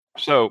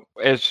So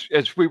as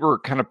we were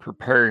kind of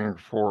preparing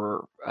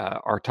for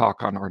our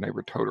talk on Our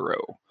Neighbor Totoro,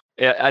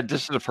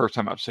 this is the first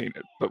time I've seen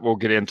it, but we'll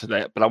get into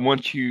that. But I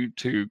want you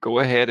to go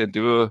ahead and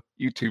do a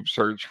YouTube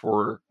search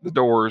for The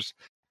Doors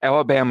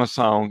Alabama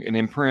song, and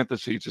in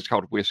parentheses, it's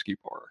called Whiskey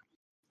Bar.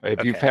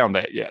 Have you found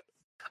that yet?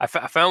 I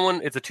found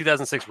one. It's a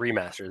 2006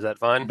 remaster. Is that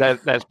fine?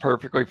 That's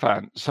perfectly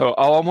fine. So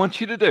all I want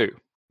you to do,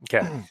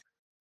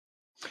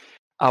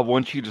 I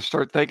want you to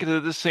start thinking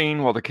of the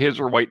scene while the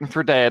kids are waiting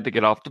for Dad to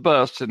get off the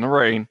bus in the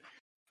rain,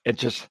 and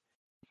just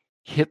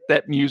hit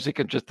that music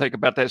and just think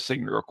about that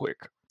scene real quick.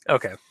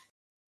 Okay.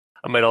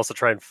 I might also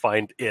try and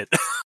find it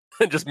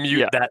and just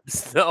mute that.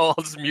 I'll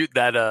just mute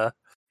that.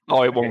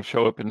 It won't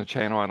show up in the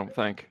channel, I don't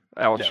think.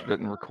 Alex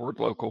didn't record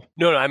local.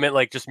 No, I meant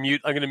like just mute.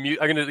 I'm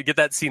gonna get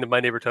that scene of My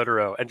Neighbor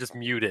Totoro and just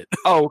mute it.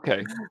 Oh,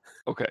 okay.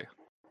 Okay.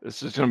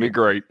 This is gonna be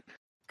great.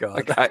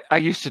 God. Like, I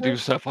used to do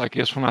stuff like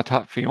this when I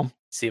taught film.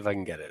 See if I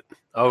can get it.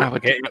 Oh,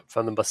 okay.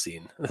 Found the best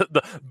scene.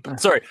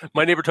 Sorry,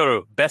 My Neighbor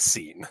Totoro, best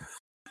scene.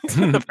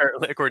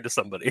 Apparently, according to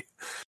somebody.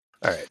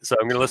 All right, so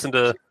I'm gonna listen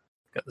to.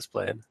 Got this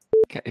playing.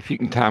 If you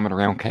can time it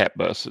around Cat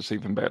Bus, it's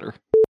even better.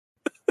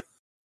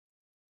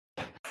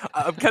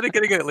 I'm kind of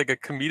getting a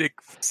comedic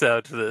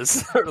sound to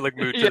this, or like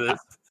mood to this.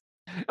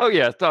 Oh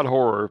yeah, it's not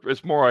horror.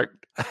 It's more like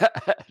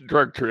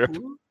drug trip.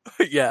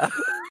 Yeah.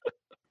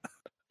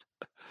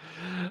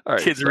 All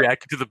right, kids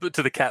reacting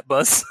to the Cat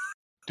Bus.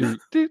 You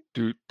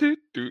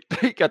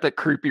got that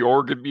creepy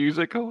organ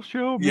music. Oh,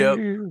 show me. Yeah,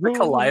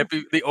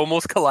 the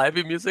almost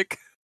Calliope music.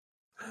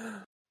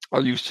 I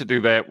used to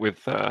do that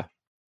with.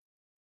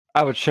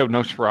 I would show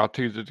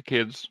Nosferatu to the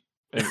kids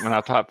when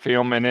I taught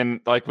film, and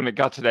then like when it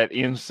got to that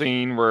end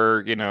scene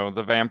where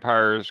the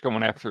vampire is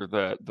going after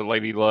the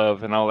lady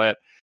love and all that,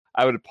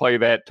 I would play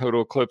that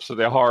Total Eclipse of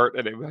the Heart,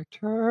 and it would like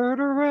turn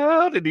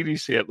around, and then you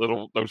see that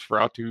little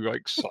Nosferatu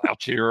like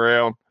slouching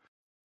around.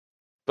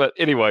 But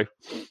anyway,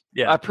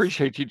 I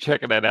appreciate you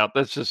checking that out.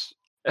 That's just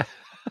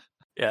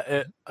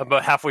I'm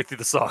about halfway through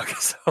the song,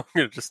 so I'm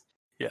gonna just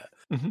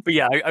But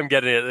I'm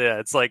getting it. Yeah,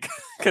 it's like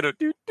kind of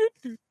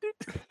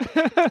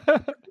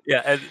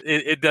and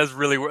it does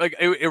really work. Like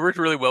it worked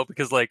really well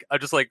because like I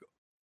just like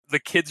the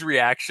kids'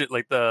 reaction,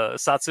 like the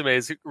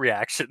Satsume's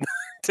reaction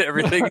to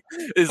everything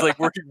is like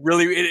working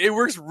really. It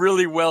works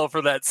really well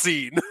for that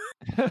scene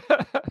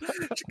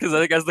because I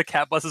think as the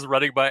cat bus is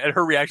running by and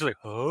her reaction like,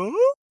 huh?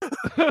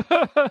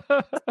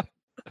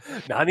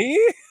 Nani?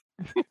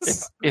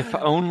 If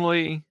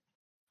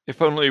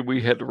only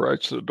we had the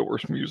rights to the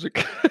Doors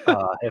music.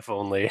 If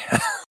only.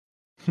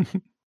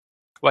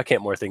 Why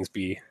can't more things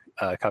be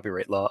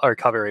copyright law or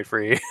copyright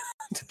free?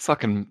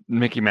 Fucking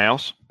Mickey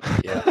Mouse.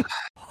 Yeah.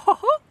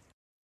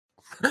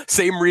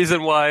 Same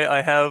reason why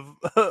I have.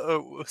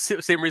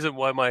 Same reason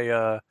why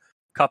my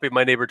copy of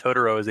My Neighbor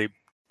Totoro is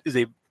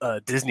a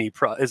Disney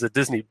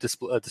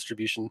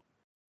distribution.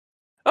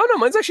 Oh no,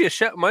 mine's actually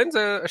mine's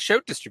a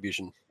Shout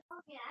distribution.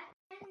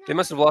 They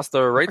must have lost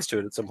the rights to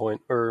it at some point,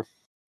 or.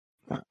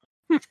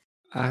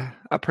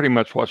 I pretty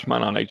much watch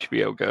mine on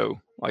HBO Go.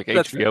 Like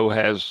HBO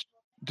has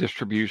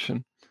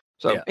distribution.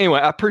 So anyway,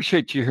 I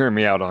appreciate you hearing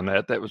me out on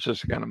that. That was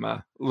just kind of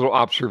my little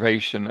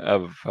observation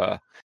of.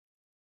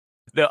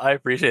 No, I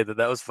appreciate that.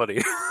 That was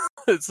funny.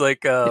 It's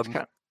like I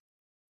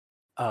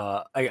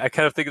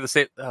kind of think of the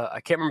same.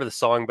 I can't remember the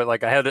song, but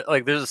like I had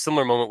like there's a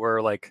similar moment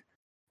where like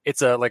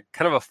it's a like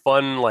kind of a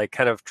fun like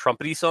kind of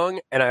trumpety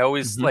song, and I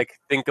always like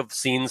think of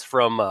scenes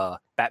from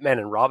Batman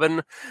and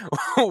Robin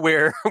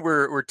where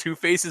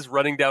Two-Face is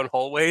running down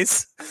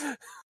hallways.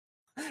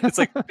 It's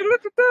like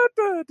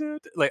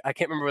like I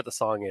can't remember what the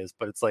song is,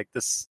 but it's like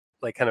this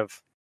like kind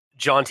of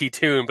jaunty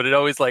tune. But it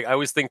always like I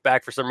always think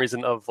back for some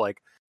reason of like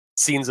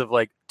scenes of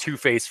like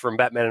Two-Face from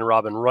Batman and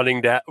Robin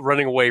running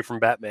away from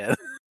Batman.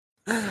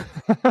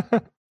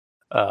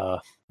 All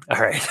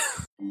right.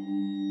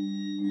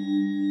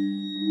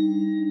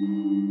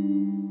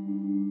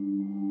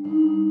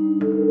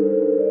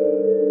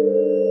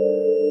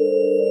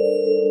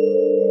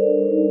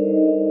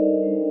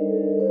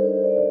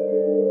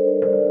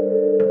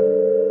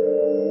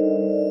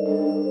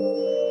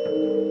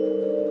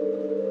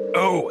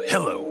 Oh,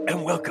 hello,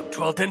 and welcome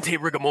to Al Dente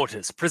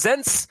Rigamortis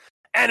presents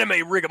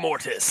Anime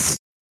Rigamortis.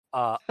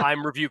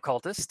 I'm Review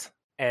Cultist,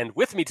 and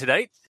with me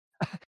tonight...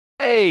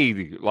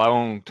 Hey,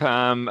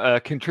 long-time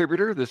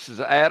contributor. This is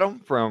Adam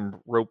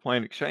from Role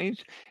Playing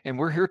Exchange, and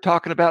we're here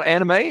talking about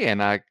anime,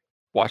 and I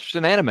watched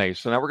an anime,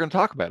 so now we're going to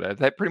talk about it. Is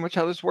that pretty much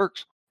how this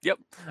works? Yep.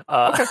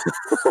 Okay.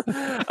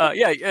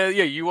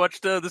 You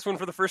watched this one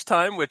for the first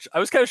time, which I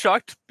was kind of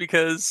shocked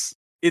because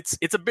it's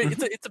a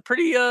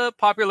pretty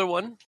popular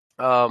one.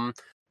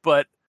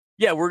 But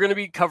yeah, we're going to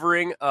be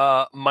covering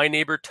My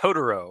Neighbor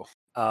Totoro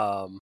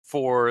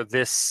for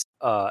this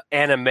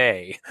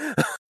anime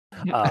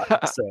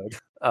episode.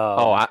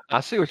 I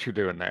see what you're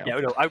doing now. Yeah,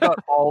 no, I've got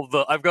all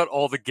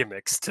the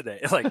gimmicks today,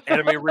 like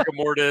anime rigor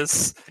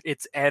mortis.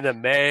 It's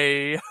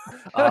anime.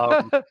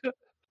 I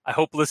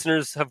hope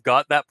listeners have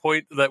got that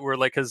point that we're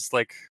like, because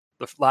like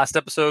The last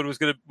episode was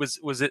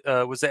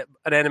that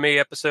an anime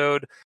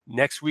episode.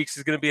 Next week's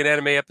is gonna be an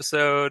anime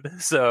episode.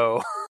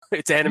 So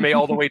it's anime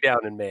all the way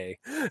down in May.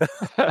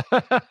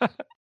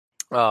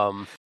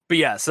 But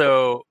yeah,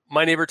 so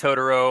My Neighbor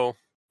Totoro,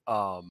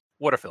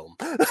 what a film.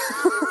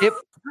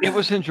 It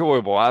was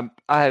enjoyable. I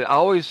had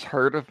always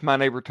heard of My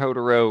Neighbor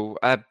Totoro.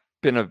 I've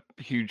been a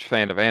huge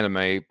fan of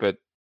anime, but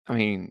I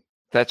mean,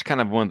 that's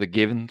kind of one of the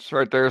givens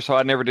right there. So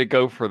I never did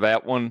go for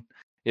that one.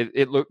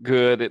 It looked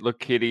good. It looked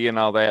kiddie and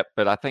all that.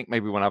 But I think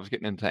maybe when I was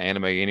getting into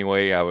anime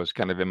anyway, I was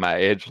kind of in my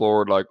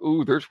edgelord, like,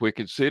 ooh, there's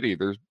Wicked City.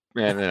 There's,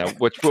 man, you know,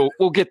 which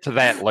we'll get to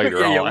that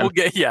later on. Yeah, we'll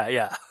get,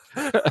 yeah.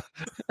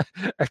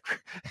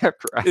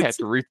 after I had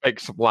to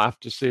rethink some life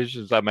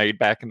decisions I made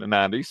back in the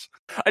 90s.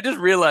 I just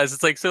realized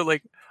it's like, so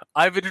like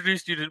I've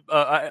introduced you to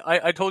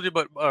I told you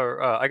about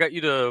I got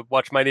you to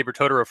watch My Neighbor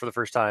Totoro for the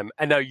first time,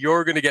 and now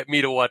you're going to get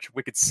me to watch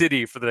Wicked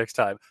City for the next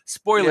time.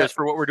 Spoilers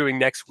for what we're doing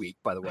next week,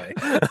 by the way.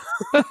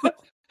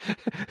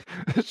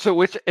 So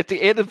which at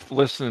the end of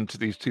listening to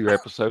these two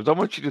episodes, I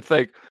want you to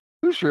think,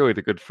 who's really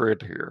the good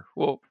friend here?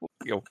 Well,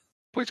 you know,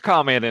 please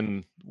comment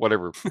in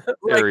whatever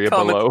area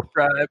below.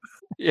 Subscribe,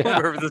 yeah,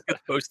 wherever this gets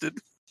posted.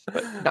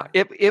 No,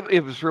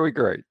 it was really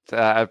great.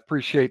 I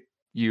appreciate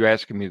you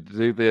asking me to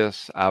do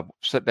this. I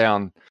sat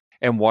down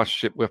and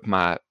watched it with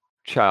my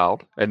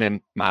child and then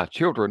my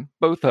children,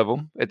 both of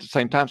them at the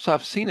same time. So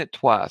I've seen it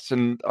twice.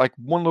 And like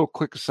one little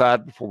quick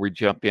aside before we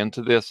jump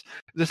into this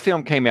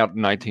film came out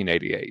in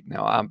 1988.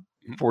 Now I'm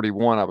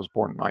 41. I was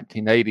born in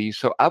 1980.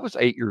 So I was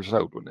 8 years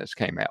old when this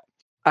came out.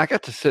 I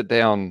got to sit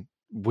down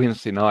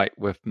Wednesday night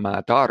with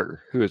my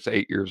daughter, who is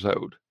 8 years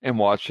old, and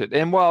watch it.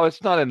 And while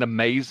it's not an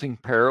amazing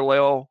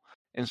parallel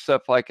and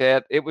stuff like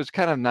that, it was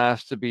kind of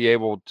nice to be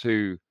able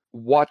to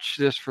watch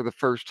this for the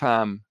first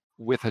time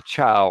with a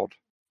child.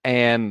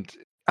 And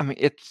I mean,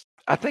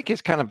 I think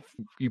it's kind of,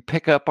 you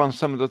pick up on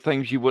some of the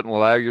things you wouldn't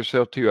allow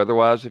yourself to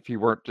otherwise if you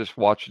weren't just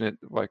watching it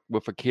like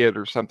with a kid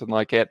or something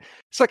like that.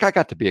 It's like I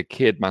got to be a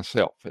kid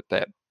myself at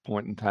that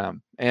point in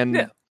time.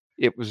 And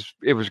it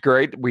was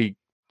great. We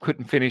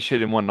couldn't finish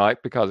it in one night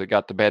because it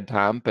got to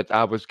bedtime, but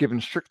I was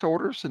given strict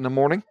orders in the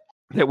morning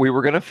that we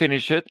were going to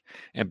finish it.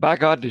 And by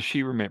God, does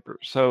she remember?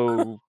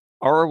 So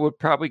Aura would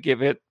probably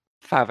give it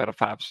 5 out of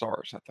 5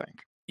 stars, I think.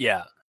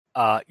 Yeah.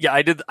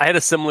 I did. I had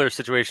a similar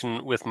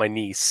situation with my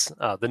niece,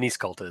 the Niece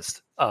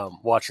Cultist,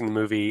 watching the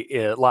movie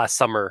last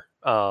summer.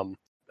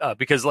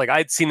 Because like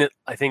I'd seen it,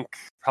 I think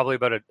probably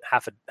about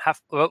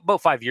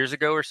about 5 years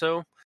ago or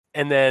so.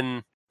 And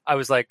then I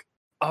was like,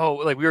 oh,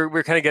 like we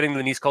were kind of getting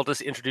the Niece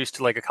Cultist introduced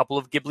to like a couple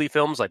of Ghibli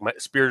films, like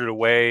Spirited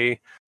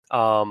Away.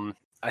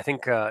 I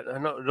think I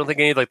don't think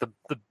any of like the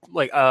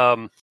like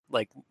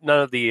none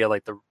of the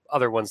like the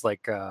other ones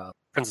like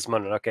Princess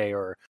Mononoke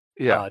or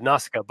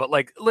Nausicaa, but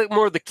like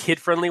more of the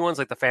kid-friendly ones,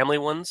 like the family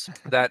ones.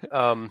 That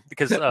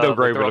because No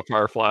Grave with the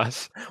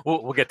Fireflies.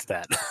 We'll get to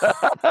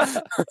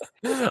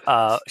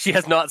that. She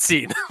has not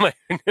seen.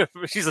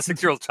 She's a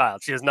 6-year-old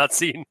child. She has not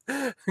seen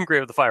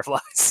Grave of the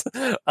Fireflies.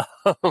 I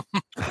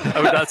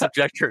would not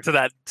subject her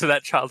to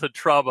that childhood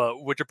trauma,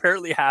 which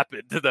apparently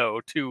happened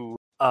though to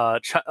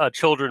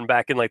children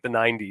back in like the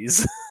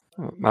 90s.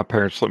 My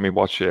parents let me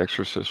watch The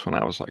Exorcist when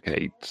I was like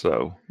 8,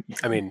 so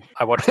I mean,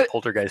 I watched the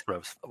Poltergeist when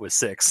I was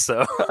 6,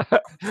 so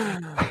all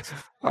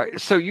right,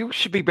 so you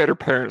should be better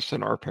parents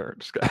than our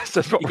parents, guys.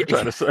 That's what we're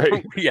trying to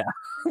say. Yeah.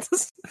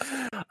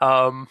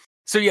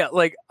 So yeah,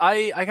 like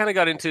I kind of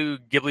got into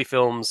Ghibli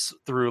films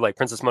through like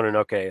Princess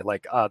Mononoke.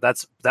 Like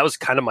that was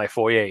kind of my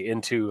foyer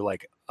into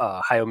like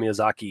Hayao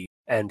Miyazaki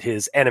and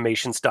his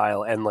animation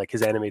style and like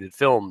his animated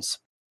films.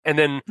 And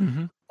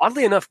then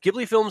oddly enough,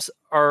 Ghibli films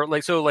are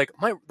like, so like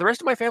the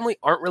rest of my family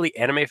aren't really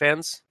anime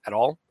fans at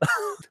all,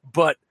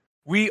 but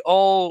we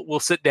all will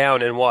sit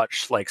down and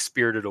watch like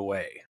Spirited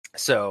Away.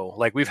 So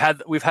like we've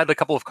had a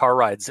couple of car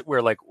rides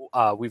where like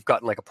we've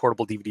gotten like a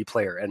portable DVD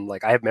player, and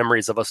like I have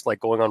memories of us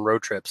like going on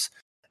road trips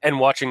and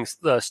watching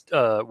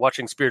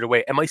Spirited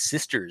Away, and my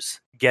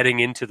sisters getting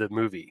into the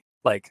movie.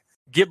 Like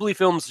Ghibli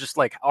films just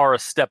like are a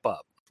step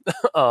up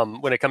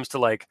when it comes to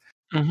like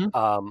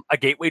a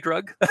gateway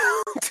drug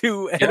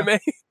to anime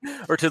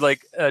or to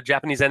like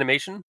Japanese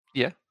animation.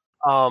 Yeah.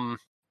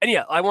 And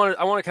yeah, I want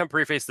to kind of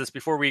preface this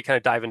before we kind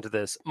of dive into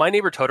this. My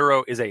Neighbor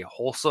Totoro is a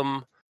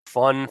wholesome,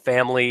 fun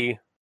family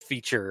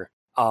feature.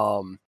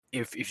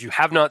 If you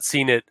have not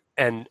seen it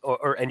and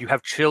you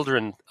have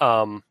children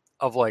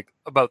of like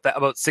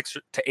about 6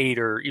 to 8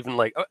 or even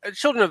like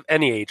children of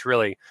any age,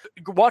 really,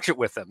 watch it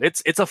with them.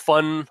 It's a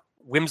fun,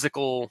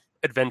 whimsical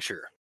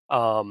adventure.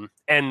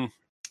 And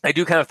I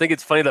do kind of think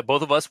it's funny that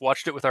both of us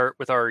watched it with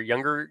our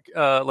younger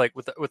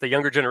with the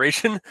younger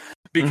generation,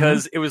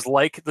 because it was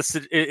like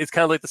it's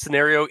kind of like the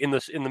scenario in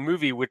the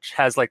movie, which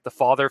has like the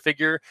father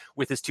figure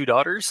with his 2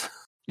 daughters.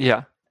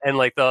 Yeah. And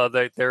like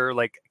they're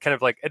like kind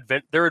of like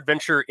their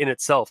adventure in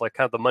itself, like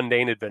kind of the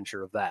mundane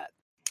adventure of that.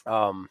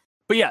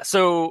 But yeah,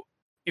 so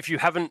if you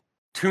haven't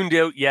tuned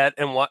out yet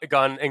and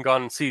gone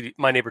and see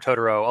My Neighbor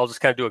Totoro, I'll just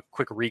kind of do a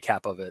quick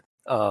recap of it.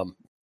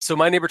 So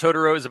My Neighbor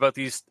Totoro is about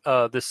these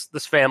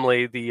this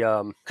family, the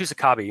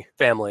Kusakabe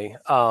family.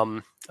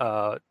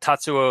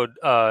 Tatsuo,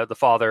 the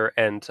father,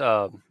 and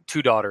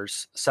two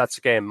daughters,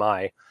 Satsuke and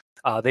Mai.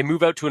 They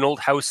move out to an old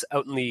house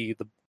out in the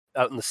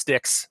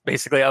sticks,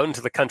 basically out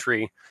into the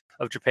country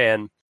of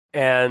Japan,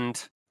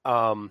 and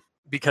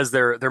because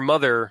their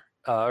mother,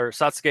 or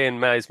Satsuke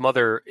and Mai's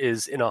mother,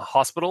 is in a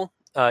hospital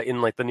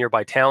in like the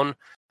nearby town,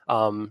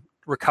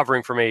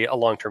 recovering from a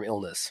long-term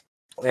illness,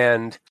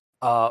 and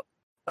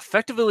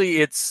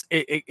effectively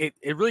it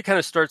really kind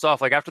of starts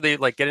off like after they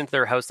like get into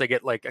their house, they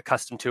get like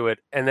accustomed to it,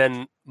 and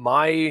then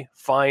Mai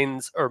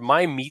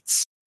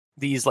meets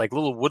these like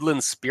little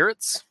woodland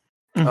spirits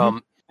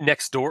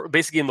next door,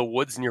 basically in the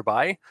woods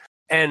nearby,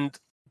 and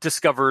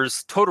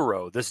discovers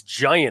Totoro, this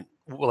giant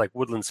like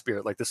woodland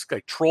spirit, like this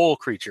like troll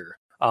creature.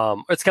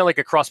 It's kind of like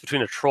a cross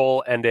between a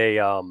troll and a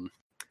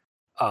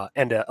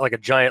like a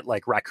giant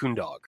like raccoon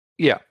dog,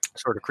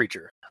 sort of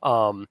creature.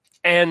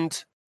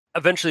 And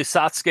eventually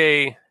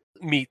Satsuke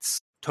meets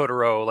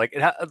Totoro. Like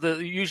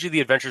usually the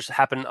adventures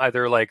happen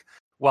either like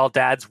while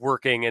dad's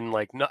working and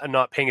like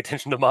not paying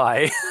attention to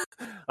Mai.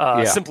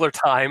 Simpler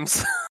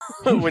times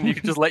when you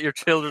can just let your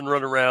children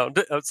run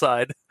around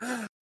outside.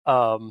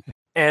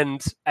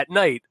 And at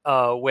night,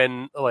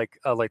 when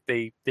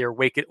they're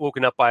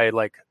woken up by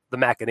like the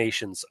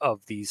machinations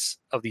of these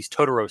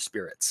Totoro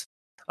spirits.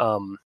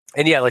 And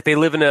yeah, like they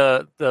live in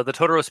the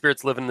Totoro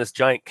spirits live in this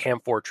giant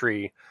camphor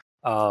tree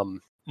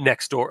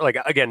next door, like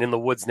again in the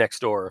woods next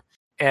door.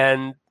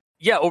 And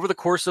yeah, over the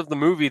course of the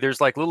movie,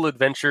 there's like little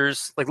adventure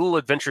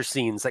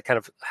scenes that kind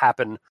of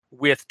happen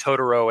with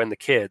Totoro and the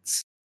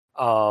kids,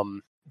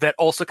 that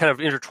also kind of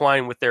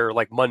intertwine with their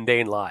like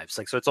mundane lives.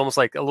 Like, so it's almost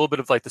like a little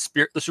bit of like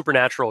the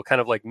supernatural kind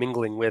of like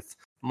mingling with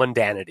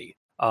mundanity.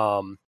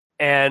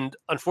 And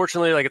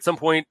unfortunately, like at some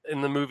point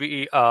in the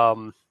movie,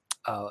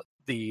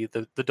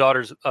 the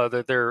daughters,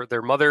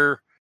 their mother,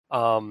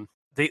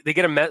 they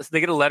get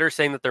a letter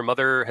saying that their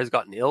mother has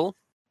gotten ill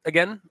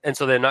again, and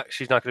so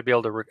she's not going to be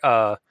able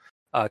to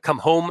come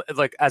home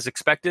like as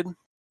expected.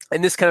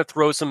 And this kind of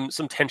throws some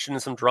tension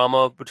and some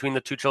drama between the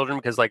two children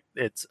because like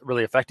it's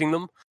really affecting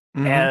them.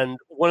 And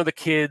one of the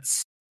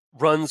kids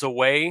runs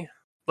away,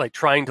 like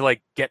trying to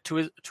like get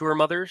to her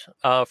mother's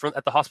from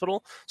at the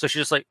hospital. So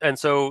she's just like, and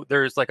so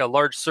there's like a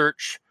large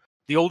search.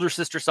 The older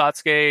sister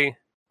Satsuke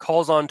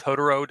calls on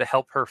Totoro to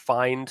help her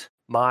find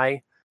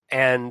Mai,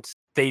 and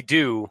they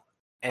do.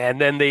 And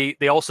then they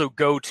also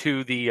go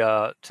to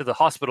the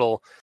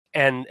hospital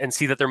and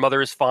see that their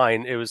mother is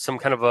fine. It was some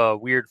kind of a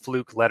weird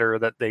fluke letter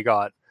that they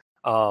got.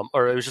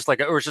 Or it was just like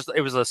it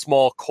was a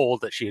small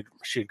cold that she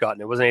had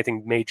gotten. It wasn't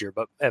anything major,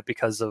 but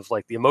because of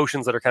like the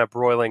emotions that are kind of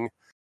broiling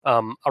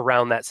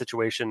around that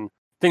situation,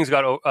 things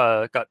got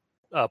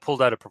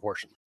pulled out of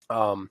proportion.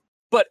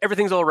 But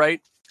everything's all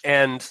right,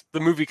 and the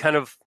movie kind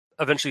of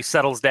eventually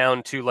settles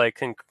down to like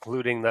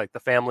concluding like the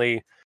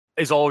family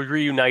is all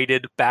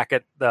reunited back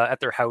at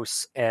their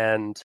house,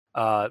 and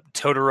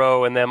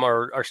Totoro and them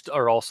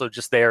are also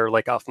just there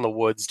like off in the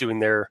woods doing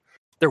their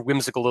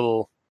whimsical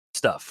little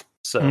stuff.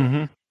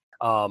 So.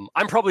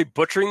 I'm probably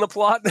butchering the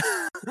plot,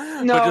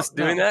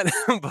 doing that.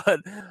 But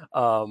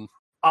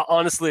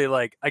honestly,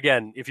 like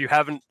again, if you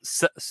haven't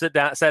sat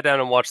down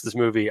and watched this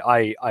movie,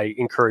 I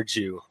encourage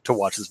you to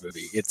watch this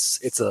movie.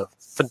 It's a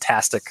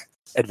fantastic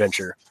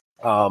adventure.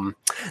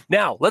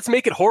 Now let's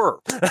make it horror.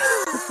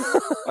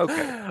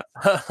 Okay.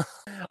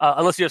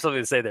 Unless you have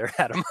something to say there,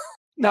 Adam.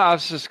 No, I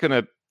was just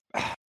gonna.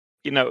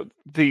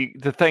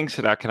 The things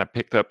that I kind of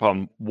picked up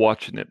on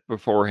watching it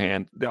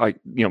beforehand, I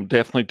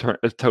definitely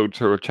told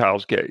through a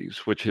child's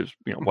gaze, which is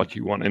what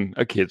you want in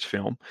a kid's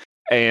film.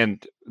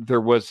 And there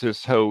was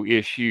this whole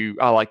issue.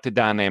 I like the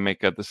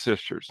dynamic of the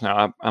sisters.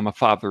 Now I'm a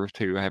father of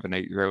two. I have an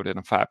 8-year-old and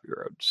a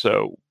 5-year-old.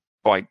 So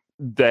like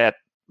that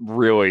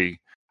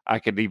really, I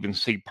could even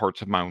see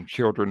parts of my own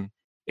children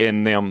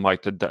in them,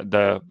 like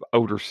the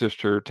older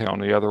sister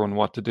telling the other one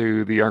what to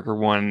do, the younger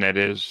one that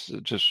is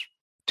just.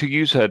 To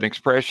use an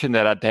expression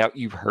that I doubt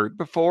you've heard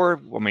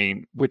before, I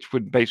mean, which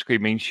would basically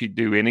mean she'd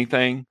do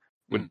anything,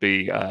 would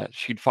be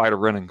she'd fight a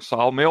running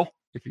sawmill.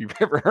 If you've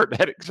ever heard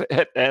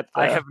that.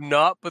 I have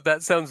not, but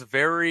that sounds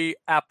very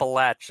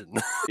Appalachian.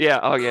 Yeah.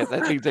 Oh, yeah.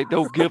 That means they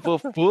don't give a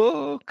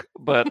fuck.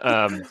 But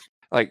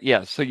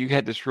so you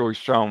had this really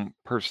strong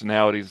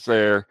personalities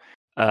there.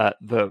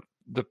 The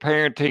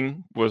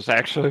parenting was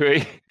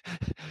actually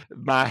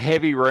my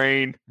heavy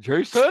rain.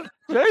 Jason.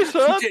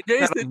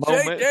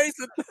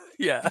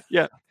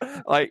 Yeah.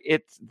 Like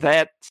it's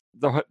that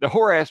the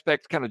horror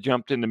aspect kind of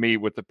jumped into me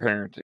with the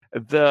parenting.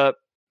 The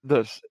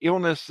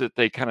illness that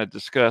they kind of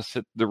discussed,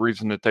 the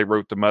reason that they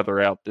wrote the mother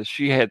out, that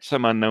she had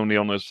some unknown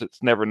illness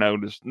that's never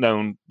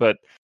known. But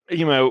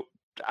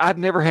I'd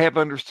never have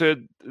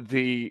understood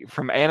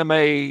from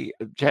anime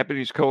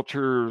Japanese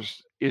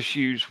culture's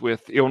issues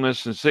with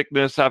illness and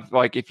sickness. I've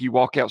like, if you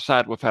walk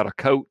outside without a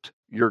coat,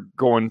 you're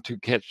going to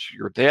catch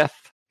your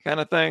death kind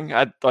of thing.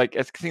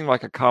 It seemed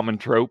like a common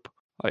trope.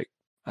 Like,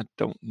 I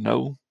don't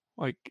know.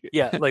 Like,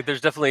 yeah, like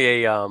there's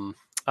definitely a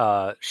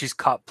she's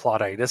caught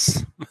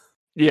plottitis.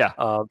 Yeah.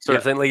 Sort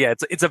of thing. Like, yeah,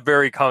 it's a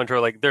very common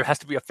trope. Like there has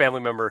to be a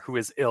family member who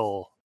is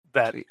ill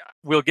that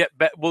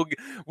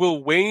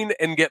will wane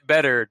and get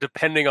better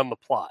depending on the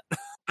plot.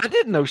 I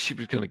didn't know she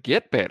was going to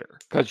get better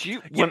because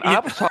when I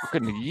was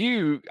talking to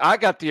you, I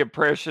got the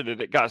impression that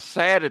it got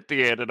sad at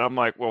the end, and I'm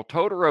like, well,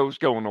 Totoro's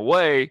going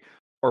away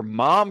or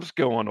Mom's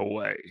going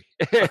away.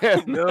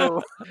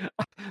 No.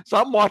 So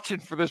I'm watching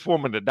for this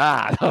woman to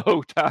die the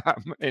whole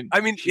time. And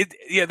I mean,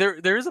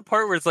 there is a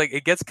part where it's like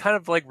it gets kind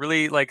of like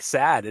really like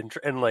sad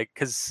and like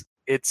because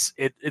it's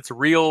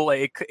real.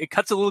 Like, it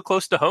cuts a little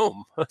close to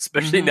home,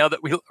 especially now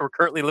that we're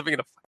currently living in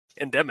a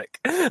pandemic.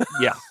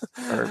 Yeah,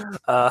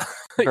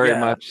 very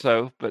much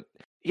so. But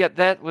yeah,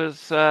 that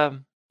was. I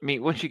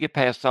mean, once you get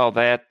past all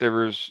that, there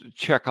was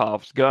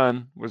Chekhov's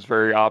gun was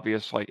very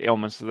obvious, like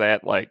elements of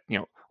that, like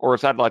or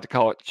as I'd like to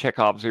call it,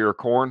 Chekhov's ear of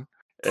corn.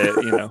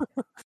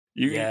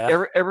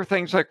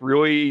 Everything's like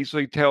really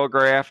easily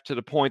telegraphed to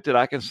the point that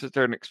I can sit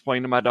there and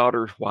explain to my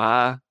daughters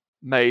why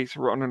May's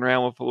running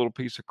around with a little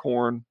piece of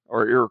corn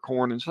or ear of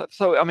corn and stuff.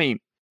 So, I mean,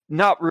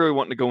 not really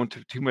wanting to go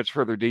into too much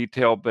further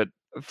detail, but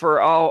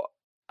for all,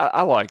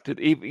 I liked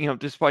it, even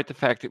despite the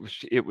fact it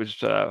was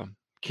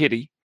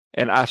Kitty,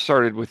 and I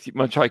started with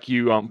much like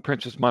you,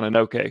 Princess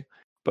Mononoke,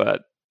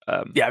 but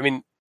yeah, I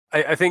mean,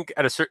 I think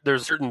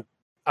there's a certain.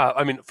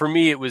 I mean, for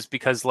me, it was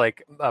because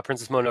like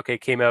Princess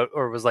Mononoke came out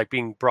or was like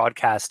being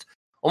broadcast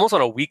almost on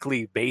a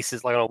weekly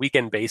basis, like on a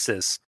weekend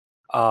basis,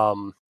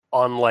 on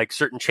like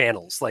certain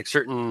channels, like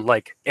certain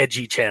like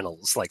edgy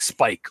channels, like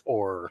Spike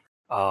or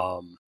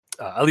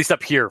at least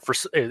up here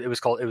it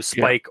was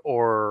Spike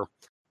or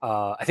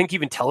I think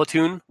even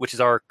Teletoon, which is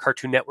our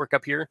Cartoon Network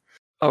up here.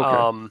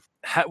 Okay.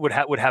 Would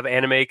have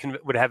anime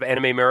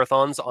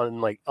marathons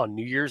on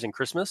New Year's and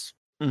Christmas.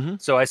 Mm-hmm.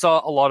 So I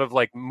saw a lot of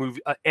like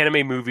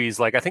anime movies.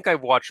 Like I think I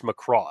watched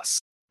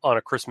Macross on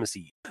a Christmas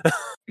Eve.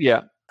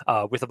 Yeah.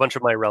 With a bunch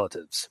of my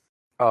relatives.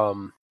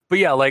 But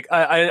yeah, like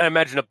I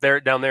imagine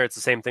down there, it's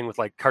the same thing with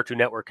like Cartoon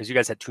Network because you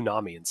guys had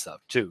Toonami and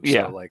stuff too.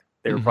 Yeah. So like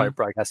they were probably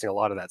broadcasting a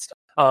lot of that stuff.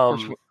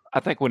 I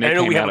think when I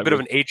know we have a bit of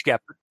an age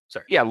gap.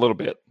 Sorry. Yeah, a little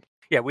bit.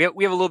 Yeah, we have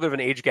a little bit of an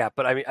age gap,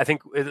 but I mean, I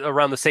think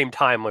around the same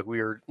time, like we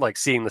were like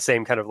seeing the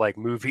same kind of like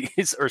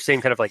movies or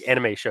same kind of like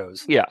anime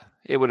shows. Yeah,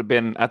 it would have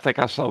been. I think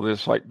I saw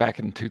this like back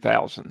in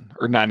 2000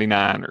 or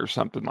 99 or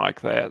something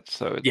like that.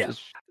 So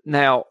it's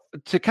now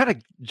to kind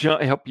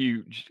of help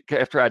you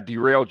after I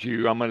derailed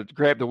you, I'm going to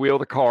grab the wheel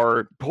of the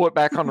car, pull it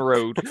back on the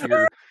road.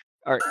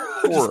 All right,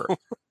 horror.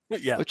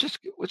 Yeah, let's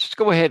just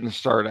go ahead and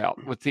start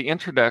out with the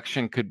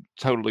introduction. Could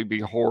totally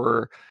be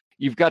horror.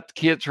 You've got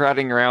kids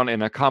riding around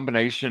in a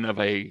combination of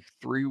a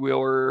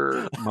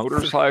 3-wheeler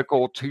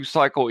motorcycle,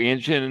 2-cycle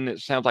engine. It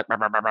sounds like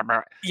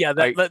yeah,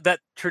 that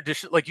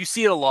tradition. Like you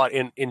see it a lot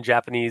in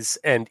Japanese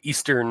and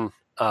Eastern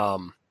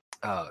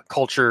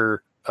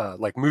culture,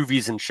 like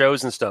movies and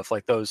shows and stuff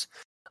like those.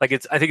 Like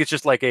I think it's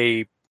just like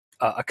a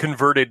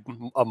converted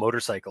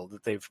motorcycle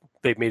that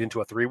they've made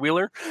into a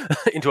 3-wheeler,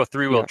 into a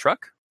 3-wheel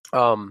truck.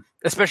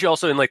 Especially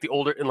also in like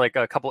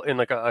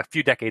a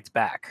few decades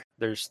back,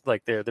 there's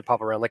like they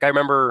pop around. Like I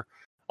remember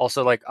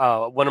also like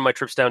one of my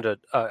trips down to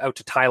out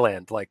to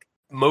Thailand, like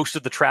most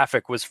of the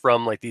traffic was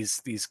from like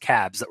these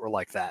cabs that were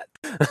like that.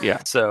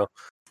 Yeah. So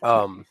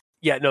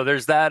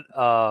there's that.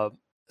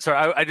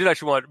 Sorry, I did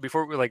actually want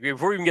before we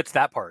even get to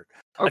that part,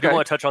 I do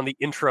want to touch on the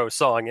intro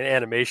song and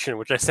animation,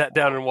 which I sat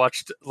down and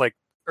watched like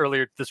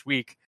earlier this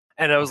week,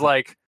 and I was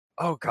like,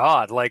 oh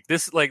God, like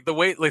this, like the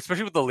way, like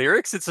especially with the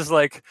lyrics, it's just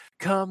like,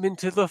 come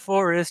into the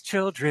forest,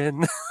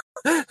 children,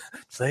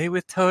 play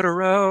with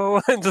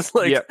Totoro, and just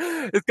like,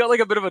 it's got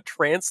like a bit of a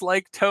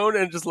trance-like tone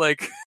and just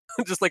like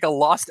a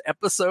lost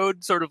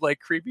episode sort of like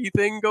creepy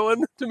thing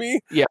going to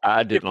me. Yeah,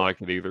 I didn't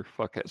like it either.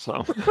 Fuck that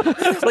song.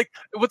 Like,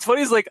 what's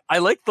funny is like, I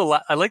like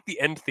the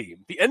end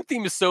theme. The end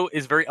theme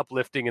is very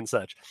uplifting and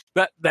such.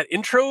 That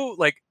intro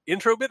bit,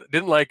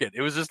 didn't like it.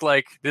 It was just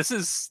like, this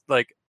is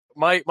like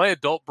my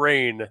adult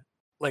brain.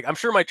 Like, I'm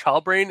sure my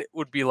child brain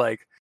would be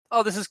like,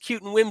 oh, this is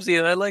cute and whimsy,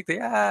 and I like the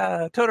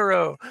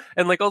Totoro,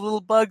 and like all the little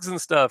bugs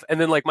and stuff.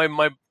 And then like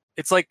my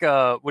it's like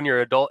when you're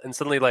an adult and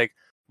suddenly like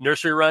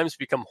nursery rhymes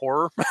become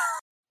horror.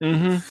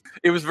 Mm-hmm.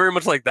 It was very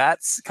much like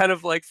that kind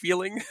of like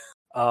feeling.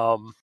 But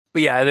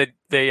yeah,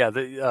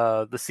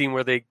 the scene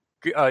where they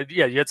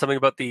you had something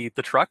about the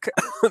truck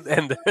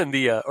and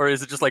the or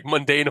is it just like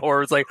mundane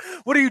horror? It's like,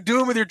 what are you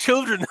doing with your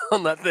children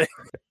on that thing?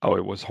 Oh,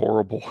 it was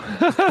horrible.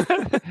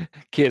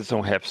 Kids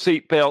don't have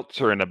seatbelts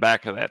or in the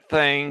back of that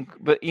thing,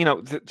 but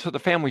so the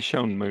family's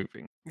shown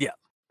moving. Yeah,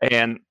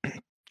 and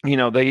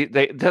they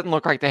it doesn't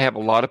look like they have a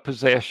lot of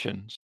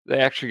possessions. They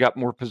actually got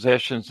more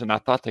possessions than I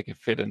thought they could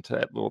fit into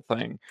that little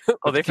thing.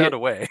 Oh, they found a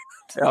way.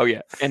 Oh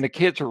yeah, and the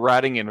kids are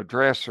riding in a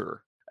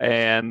dresser,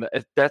 and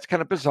that's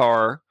kind of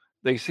bizarre.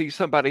 They see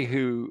somebody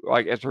who,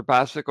 like, as they're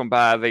bicycling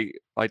by, they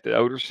like the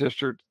older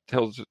sister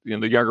tells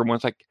the younger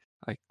ones like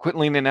quit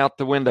leaning out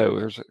the window.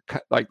 There's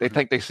they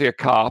think they see a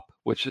cop,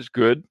 which is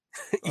good.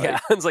 Yeah,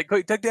 it's like,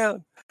 wait, duck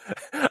down.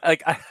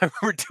 like I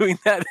remember doing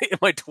that in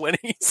my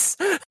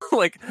 20s.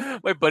 Like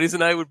my buddies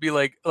and I would be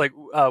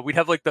we'd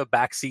have like the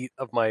back seat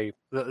of my.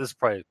 This is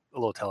probably a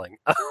little telling.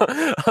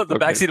 The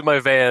back seat of my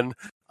van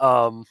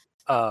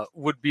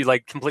would be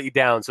like completely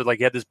down, so like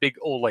you had this big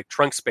old like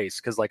trunk space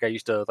because like I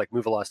used to like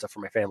move a lot of stuff for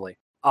my family.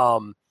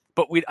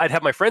 But I'd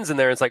have my friends in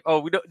there, and it's like, oh,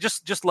 we don't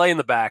just lay in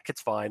the back,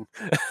 it's fine.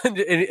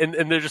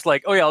 and they're just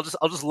like, oh yeah,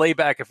 I'll just lay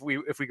back if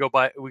we go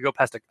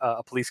past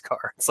a police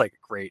car. It's like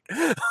great.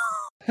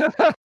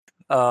 Yeah,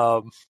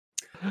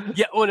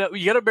 well, no,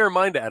 you got to bear in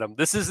mind, Adam,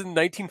 this is in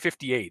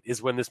 1958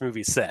 is when this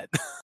movie's set.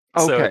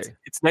 So Okay.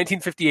 it's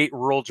 1958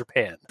 rural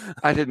Japan.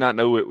 I did not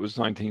know it was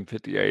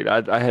 1958.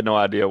 I had no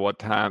idea what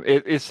time.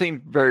 It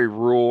seemed very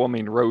rural. I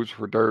mean, roads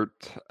were dirt.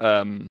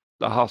 The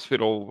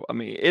hospital. I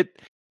mean,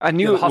 I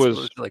knew the it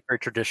was like very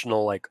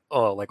traditional, like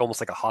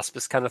almost like a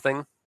hospice kind of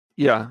thing.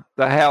 Yeah,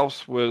 the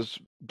house was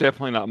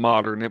definitely not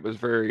modern. It was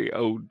very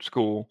old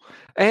school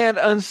and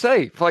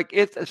unsafe. Like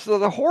so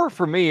the horror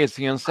for me is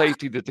the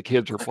unsafety that the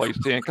kids are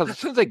placed in. Because as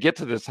soon as they get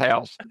to this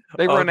house,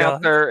 they run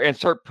out there and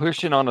start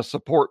pushing on a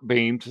support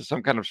beam to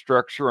some kind of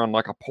structure on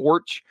like a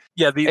porch.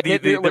 Yeah,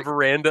 the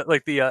veranda,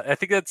 like I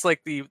think that's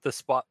like the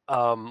spot,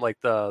 like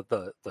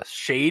the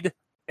shade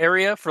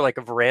area for like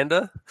a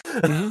veranda.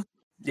 Mm-hmm.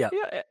 Yeah.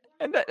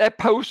 And that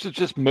post is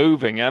just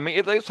moving. I mean,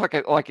 it looks like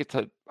it's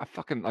a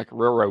fucking like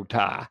railroad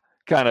tie,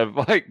 kind of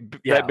like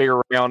that big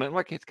around, and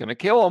like it's gonna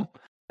kill them.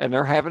 And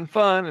they're having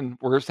fun. And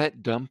where's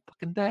that dumb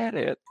fucking dad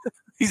at?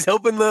 He's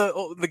helping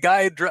the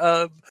guy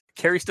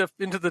carry stuff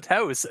into the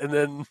house, and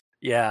then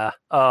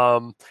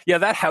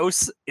that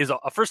house is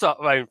first off.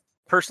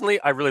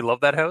 Personally, I really love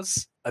that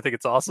house. I think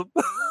it's awesome.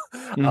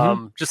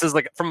 Mm-hmm. Just as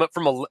like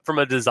from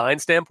a design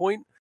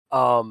standpoint.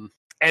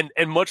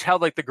 And much how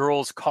like the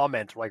girls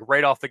comment like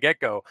right off the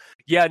get-go,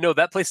 yeah, no,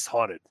 that place is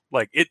haunted.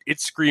 Like it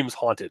screams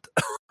haunted.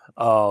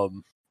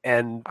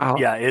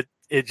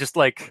 It just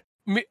like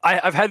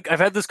I've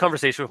had this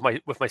conversation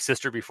with my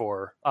sister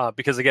before,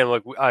 because again,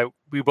 like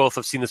we both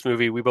have seen this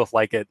movie, we both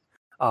like it.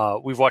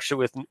 We've watched it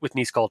with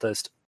Niece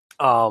Cultist,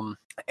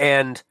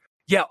 and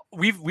yeah,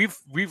 we've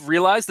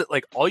realized that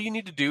like all you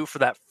need to do for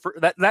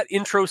that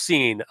intro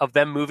scene of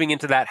them moving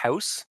into that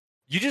house,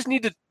 you just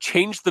need to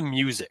change the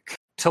music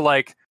to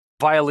like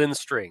violin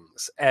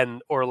strings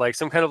or like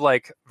some kind of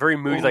like very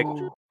moody, like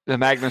the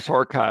Magnus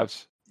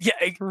Archives.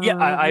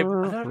 I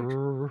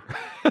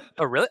oh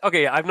really?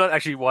 Okay, I've not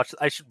actually watched.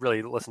 I should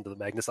really listen to the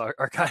Magnus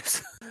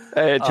Archives.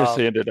 It just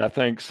ended, I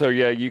think. So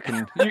yeah, you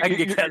can. I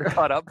can get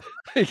caught up.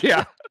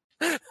 Yeah,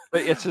 but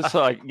it's just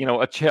like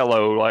a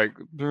cello, like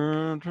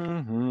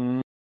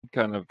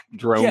kind of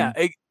drone. Yeah,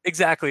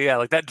 exactly. Yeah,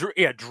 like that.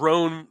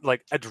 Drone,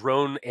 like a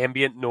drone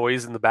ambient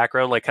noise in the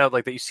background, like kind of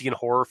like that you see in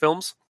horror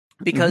films,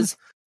 because.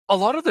 A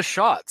lot of the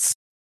shots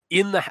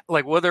in the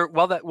like while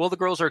the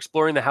girls are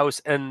exploring the house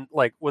and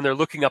like when they're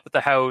looking up at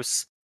the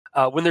house,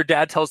 when their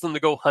dad tells them to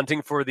go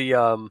hunting for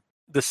the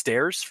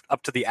stairs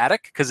up to the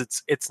attic because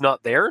it's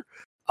not there.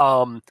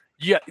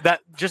 That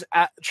just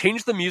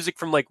change the music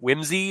from like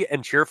whimsy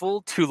and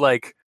cheerful to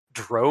like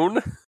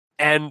drone,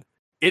 and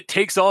it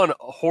takes on a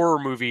horror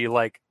movie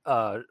like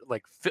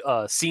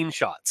scene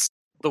shots.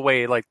 The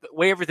way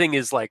everything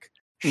is like.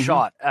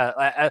 Shot.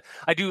 I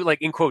do like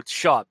in quotes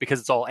shot because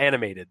it's all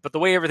animated, but the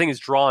way everything is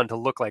drawn to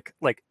look like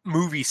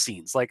movie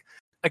scenes. Like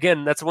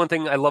again, that's one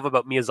thing I love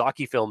about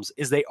Miyazaki films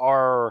is they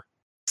are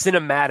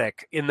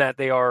cinematic in that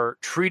they are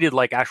treated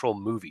like actual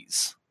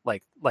movies,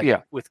 like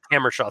with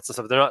camera shots and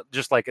stuff. They're not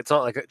just like it's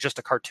not like just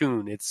a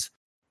cartoon.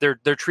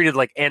 They're treated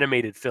like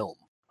animated film.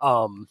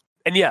 And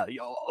yeah,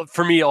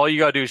 for me, all you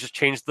gotta do is just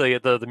change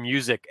the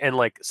music, and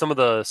like some of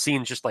the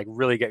scenes just like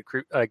really get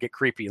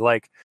creepy.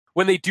 Like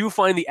when they do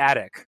find the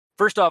attic.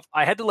 First off,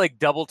 I had to like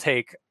double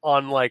take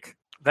on like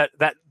that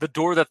the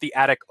door that the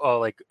attic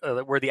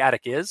where the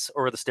attic is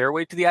or the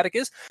stairway to the attic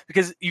is,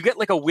 because you get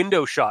like a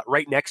window shot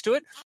right next to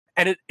it,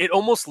 and it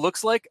almost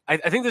looks like I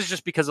think this is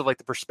just because of like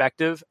the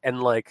perspective,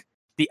 and like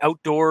the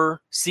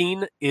outdoor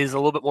scene is a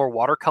little bit more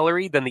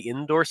watercolory than the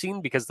indoor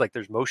scene because like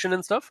there's motion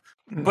and stuff.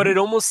 Mm-hmm. But it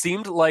almost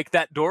seemed like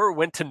that door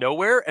went to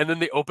nowhere, and then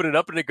they open it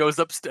up and it goes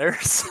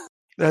upstairs.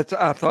 I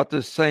thought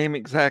the same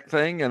exact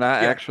thing, and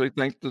I actually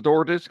think the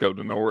door does go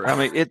to nowhere. I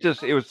mean, it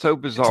was so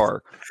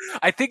bizarre.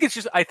 I think it's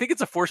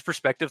a forced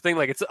perspective thing.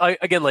 Like it's a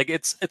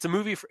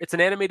movie. It's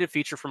an animated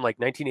feature from like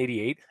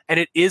 1988,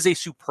 and it is a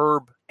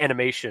superb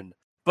animation.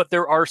 But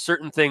there are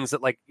certain things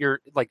that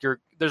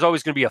there's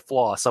always going to be a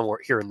flaw somewhere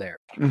here and there.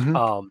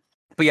 Mm-hmm.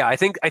 But yeah, I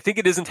think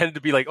it is intended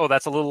to be like, oh,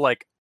 that's a little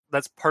like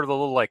that's part of the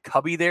little like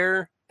cubby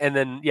there. And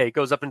then it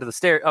goes up into the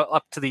stair,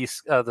 up to the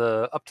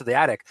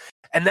attic,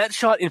 and that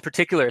shot in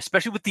particular,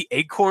 especially with the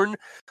acorn,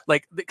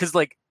 like because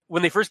like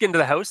when they first get into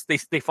the house,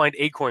 they find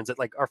acorns that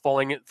like are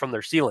falling from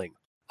their ceiling,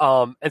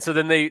 and so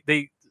then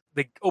they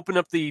open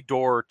up the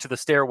door to the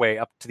stairway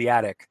up to the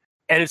attic,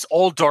 and it's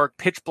all dark,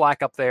 pitch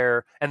black up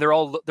there, and they're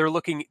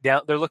looking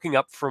down, they're looking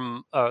up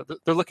from the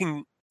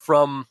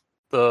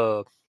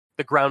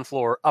ground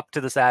floor up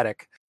to this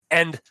attic,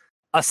 and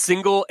a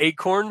single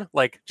acorn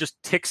like just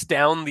ticks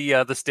down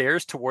the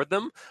stairs toward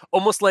them,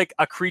 almost like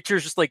a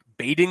creature's just like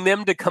baiting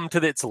them to come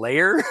to its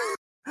lair.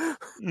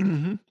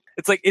 Mm-hmm.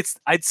 It's like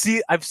I've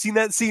seen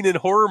that scene in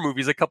horror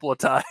movies a couple of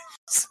times,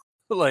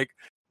 like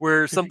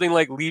where something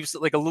like leaves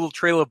like a little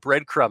trail of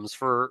breadcrumbs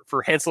for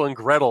Hansel and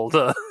Gretel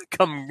to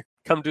come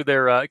to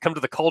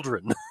the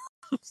cauldron.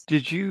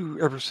 Did you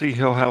ever see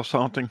Hill House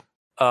Haunting?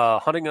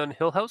 Haunting on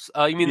Hill House?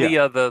 You mean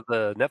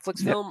the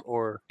Netflix film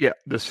or? Yeah,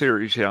 the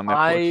series. Yeah, on Netflix.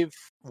 I've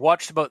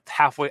watched about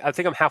halfway. I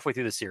think I'm halfway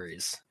through the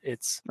series.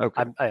 It's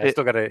okay. I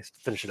still got to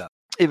finish it up.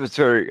 It was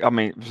very. I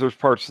mean, there's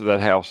parts of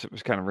that house that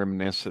was kind of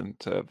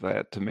reminiscent of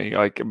that to me.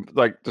 Like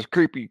the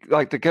creepy,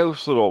 like the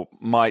ghost little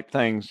mite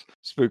things,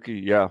 spooky.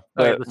 Yeah,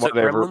 the Soot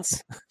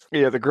Gremlins.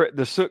 Yeah,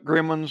 the Soot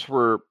Gremlins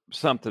were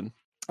something.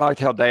 I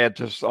liked how Dad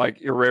just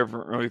like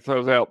irreverently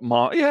throws out,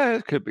 yeah,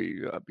 it could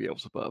be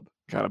Beelzebub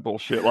kind of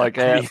bullshit like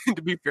that.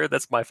 To be fair,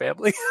 that's my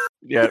family.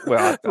 Yeah,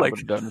 well, I would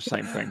have done the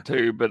same thing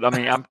too. But I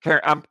mean, I'm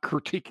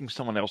critiquing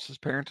someone else's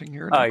parenting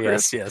here. Oh,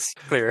 yes,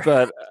 clear.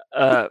 But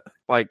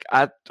like,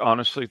 I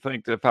honestly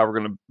think that if I were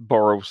going to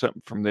borrow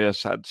something from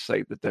this, I'd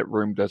say that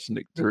room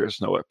there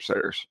is no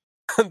upstairs.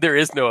 There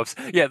is no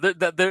upstairs. Yeah,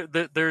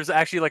 there's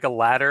actually like a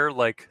ladder,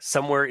 like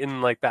somewhere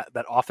in like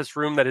that office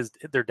room that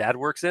their dad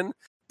works in.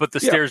 But the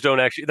stairs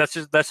don't actually. That's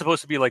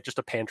supposed to be like just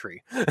a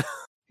pantry.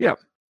 Yeah,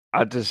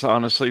 I just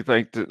honestly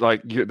think that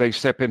like they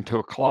step into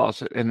a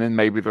closet and then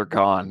maybe they're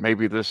gone.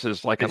 Maybe this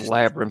is like a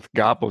labyrinth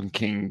Goblin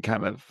King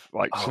kind of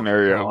like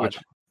scenario. God.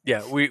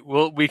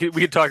 Which we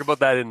could talk about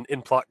that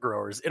in Plot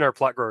Growers, in our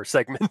Plot Grower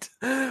segment.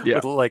 Yeah,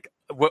 with like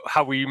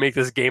how we make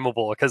this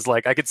gameable, because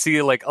like I could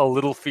see like a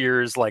Little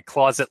Fears like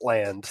Closet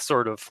Land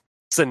sort of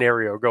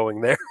scenario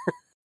going there.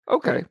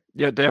 Okay,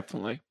 yeah,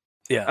 definitely.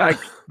 Yeah,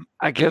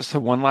 I guess the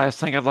one last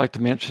thing I'd like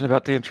to mention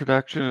about the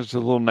introduction is the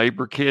little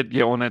neighbor kid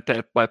yelling at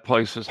that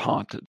place is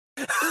haunted.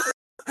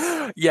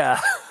 Yeah,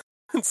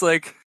 it's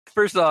like,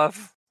 first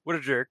off, what a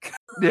jerk.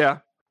 Yeah.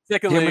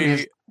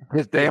 Secondly,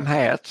 his damn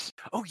hats.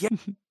 Oh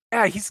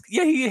yeah,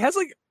 he has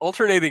like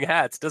alternating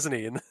hats, doesn't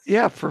he?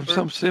 Yeah, from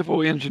some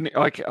civil engineer,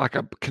 like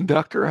a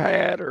conductor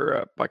hat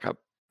or like a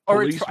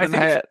policeman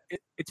hat.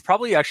 It's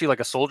probably actually like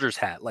a soldier's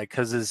hat, like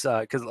because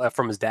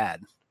from his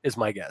dad is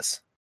my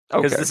guess.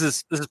 Because this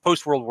is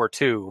post World War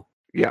II,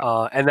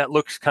 yeah, and that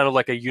looks kind of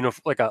like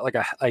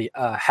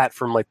a hat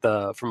from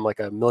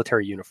a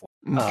military uniform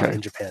in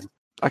Japan.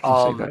 I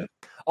can see that.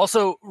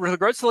 Also, with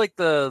regards to like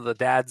the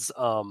dad's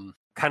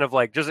kind of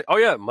like just, oh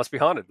yeah, it must be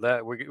haunted.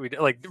 That we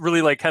like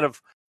really like kind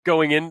of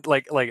going in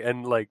like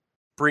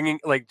bringing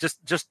like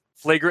just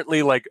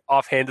flagrantly like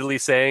offhandedly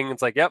saying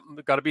it's like, yep,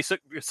 got to be soot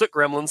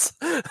gremlins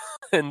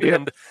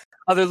and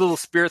other little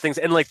spirit things,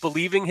 and like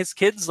believing his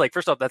kids. Like,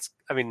 first off,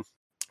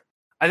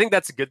 I think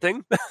that's a good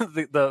thing.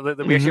 We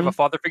actually have a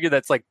father figure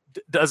that's like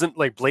doesn't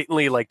like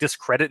blatantly like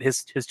discredit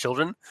his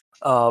children.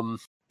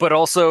 But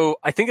also,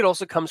 I think it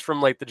also comes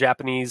from like the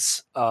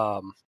Japanese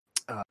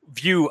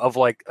view of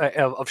like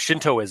of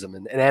Shintoism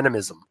and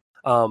animism,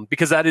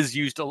 because that is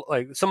used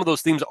like some of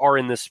those themes are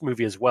in this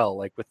movie as well,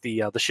 like with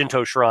the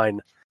Shinto shrine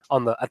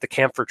at the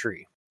camphor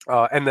tree,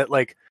 and that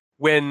like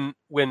when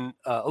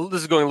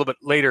this is going a little bit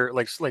later,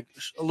 like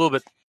a little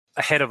bit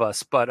ahead of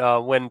us,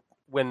 but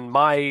when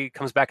Mai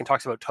comes back and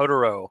talks about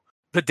Totoro,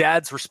 the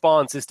dad's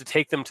response is to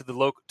take them to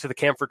the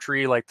camphor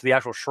tree, like to the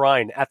actual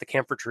shrine at the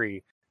camphor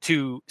tree,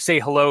 to say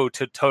hello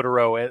to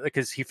Totoro,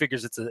 because he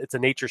figures it's a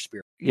nature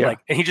spirit. Yeah. Like,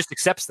 and he just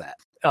accepts that.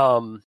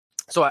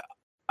 So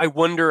I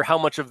wonder how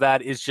much of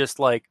that is just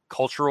like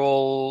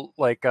cultural,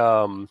 like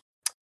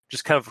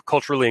just kind of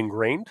culturally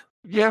ingrained.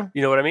 Yeah.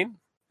 You know what I mean?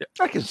 Yeah.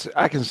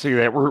 I can see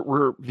that.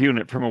 We're viewing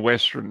it from a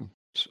Western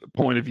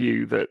point of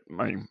view. That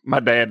my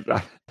dad,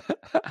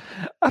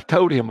 I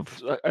told him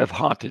of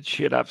haunted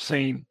shit I've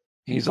seen.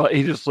 He's like,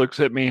 he just looks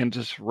at me and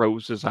just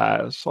rolls his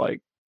eyes,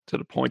 like to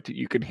the point that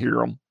you can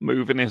hear him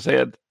moving his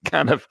head,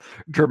 kind of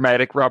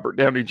dramatic Robert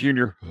Downey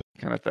Jr.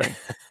 kind of thing.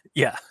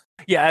 Yeah.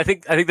 I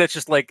think that's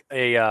just like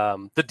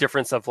the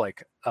difference of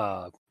like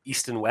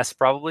East and West,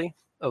 probably,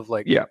 of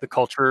like the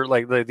culture,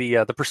 like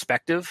the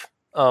perspective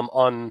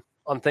on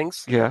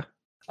things. Yeah.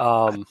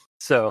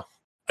 So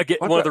again,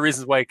 one of the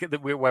reasons why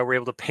we're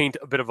able to paint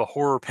a bit of a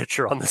horror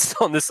picture on this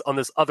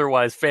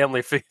otherwise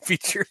family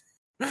feature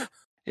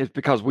is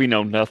because we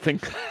know nothing.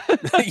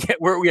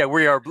 we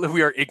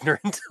are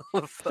ignorant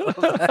of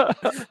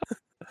that.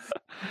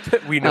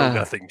 We know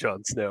nothing,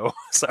 Jon Snow.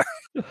 Sorry.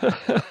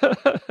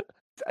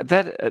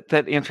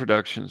 That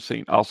introduction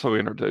scene also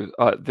introduced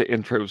the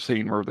intro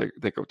scene where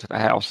they go to the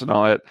house and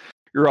all that.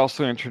 You're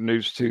also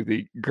introduced to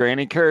the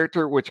granny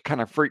character, which kind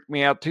of freaked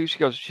me out too. She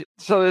goes,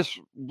 so this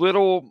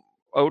little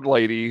old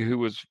lady who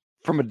was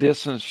from a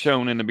distance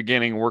shown in the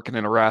beginning working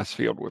in a rice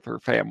field with her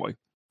family.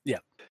 Yeah.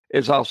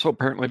 Is also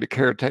apparently the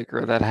caretaker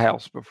of that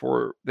house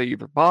before they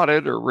either bought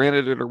it or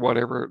rented it or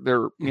whatever.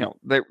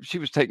 She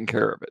was taking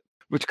care of it,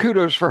 which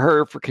kudos for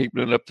her for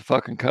keeping it up to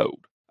fucking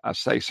code. I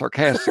say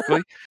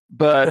sarcastically,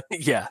 but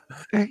yeah,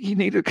 you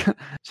need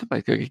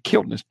somebody could get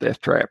killed in this death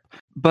trap.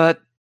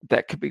 But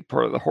that could be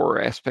part of the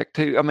horror aspect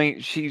too. I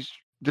mean, she's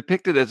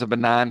depicted as a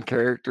benign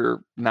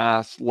character,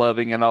 nice,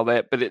 loving, and all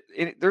that. But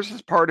there's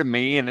this part of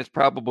me, and it's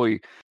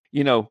probably,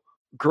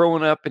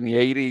 growing up in the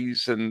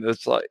 '80s, and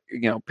it's like,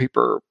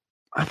 people.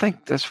 I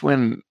think that's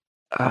when,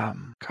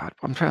 God,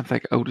 I'm trying to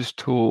think. Otis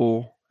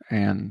Toole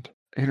and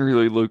Henry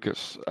Lee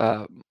Lucas.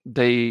 Have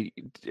you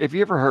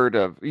ever heard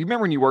of? You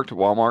remember when you worked at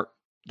Walmart?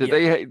 Did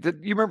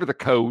you remember the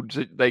codes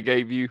that they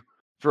gave you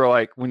for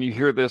like when you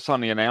hear this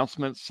on the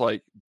announcements,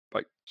 like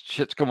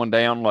shit's going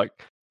down? Like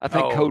I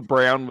think Code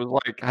Brown was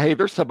like, "Hey,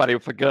 there's somebody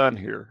with a gun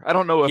here." I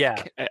don't know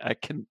if a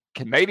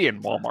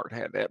Canadian Walmart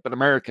had that, but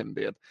American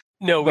did.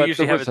 No, we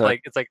usually have it's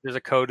like there's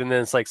a code, and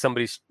then it's like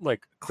somebody's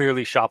like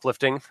clearly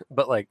shoplifting,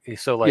 but like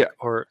so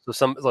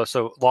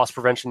loss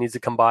prevention needs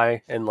to come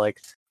by and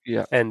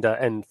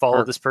and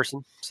follow this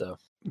person. So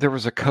there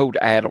was a Code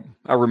Adam.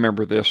 I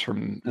remember this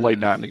from late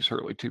 '90s,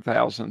 early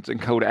 2000s,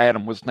 and Code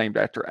Adam was named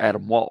after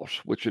Adam Walsh,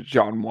 which is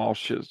John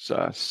Walsh's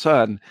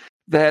son.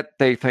 That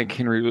they think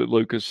Henry Lee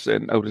Lucas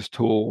and Otis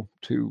Toole,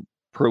 two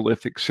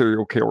prolific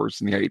serial killers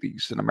in the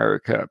 '80s in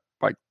America,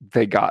 like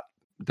they got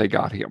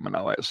him and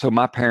all that. So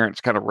my parents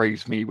kind of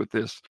raised me with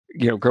this,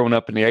 growing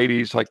up in the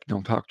 '80s, like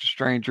don't talk to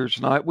strangers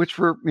and all that, which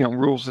were,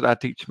 rules that I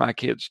teach my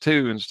kids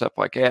too and stuff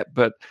like that.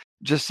 But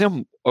just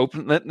them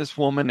letting this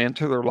woman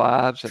into their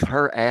lives and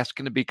her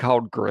asking to be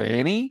called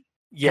Granny,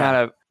 kind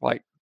of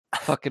like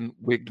fucking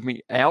wigged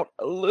me out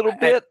a little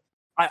bit.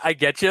 I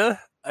get you.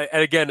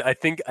 And again, I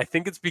think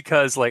it's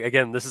because like,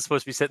 again, this is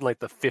supposed to be set in like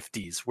the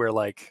 50s where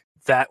like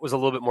that was a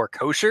little bit more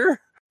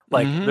kosher.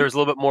 Like there's a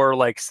little bit more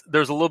like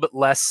there's a little bit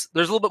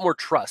more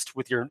trust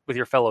with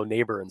your fellow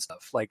neighbor and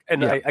stuff. Like,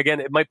 and again,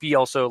 it might be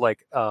also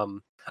like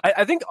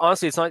I think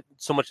honestly, it's not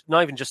so much,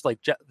 not even just like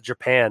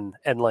Japan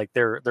and like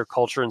their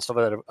culture and stuff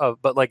like that,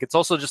 but like it's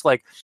also just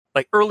like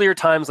earlier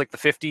times, like the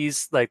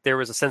 50s, like there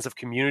was a sense of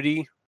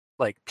community.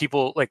 Like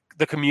people, like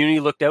the community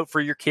looked out for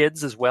your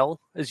kids as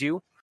well as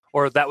you,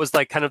 or that was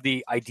like kind of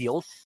the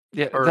ideal.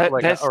 Yeah, or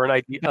an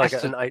idea,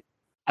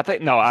 I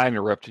think, no, I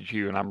interrupted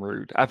you and I'm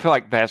rude. I feel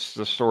like that's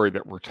the story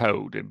that we're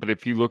told. But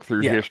if you look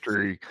through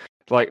history,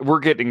 like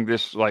we're getting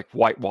this like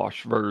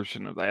whitewashed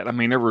version of that. I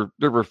mean, there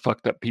were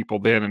fucked up people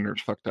then and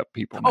there's fucked up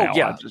people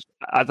now.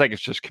 I think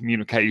it's just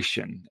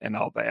communication and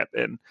all that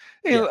and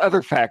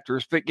other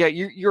factors. But yeah,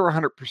 you're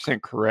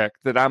 100% correct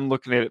that I'm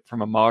looking at it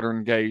from a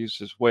modern gaze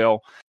as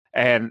well.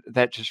 And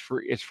that just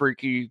it's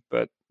freaky,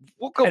 but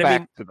we'll go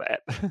back to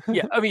that.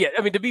 I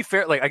mean, to be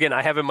fair, like again,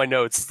 I have in my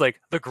notes like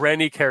the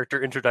Granny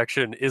character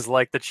introduction is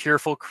like the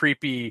cheerful,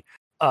 creepy,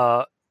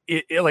 like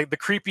the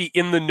creepy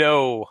in the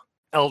know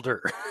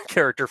elder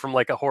character from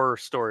like a horror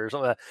story or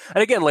something like that.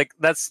 And again, like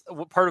that's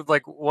part of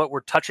like what we're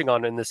touching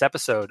on in this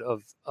episode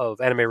of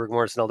Anime Rigor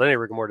Mortis and Aldene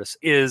Rigor Mortis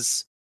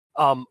is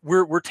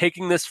we're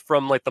taking this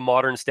from like the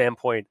modern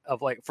standpoint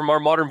of like from our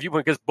modern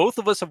viewpoint because both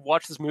of us have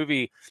watched this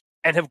movie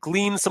and have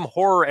gleaned some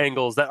horror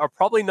angles that are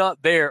probably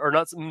not there or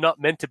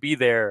not meant to be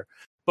there,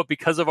 but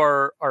because of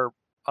our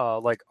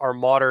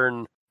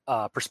modern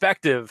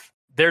perspective,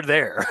 they're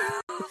there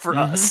for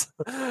us.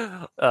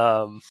 And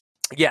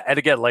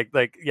again,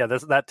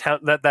 that town,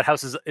 that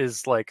house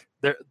is like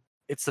there.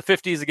 It's the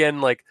 50s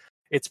again. Like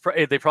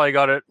they probably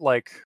got it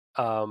like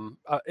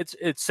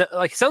it's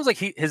like it sounds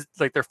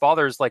like their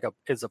father is like a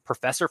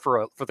professor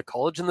for the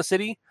college in the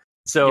city.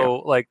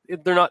 So like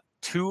they're not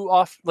too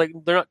off, like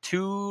they're not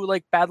too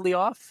like badly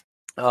off.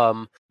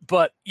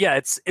 But yeah,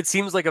 it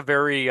seems like a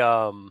very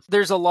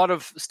there's a lot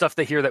of stuff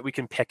they hear that we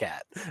can pick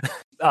at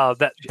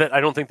that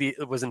I don't think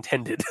it was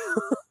intended.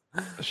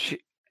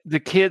 The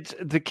kids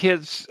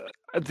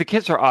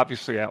are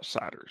obviously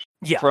outsiders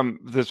from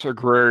this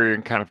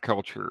agrarian kind of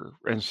culture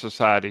and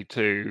society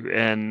too.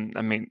 And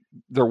I mean,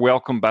 they're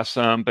welcomed by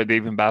some, but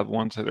even by the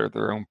ones that are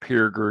their own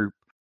peer group,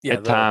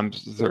 at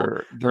times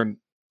they're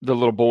the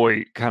little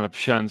boy kind of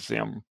shuns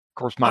them. Of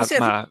course, my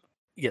sorry.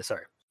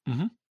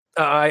 Mm-hmm.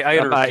 I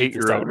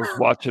 8-year-old was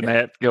watching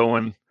that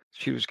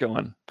she was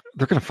going,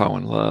 they're going to fall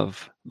in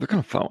love. They're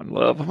going to fall in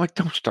love. I'm like,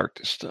 don't start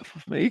this stuff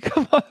with me.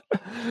 Come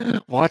on.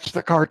 Watch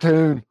the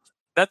cartoon.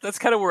 That's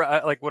kind of where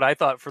I like what I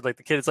thought for like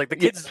the kids, like the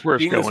kids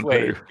being this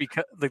way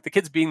because like the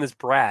kid's being this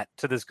brat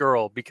to this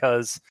girl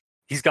because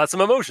he's got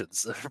some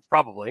emotions,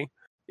 probably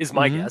is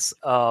my guess.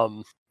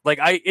 Like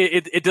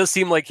it does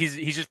seem like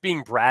he's just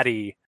being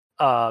bratty.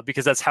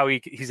 Because that's how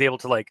he's able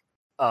to like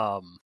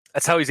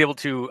that's how he's able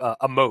to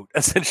emote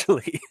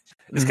essentially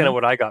is kind of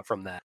what I got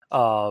from that.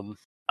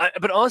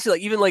 But honestly,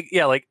 like even like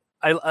like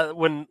I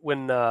when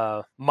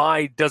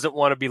Mai doesn't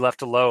want to be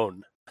left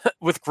alone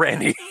with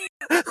Granny,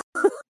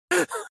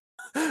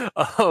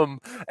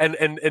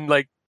 and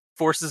like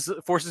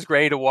forces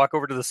Granny to walk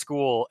over to the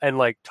school and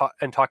like talk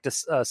to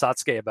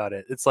Satsuki about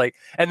it. It's like,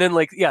 and then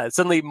like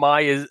suddenly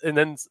Mai's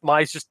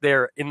just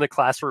there in the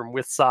classroom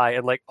with Sai,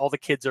 and like all the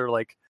kids are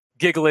like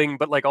giggling,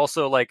 but like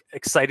also like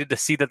excited to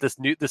see that this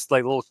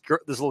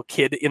little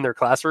kid in their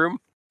classroom.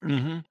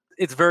 Mm-hmm.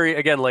 It's very,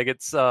 again, like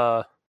it's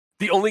the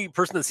only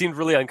person that seemed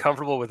really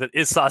uncomfortable with it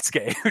is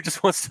Satsuki, who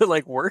just wants to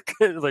like work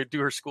and like do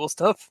her school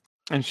stuff.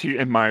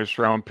 And Mai's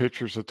drawing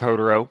pictures of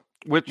Totoro,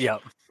 which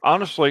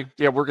Honestly,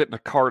 yeah, we're getting a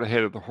cart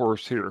ahead of the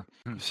horse here.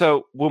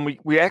 So when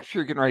we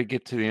actually are getting ready to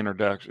get to the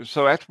introduction,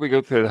 so after we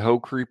go through the whole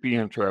creepy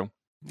intro,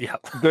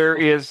 there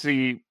is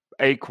the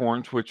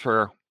acorns, which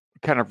are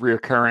kind of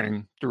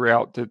reoccurring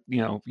throughout the,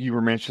 you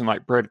were mentioning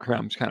like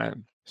breadcrumbs kind of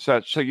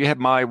such. So you have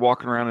Mai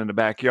walking around in the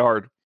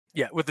backyard.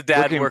 Yeah, with the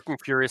dad working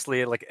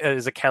furiously at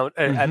his account,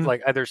 at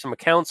like either some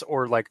accounts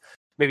or like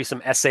maybe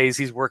some essays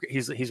he's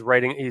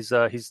writing,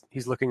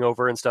 he's looking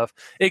over and stuff,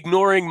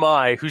 ignoring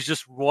Mai, who's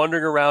just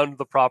wandering around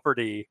the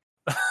property.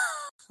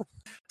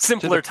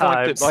 Simpler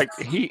times. Like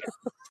he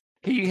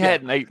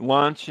hadn't ate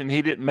lunch, and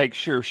he didn't make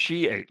sure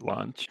she ate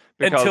lunch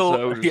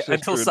until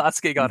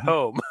Satsuki got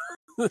home.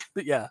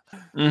 Yeah.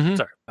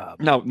 Sorry.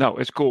 No,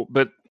 it's cool.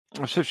 But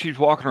so she's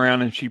walking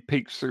around and she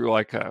peeks through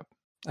like a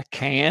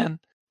can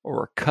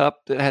or a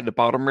cup that had the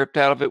bottom ripped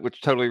out of it,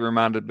 which totally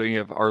reminded me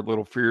of our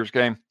Little Fears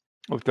game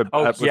with the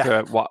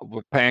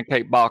with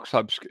Pancake Box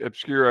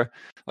Obscura.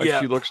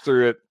 She looks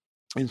through it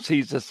and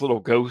sees this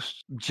little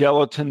ghost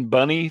gelatin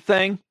bunny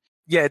thing.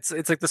 Yeah, it's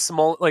like the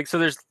small, like, so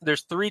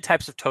there's three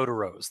types of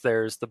Totoros.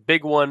 There's the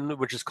big one,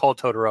 which is called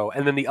Totoro,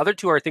 and then the other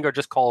two I think are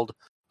just called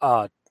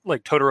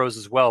like Totoros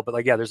as well. But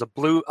like, yeah, there's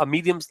a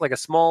medium, like a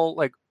small,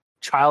 like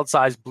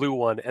child-sized blue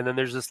one, and then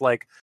there's this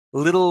like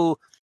little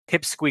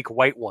pipsqueak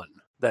white one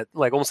that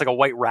like almost like a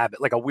white rabbit,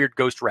 like a weird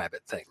ghost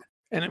rabbit thing.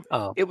 And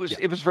it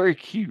was very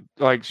cute.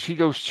 Like she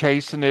goes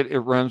chasing it. It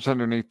runs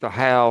underneath the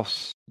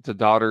house. The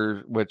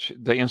daughter, which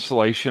the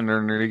insulation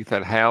underneath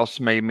that house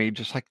made me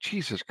just like,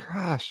 Jesus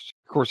Christ.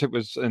 Of course, it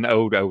was an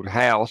old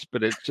house,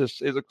 but it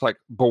looks like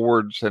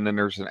boards, and then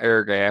there's an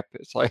air gap.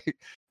 It's like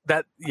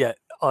that. Yeah,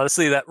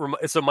 honestly,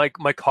 so my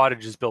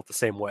cottage is built the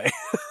same way.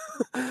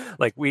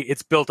 Like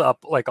it's built up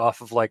like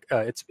off of like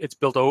it's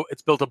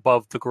built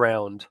above the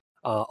ground.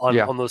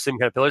 On those same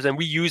kind of pillars, and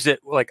we use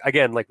it like,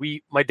 again, like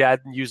my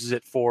dad uses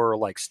it for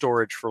like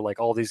storage for like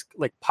all these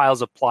like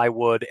piles of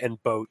plywood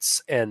and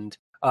boats and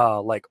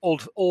like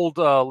old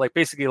like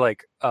basically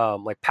like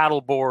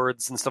paddle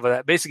boards and stuff like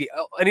that. Basically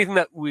anything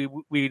that we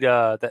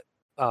don't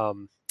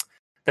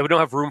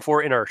have room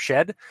for in our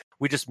shed,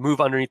 we just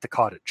move underneath the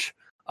cottage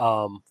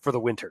for the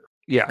winter.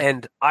 Yeah.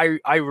 And I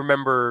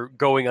remember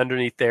going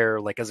underneath there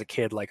like as a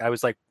kid, like I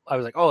was like,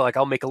 oh, like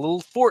I'll make a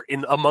little fort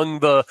in among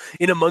the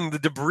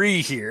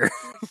debris here.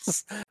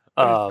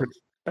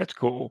 That's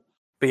cool.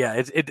 But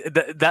yeah,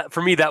 that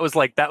for me, that was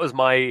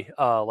my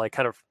like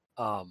kind of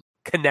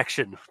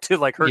connection to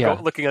like her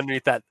looking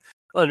underneath the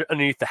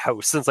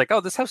house. And it's like,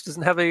 oh, this house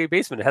doesn't have a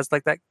basement. It has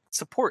like that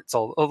supports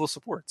all those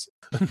supports.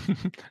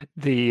 And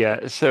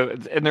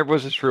there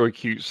was this really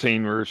cute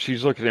scene where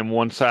she's looking in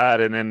one side,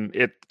 and then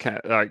it kind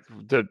of like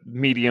the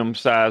medium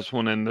sized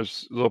one, and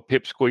this little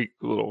pipsqueak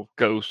little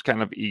ghost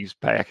kind of ease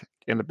back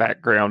in the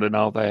background and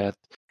all that.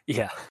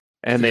 Yeah.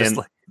 And then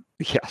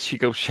she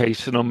goes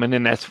chasing them, and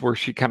then that's where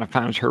she kind of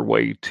finds her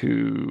way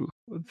to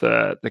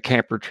the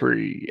camper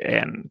tree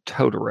and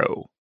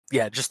Totoro.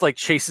 Yeah, just like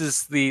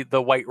chases the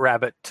white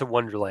rabbit to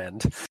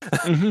Wonderland.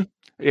 Mm-hmm.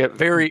 Yeah,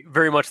 very,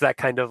 very much that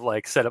kind of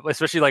like setup.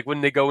 Especially like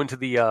when they go into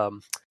the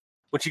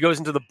when she goes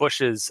into the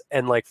bushes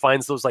and like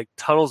finds those like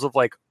tunnels of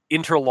like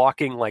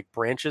interlocking like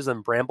branches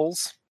and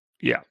brambles.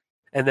 Yeah,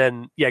 and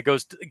then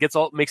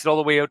makes it all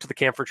the way out to the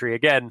camphor tree.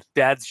 Again,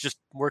 Dad's just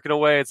working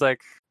away. It's like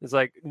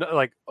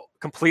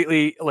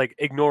completely like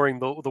ignoring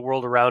the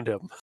world around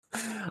him.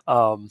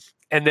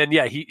 And then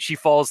she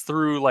falls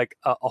through like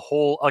a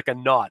hole, like a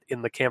knot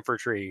in the camphor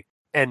tree,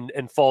 and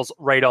falls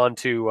right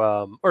onto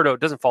or no,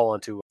 it doesn't fall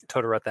onto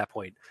Totoro at that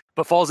point,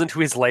 but falls into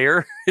his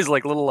lair, his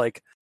like little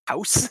like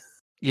house.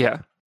 Yeah.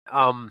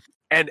 And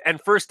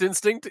first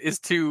instinct is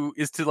to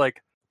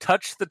like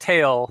touch the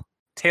tail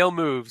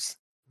moves,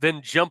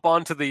 then jump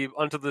onto the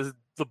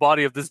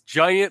body of this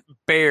giant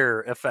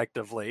bear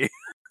effectively,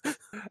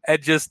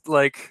 and just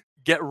like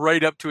get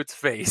right up to its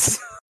face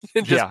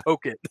and just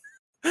poke it.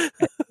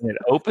 It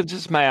opens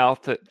its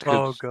mouth. It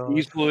could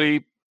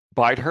easily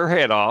bite her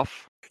head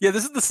off. Yeah,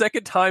 this is the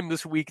second time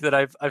this week that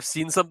I've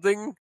seen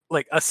something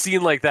like a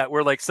scene like that,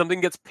 where like something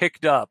gets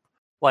picked up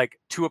like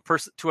to a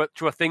person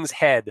to a thing's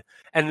head,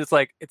 and it's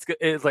like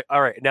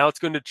all right, now it's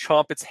going to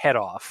chomp its head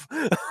off.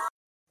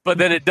 But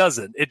then it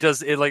doesn't. It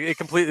it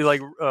completely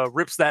like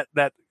rips that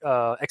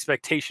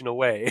expectation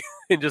away,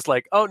 and just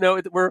like, oh no,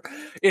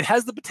 it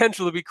has the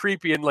potential to be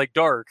creepy and like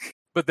dark,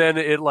 but then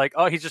it like,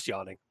 oh, he's just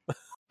yawning.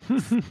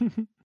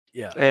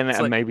 Yeah,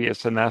 and maybe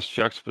it's a nice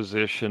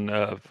juxtaposition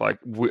of like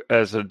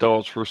as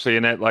adults we're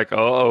seeing it like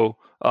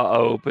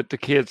but the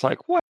kid's like,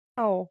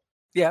 wow,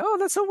 yeah, oh,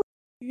 that's so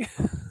weird.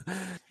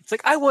 It's like,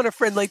 I want a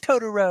friend like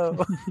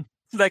Totoro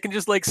that I can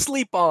just like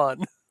sleep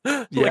on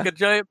like a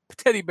giant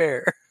teddy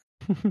bear.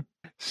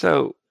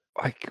 So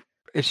like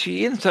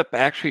she ends up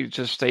actually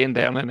just staying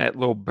down in that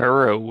little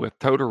burrow with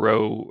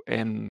Totoro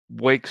and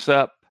wakes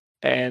up.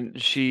 And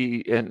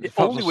it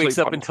only wakes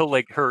up until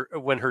like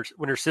when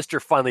her sister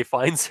finally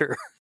finds her.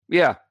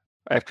 Yeah,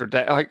 after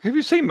that, like, have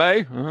you seen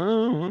May?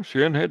 Oh, she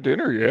hadn't had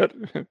dinner yet.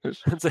 I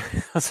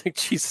was like,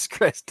 Jesus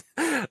Christ,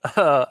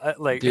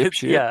 like,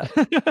 yeah,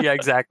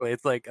 exactly.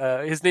 It's like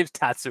his name's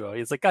Tatsuo.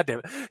 He's like, God damn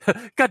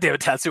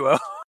it, Tatsuo.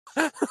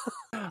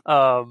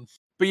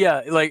 But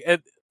yeah, like,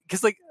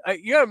 because like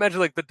you gotta imagine,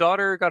 like the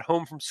daughter got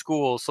home from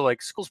school, so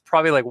like school's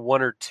probably like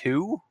 1 or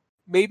 2,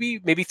 maybe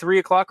 3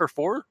 o'clock or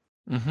 4.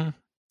 Mm-hmm.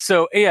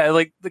 So yeah,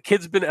 like the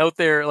kid's been out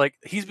there, like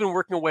he's been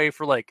working away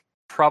for like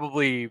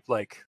probably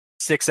like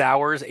 6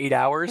 hours, 8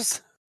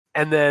 hours,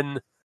 and then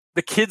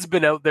the kid's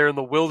been out there in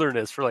the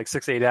wilderness for like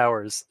 6, 8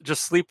 hours,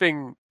 just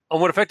sleeping on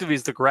what effectively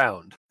is the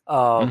ground.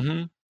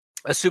 Mm-hmm.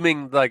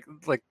 Assuming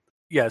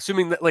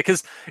assuming that, like,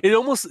 because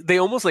they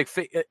almost like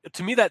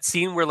to me, that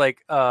scene where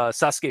like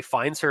Sasuke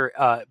finds her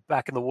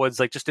back in the woods,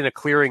 like just in a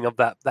clearing of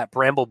that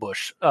bramble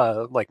bush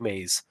like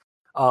maze.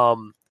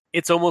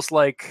 It's almost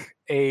like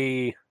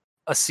a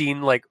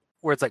scene like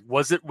where it's like,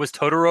 was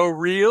Totoro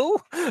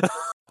real?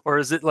 Or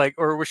is it like,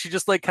 or was she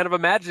just like kind of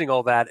imagining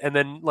all that and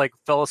then like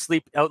fell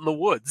asleep out in the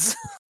woods?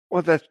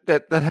 Well, that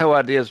whole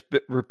idea is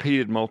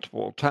repeated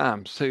multiple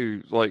times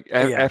too. Like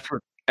Yeah.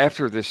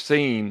 after this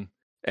scene,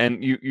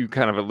 and you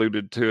kind of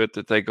alluded to it,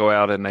 that they go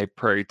out and they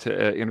pray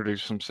to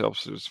introduce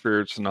themselves to the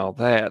spirits and all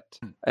that.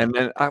 And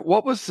then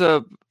what was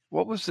the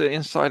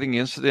inciting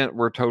incident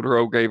where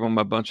Totoro gave them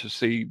a bunch of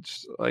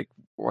seeds? Like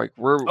where?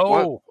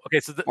 Oh, okay.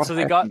 What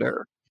They got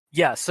there?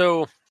 Yeah,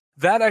 so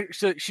that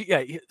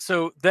actually,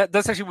 so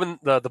that's actually when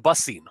the bus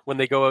scene, when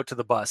they go out to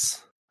the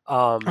bus,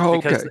 because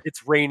Okay.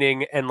 it's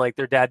raining and like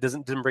their dad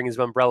didn't bring his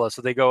umbrella,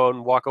 so they go out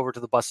and walk over to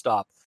the bus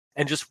stop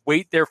and just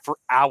wait there for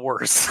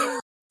hours.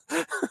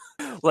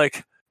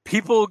 Like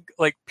people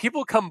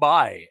come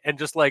by and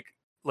just like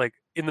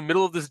in the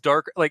middle of this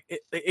dark, like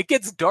it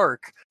gets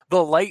dark,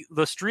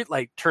 the street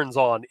light turns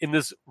on in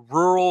this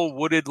rural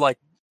wooded like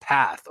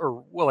path,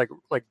 or well,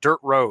 like dirt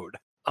road.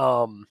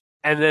 And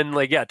then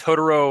like, yeah,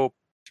 Totoro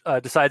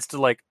decides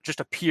to like just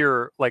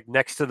appear like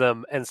next to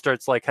them and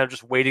starts like kind of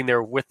just waiting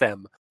there with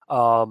them.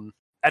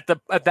 At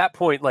that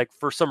point, like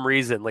for some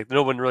reason, like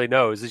no one really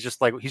knows, it's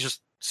just like he's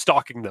just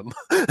stalking them.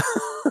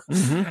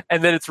 Mm-hmm.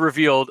 And then it's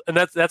revealed, and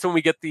that's when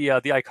we get the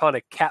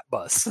iconic cat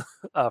bus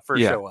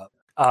first show up.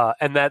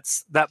 And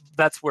that's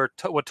where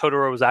what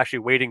Totoro was actually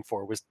waiting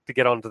for, was to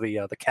get onto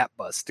the cat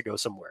bus to go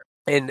somewhere.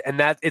 And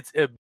that it's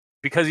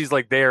because he's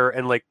like there,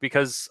 and like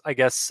because I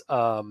guess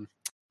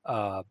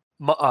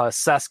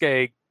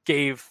Sasuke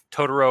gave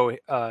Totoro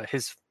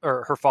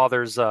her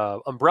father's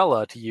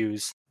umbrella to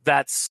use.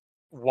 That's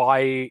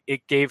why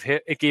it gave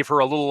her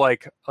a little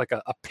like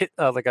a pit,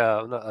 like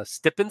a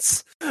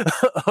stipends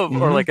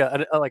or like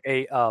an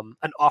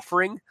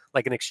offering,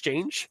 like an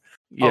exchange.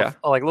 Yeah.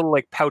 Of like a little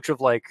like pouch of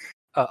like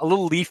a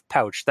little leaf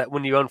pouch that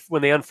when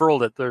they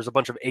unfurled it, there's a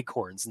bunch of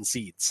acorns and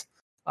seeds.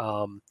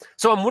 So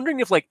I'm wondering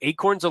if like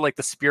acorns are like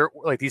the spirit,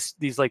 like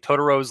these like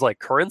Totoro's like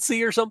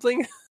currency or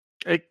something.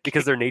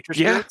 Because they're nature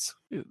spirits.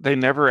 They you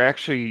never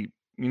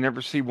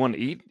see one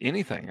eat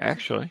anything,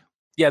 actually.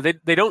 Yeah,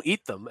 they don't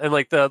eat them, and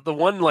like the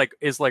one like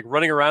is like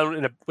running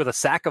around with a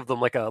sack of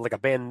them, like a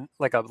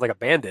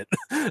bandit.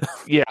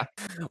 Yeah,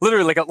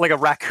 literally like a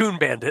raccoon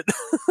bandit.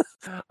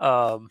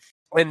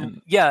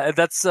 And yeah,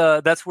 that's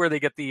where they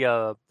get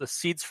the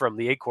seeds from,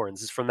 the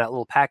acorns, is from that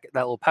little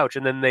pouch,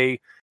 and then they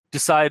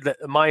decide that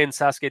Mai and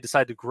Sasuke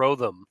decide to grow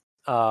them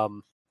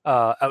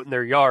out in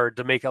their yard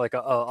to make like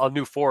a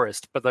new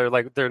forest, but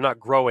they're not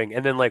growing.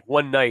 And then like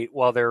one night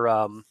while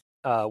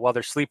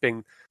they're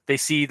sleeping, they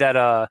see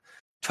that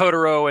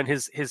Totoro and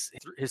his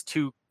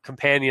two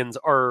companions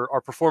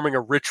are performing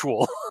a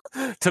ritual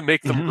to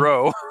make them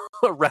grow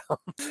around.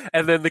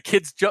 And then the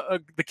kids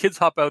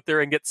hop out there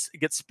and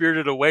get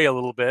spirited away a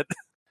little bit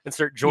and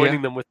start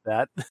joining them with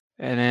that.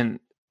 And then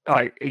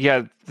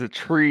the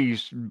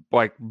trees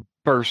like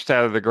burst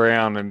out of the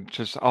ground and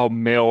just all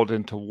meld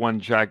into one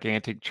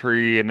gigantic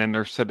tree, and then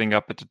they're sitting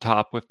up at the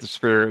top with the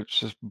spirits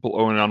just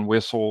blowing on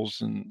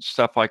whistles and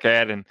stuff like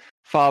that, and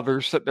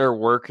father's sitting there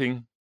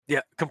working.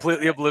 Yeah,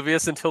 completely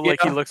oblivious until like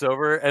he looks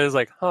over and is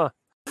like, huh.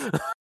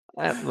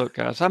 Look,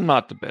 guys, I'm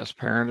not the best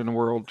parent in the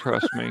world,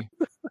 trust me.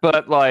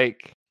 But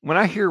like when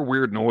I hear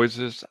weird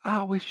noises, I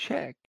always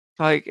check.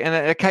 Like, and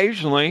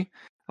occasionally,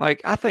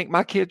 like, I think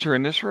my kids are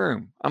in this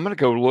room. I'm going to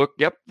go look.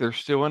 Yep, they're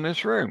still in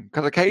this room.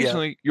 Because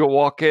occasionally you'll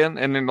walk in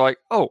and then like,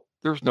 oh,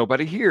 there's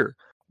nobody here.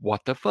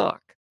 What the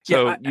fuck?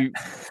 So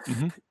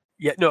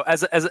Yeah, no,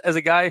 as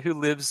a guy who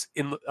lives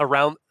lives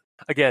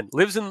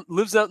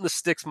out in the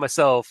sticks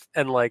myself,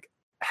 and like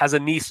has a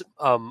niece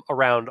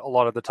around a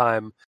lot of the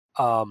time.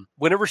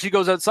 Whenever she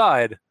goes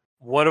outside,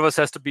 one of us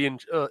has to be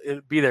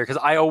there, because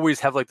I always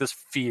have like this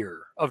fear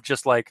of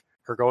just like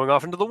her going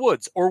off into the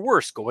woods, or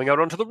worse, going out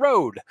onto the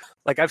road.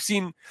 Like I've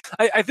seen,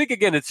 I think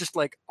again, it's just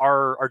like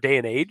our day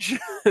and age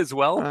as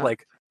well.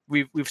 Like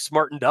we've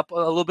smartened up a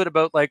little bit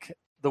about like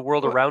the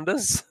world around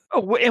us.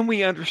 Oh, and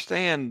we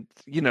understand,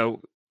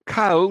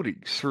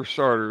 coyotes for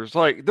starters.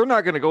 Like they're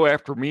not going to go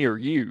after me or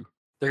you.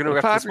 They're going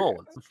to go after the small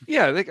one.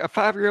 Yeah, a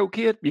 5-year-old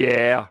kid.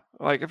 Yeah,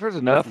 like if there's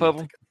enough of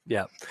them.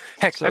 Yeah,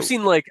 heck, I've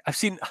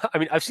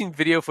seen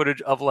video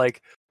footage of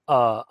like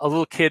a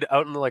little kid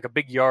out in like a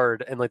big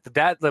yard, and like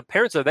the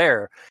parents are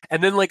there,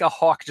 and then like a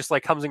hawk just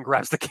like comes and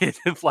grabs the kid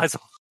and flies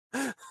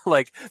off.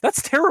 Like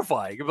that's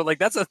terrifying, but like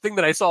that's a thing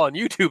that I saw on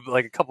YouTube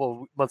like a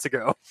couple of months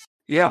ago.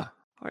 Yeah,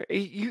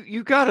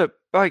 You gotta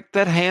like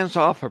that hands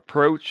off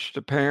approach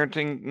to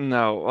parenting.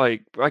 No,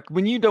 like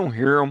when you don't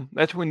hear them,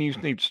 that's when you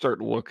need to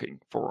start looking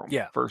for them.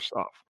 Yeah. First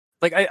off,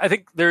 Like I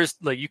think there's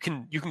like you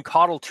can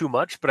coddle too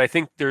much, but I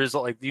think there's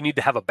like you need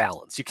to have a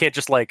balance. You can't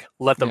just like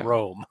let them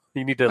roam.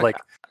 You need to like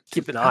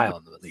keep an eye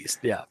on them at least.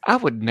 Yeah. I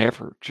would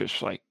never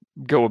just like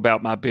go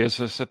about my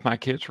business if my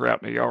kids were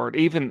out in the yard.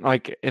 Even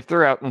like if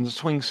they're out on the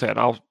swing set,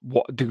 I'll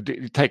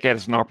take that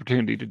as an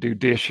opportunity to do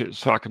dishes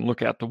so I can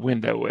look out the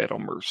window at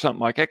them or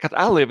something like that. Because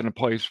I live in a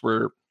place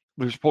where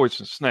there's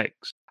poisonous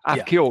snakes.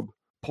 I've killed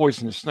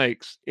poisonous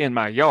snakes in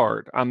my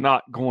yard. I'm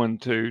not going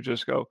to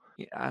just go.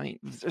 I mean,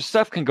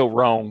 stuff can go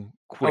wrong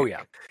quick. Oh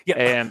yeah, yeah.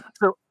 And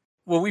so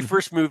when we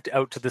first moved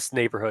out to this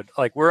neighborhood,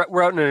 like we're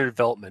out in a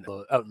development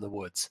out in the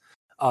woods.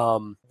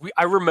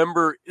 I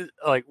remember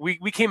like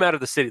we came out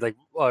of the city, like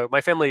my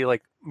family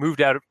like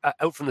moved out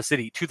from the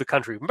city to the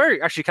country.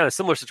 Very actually kind of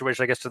similar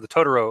situation, I guess, to the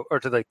Totoro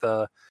or to like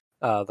the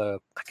I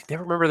can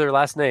never remember their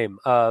last name,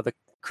 the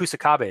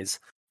Kusakabes.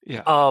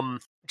 Yeah.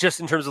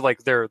 Just in terms of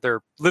like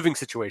their living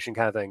situation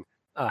kind of thing,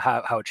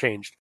 how it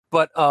changed.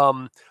 But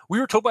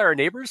we were told by our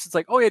neighbors, it's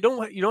like, oh yeah, you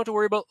don't have to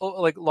worry about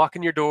like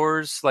locking your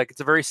doors. Like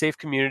it's a very safe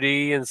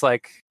community, and it's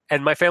like,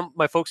 and my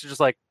folks are just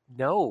like,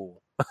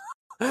 no,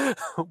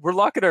 we're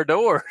locking our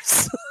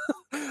doors.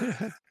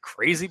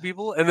 Crazy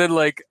people. And then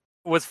like,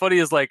 what's funny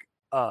is like,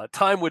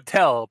 time would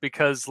tell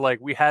because like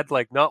we had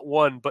like not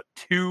one but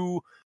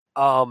two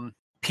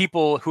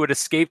people who had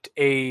escaped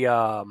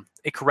a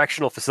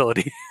correctional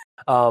facility,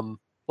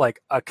 like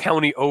a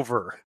county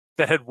over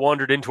that had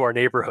wandered into our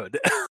neighborhood.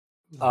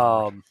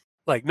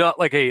 Like not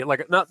like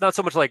not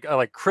so much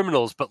like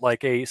criminals, but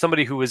like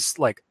somebody who was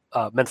like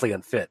mentally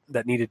unfit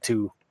that needed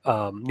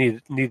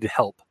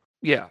help.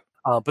 Yeah.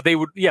 But they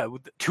would,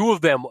 two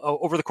of them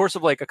over the course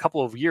of like a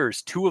couple of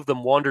years, two of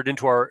them wandered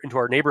into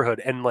our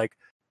neighborhood, and like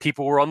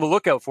people were on the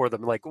lookout for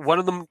them. Like one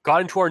of them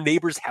got into our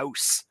neighbor's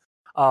house.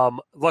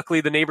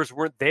 Luckily the neighbors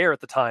weren't there at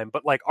the time,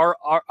 but like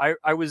I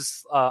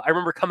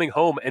remember coming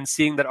home and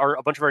seeing that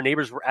a bunch of our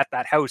neighbors were at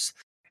that house.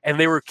 And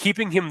they were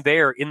keeping him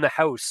there in the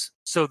house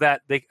so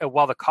that they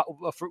while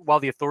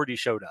the authorities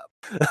showed up.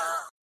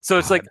 So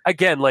it's like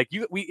again, like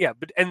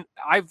but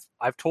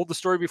I've told the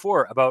story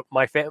before about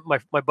my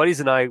buddies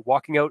and I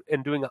walking out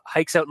and doing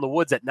hikes out in the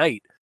woods at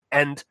night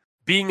and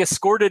being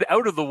escorted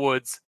out of the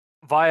woods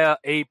via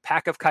a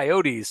pack of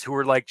coyotes who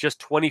were like just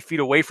 20 feet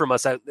away from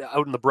us out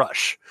in the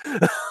brush.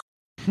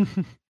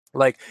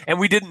 Like, and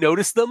we didn't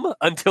notice them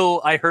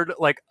until I heard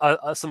like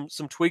some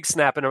twigs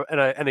snap and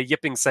a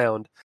yipping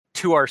sound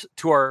to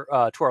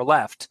our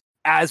left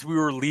as we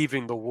were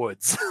leaving the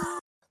woods.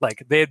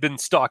 Like they had been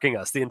stalking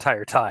us the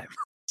entire time.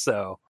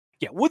 So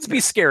yeah, woods be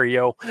scary,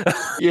 yo.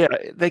 Yeah,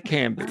 they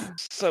can be.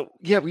 So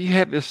yeah, we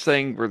have this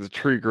thing where the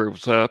tree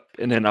grows up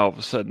and then all of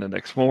a sudden the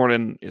next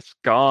morning it's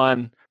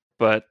gone,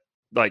 but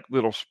like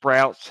little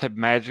sprouts have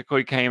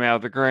magically came out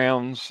of the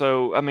ground.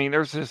 So I mean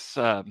there's this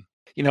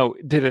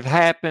did it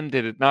happen?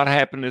 Did it not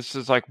happen? This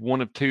is like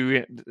one of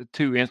two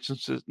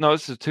instances. No,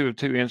 this is two of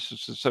two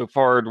instances so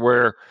far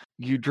where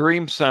you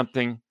dream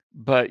something,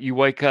 but you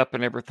wake up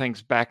and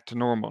everything's back to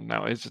normal.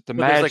 Now, is it the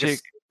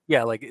magic?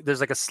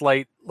 There's like a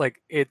slight,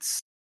 like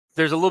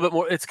there's a little bit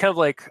more. It's kind of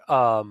like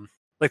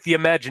the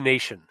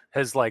imagination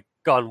has like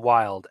gone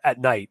wild at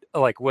night,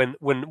 like when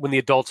the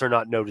adults are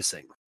not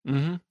noticing.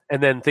 Mm-hmm.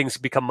 And then things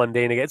become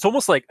mundane again. It's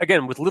almost like,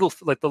 again, with the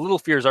Little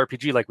Fears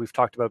RPG, like we've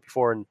talked about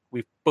before, and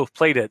we've both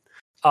played it.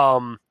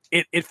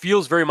 It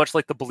feels very much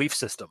like the belief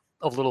system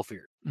of Little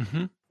Fear,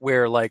 mm-hmm.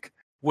 where like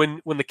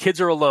when the kids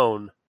are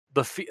alone,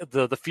 the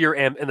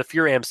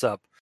fear amps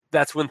up.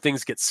 That's when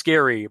things get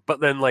scary. But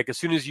then like as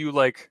soon as you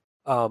like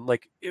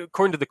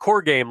according to the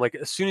core game, like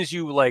as soon as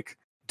you like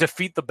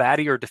defeat the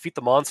baddie or defeat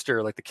the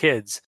monster, like the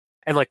kids.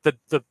 And like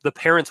the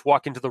parents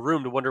walk into the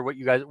room to wonder what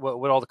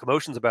all the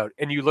commotion's about,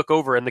 and you look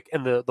over and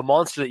the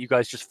monster that you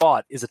guys just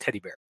fought is a teddy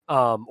bear,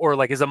 or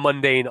like is a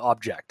mundane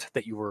object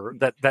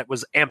that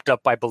was amped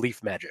up by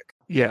belief magic.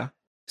 Yeah.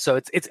 So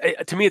it's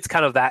to me it's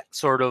kind of that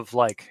sort of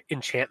like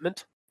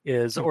enchantment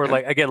is, or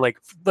like again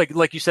like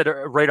you said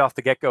right off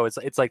the get go,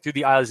 it's like through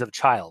the eyes of a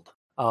child.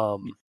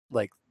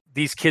 Like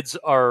these kids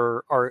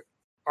are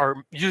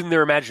using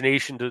their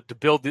imagination to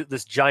build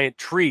this giant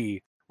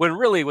tree. When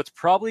really what's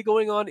probably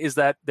going on is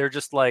that they're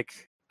just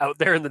like out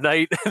there in the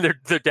night and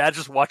their dad's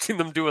just watching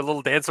them do a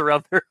little dance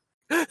around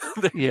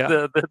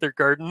their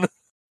garden.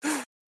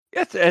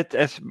 It's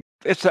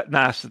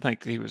nice to think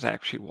that he was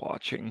actually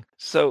watching.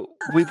 So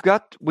we've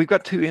got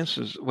two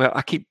instances. Well,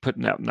 I keep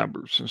putting out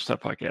numbers and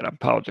stuff like that. I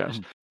apologize.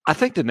 Mm-hmm. I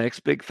think the next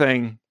big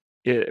thing,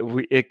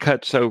 it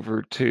cuts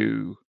over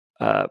to,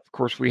 of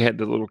course, we had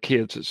the little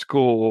kids at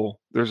school.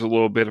 There's a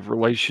little bit of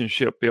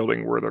relationship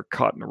building where they're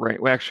caught in the rain.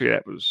 Well, actually,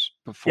 that was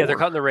before. Yeah, they're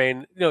caught in the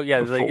rain. No,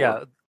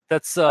 yeah,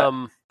 that's.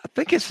 I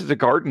think it's the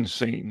garden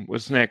scene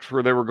was next,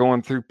 where they were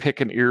going through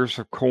picking ears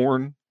of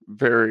corn.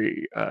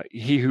 Very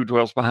he who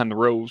dwells behind the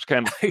rows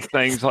kind of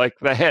things like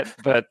that.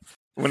 But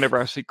whenever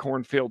I see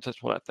cornfields,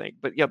 that's what I think.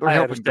 But yeah, they're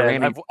helping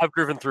Granny. I've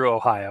driven through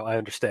Ohio. I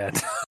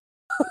understand.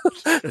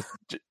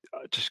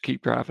 just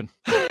keep driving.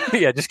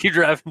 Yeah, just keep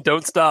driving.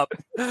 Don't stop.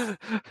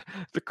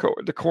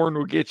 The corn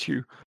will get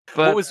you.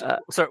 What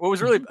But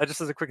was really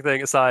just as a quick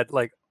thing aside,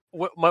 like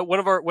one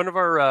of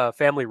our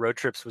family road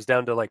trips was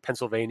down to like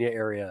Pennsylvania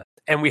area,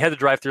 and we had to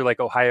drive through like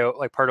Ohio,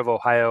 like part of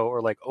Ohio,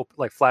 or like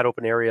like flat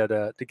open area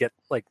to get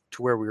like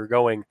to where we were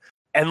going.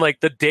 And like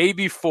the day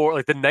before,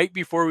 like the night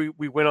before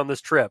we went on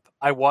this trip,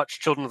 I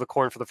watched Children of the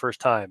Corn for the first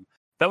time.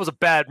 That was a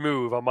bad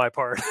move on my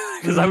part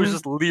because I was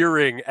just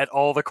leering at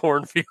all the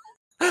cornfields.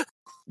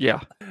 Yeah.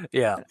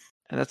 Yeah.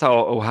 And that's how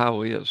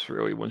Ohio is,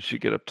 really, once you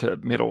get up to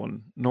middle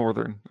and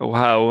northern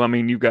Ohio. I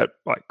mean, you've got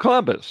like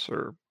Columbus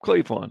or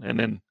Cleveland, and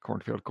then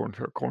cornfield.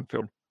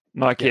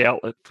 Nike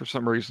Outlet, for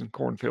some reason,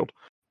 cornfield.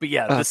 But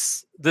yeah,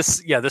 this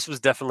was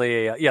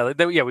definitely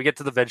we get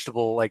to the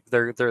vegetable, like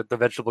they're the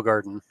vegetable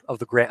garden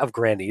of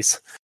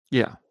Granny's.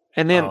 Yeah.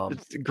 And then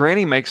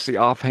Granny makes the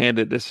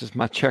offhanded, this is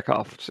my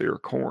Chekhov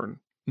corn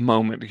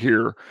moment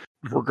here,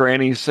 where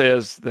Granny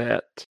says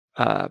that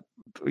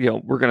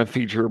we're going to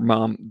feed your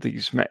mom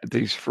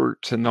these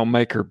fruits and they'll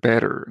make her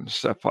better and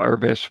stuff, our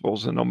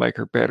vegetables, and they'll make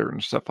her better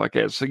and stuff like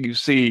that. So you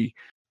see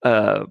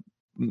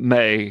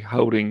May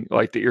holding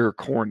like the ear of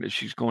corn that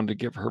she's going to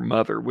give her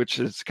mother, which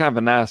is kind of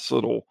a nice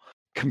little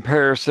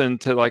comparison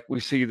to like we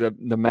see the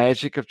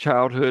magic of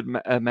childhood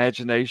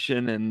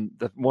imagination and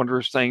the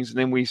wondrous things. And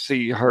then we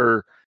see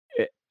her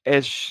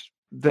as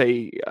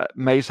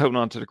May's holding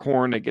on to the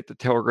corn. They get the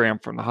telegram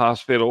from the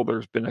hospital.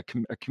 There's been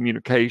a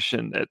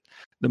communication that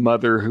the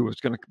mother who was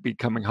going to be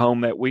coming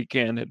home that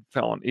weekend had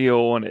fallen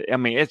ill. And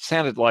it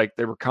sounded like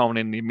they were calling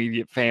in the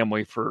immediate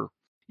family for,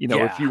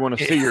 if you want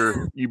to see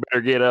her, you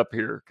better get up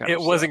here.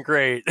 It wasn't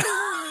great.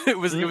 It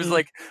was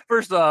like,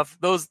 first off,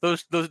 those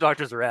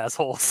doctors are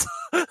assholes.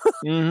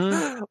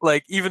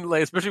 Like, even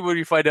like, especially when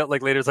you find out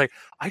like later, it's like,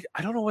 I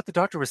don't know what the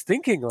doctor was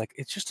thinking. Like,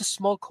 it's just a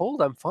small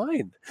cold. I'm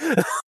fine.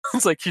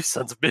 It's like, you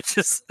sons of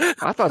bitches.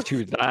 I thought she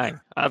was dying.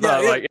 I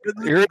thought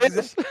here it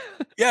is.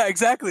 Yeah,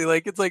 exactly.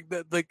 Like, it's like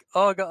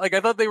oh god, like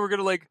I thought they were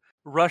gonna like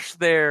rush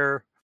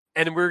there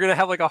and we were gonna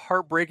have like a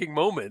heartbreaking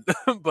moment,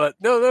 but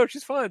no,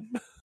 she's fine.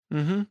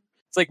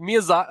 It's like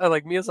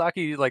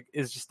Miyazaki like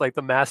is just like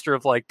the master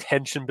of like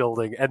tension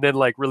building and then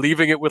like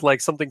relieving it with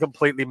like something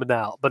completely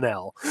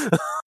banal.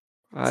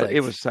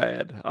 It was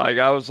sad. Like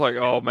I was like,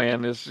 oh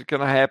man, this is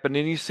gonna happen.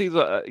 And you see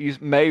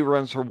May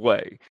runs her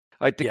way.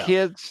 Like the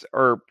kids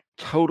are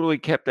totally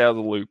kept out of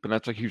the loop, and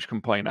that's a huge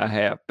complaint I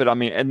have. But I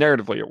mean, and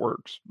narratively it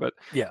works. But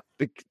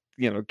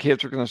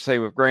kids are gonna stay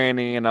with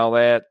Granny and all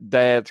that.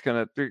 Dad's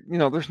gonna,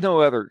 there's no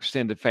other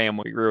extended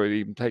family really to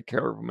even take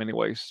care of them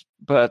anyways.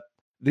 But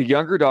the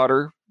younger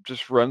daughter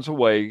just runs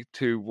away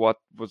to what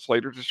was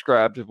later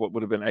described as what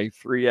would have been a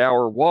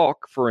 3-hour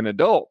walk for an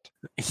adult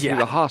to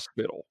the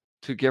hospital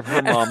to give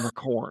her mom the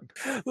corn.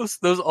 Those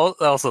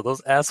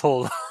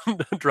asshole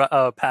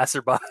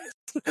passerbys.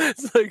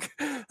 It's like,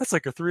 that's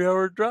like a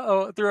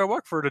 3-hour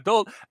walk for an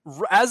adult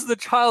as the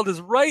child is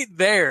right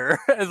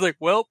there. It's like,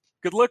 well,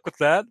 good luck with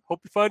that.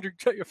 Hope you find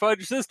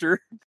your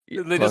sister.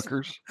 And they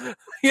fuckers.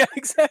 Yeah,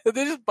 exactly.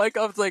 They just bike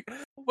off. It's like,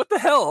 what the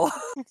hell?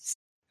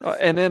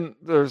 And then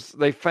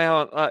they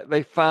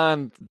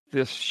find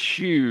this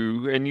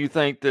shoe, and you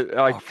think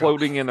that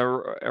floating in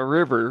a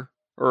river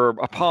or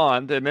a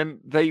pond, and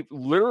then they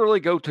literally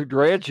go to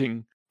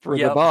dredging for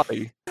the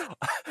body.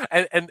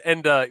 And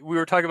we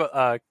were talking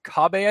about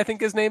Kabe, I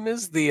think his name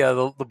is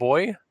the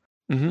boy.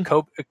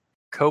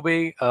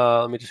 Kobe.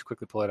 Let me just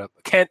quickly pull it up.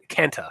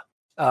 Kanta.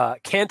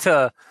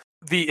 Kanta.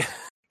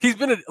 He's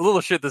been a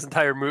little shit this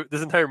entire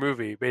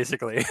movie,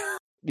 basically.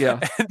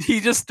 Yeah, and he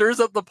just stirs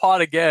up the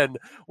pot again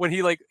when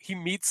he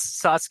meets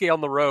Sasuke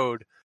on the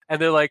road,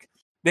 and they're like,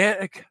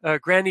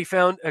 Granny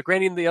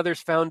and the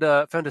others found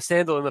a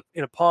sandal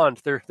in a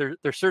pond. They're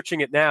searching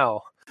it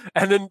now,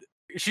 and then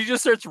she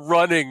just starts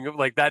running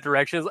like that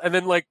direction, and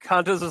then like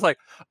Kanta's just like,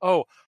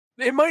 oh,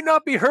 it might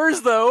not be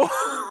hers though.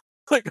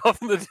 Like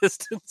off in the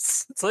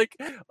distance. It's like,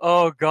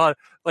 oh god.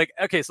 Like,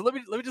 okay, so let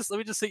me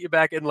just sit you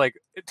back and like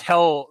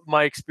tell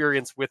my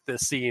experience with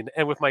this scene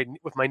and with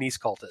my niece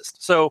cultist.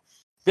 So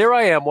there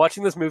I am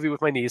watching this movie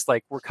with my niece.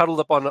 Like we're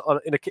cuddled up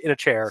in a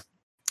chair,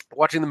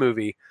 watching the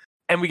movie,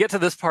 and we get to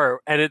this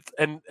part,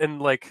 and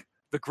like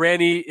the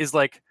granny is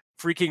like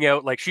freaking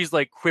out, like she's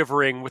like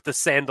quivering with the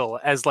sandal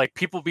as like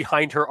people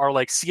behind her are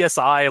like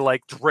CSI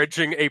like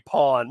dredging a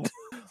pond.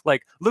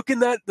 Like, look in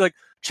that, like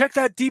check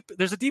that deep.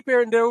 There's a deep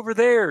area over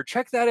there.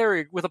 Check that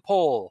area with a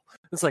pole.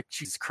 It's like,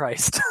 Jesus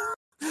Christ.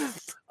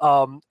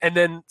 And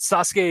then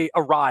Sasuke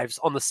arrives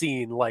on the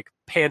scene, like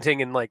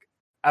panting and like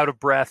out of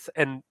breath,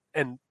 and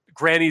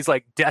Granny's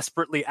like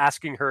desperately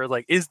asking her,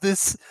 like, is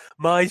this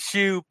my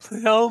shoe?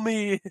 Tell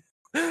me.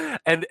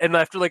 And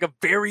after like a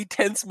very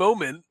tense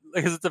moment,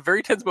 because it's a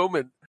very tense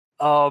moment,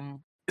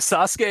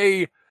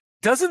 Sasuke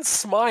doesn't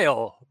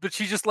smile, but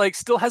she just like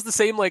still has the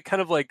same like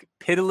kind of like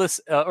pitiless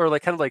or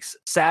like kind of like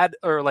sad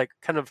or like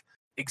kind of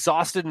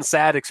exhausted and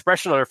sad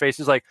expression on her face.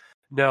 She's like,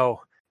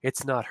 no,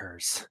 it's not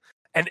hers.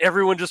 And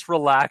everyone just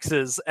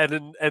relaxes,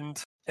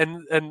 and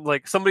and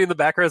like somebody in the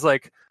background is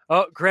like,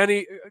 oh,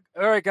 Granny,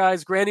 all right,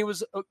 guys, Granny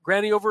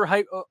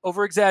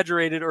over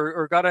exaggerated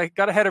or got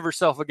ahead of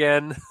herself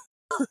again.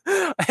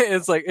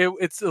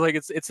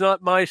 It's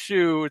not my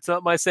shoe, it's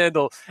not my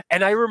sandal.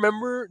 And I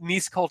remember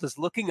Niece Cultist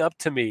looking up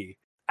to me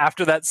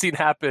after that scene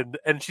happened,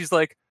 and she's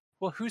like,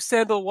 well, whose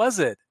sandal was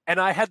it? And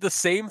I had the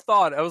same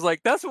thought. I was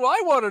like, that's what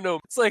I want to know.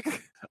 It's like,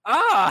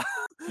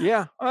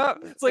 yeah,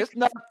 it's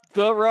not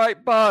the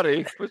right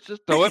body. Let's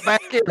just throw it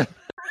back in.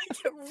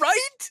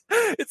 Right?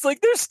 It's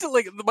like there's still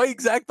like my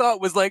exact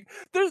thought was like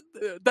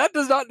that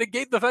does not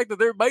negate the fact that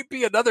there might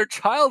be another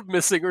child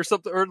missing or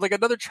something, or like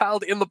another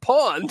child in the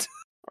pond.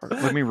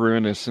 Right, let me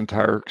ruin this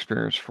entire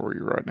experience for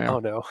you right now. Oh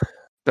no.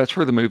 That's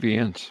where the movie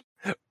ends.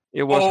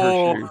 It was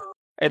her shoe.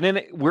 And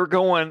then we're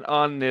going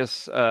on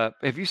this.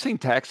 Have you seen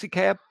Taxi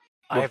Cab?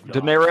 I have not.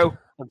 De Niro.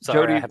 I'm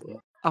sorry. Jody.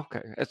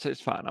 Okay,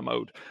 it's fine. I'm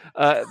owed.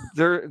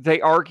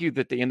 They argue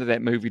that the end of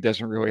that movie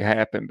doesn't really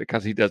happen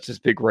because he does this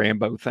big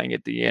Rambo thing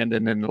at the end,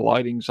 and then the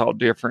lighting's all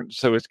different.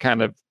 So it's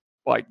kind of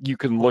like you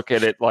can look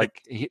at it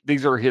like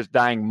these are his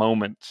dying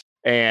moments,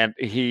 and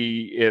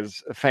he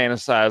is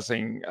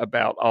fantasizing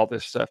about all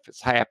this stuff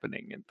that's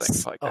happening and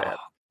things like that.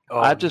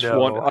 I just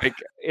wonder, like,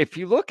 if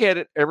you look at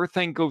it,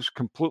 everything goes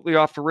completely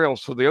off the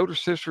rails. So the older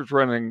sister's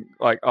running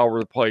like all over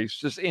the place,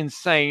 just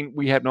insane.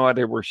 We have no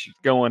idea where she's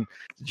going.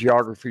 The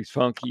geography's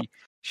funky.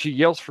 She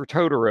yells for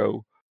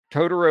Totoro.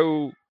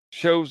 Totoro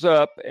shows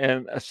up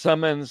and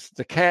summons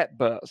the cat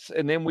bus.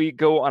 And then we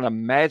go on a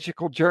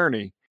magical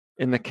journey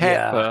in the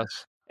cat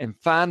bus and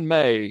find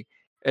May.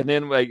 And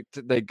then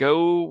they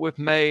go with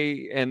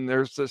May, and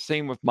there's the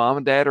scene with mom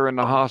and dad are in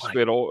the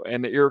hospital,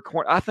 and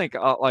I think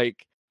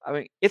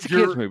it's a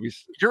kids' movie.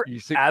 You're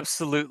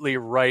absolutely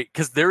right,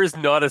 because there is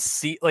not a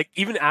scene, like,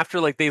 even after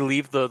like they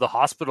leave the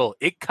hospital,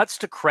 it cuts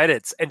to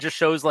credits and just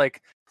shows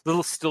like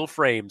little still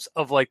frames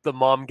of like the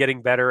mom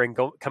getting better and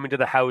coming to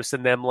the house,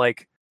 and them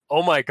like,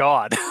 oh my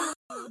god.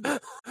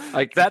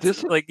 Like that's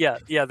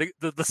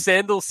the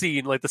sandal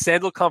scene, like the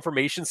sandal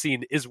confirmation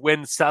scene, is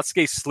when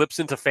Sasuke slips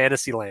into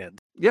Fantasyland.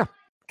 Yeah,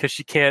 because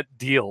she can't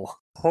deal.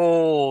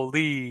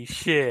 Holy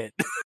shit!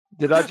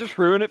 Did I just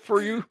ruin it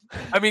for you?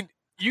 I mean,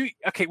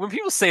 when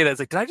people say that, it's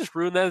like, did I just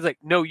ruin that? It's like,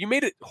 no, you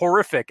made it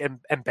horrific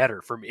and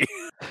better for me.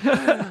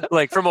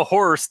 Like from a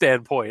horror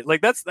standpoint.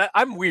 Like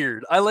I'm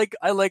weird. I like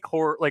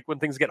horror, like when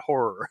things get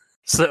horror.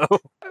 So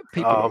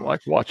people don't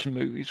like watching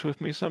movies with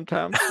me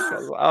sometimes.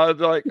 I'll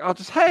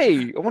just,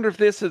 hey, I wonder if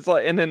this is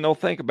like, and then they'll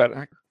think about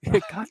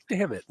it. God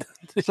damn it.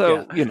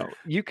 So,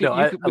 you can,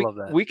 I love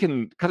that. We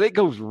can, because it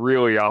goes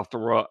really off the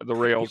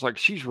rails. Like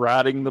she's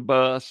riding the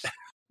bus.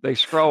 They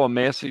scroll a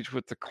message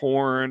with the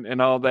corn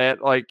and all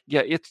that. Like,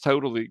 yeah,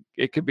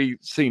 it could be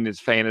seen as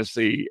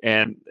fantasy.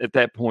 And at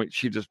that point,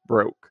 she just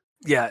broke.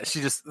 Yeah,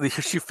 she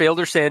failed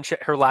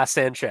her last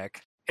sand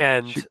check.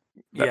 And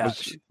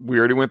we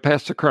already went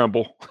past the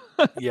crumble.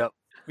 Yep,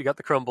 we got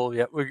the crumble.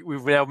 Yeah,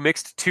 we've now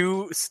mixed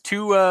two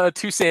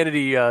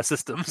sanity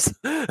systems.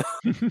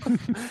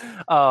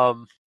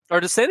 Or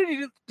does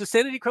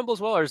sanity crumble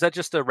as well, or is that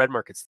just a Red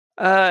Markets?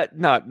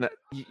 No,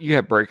 you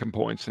have breaking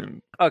points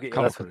in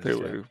Call of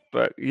Cthulhu,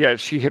 but yeah,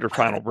 she hit her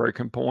final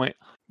breaking point.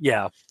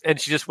 Yeah, and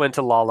she just went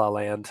to La La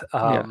Land.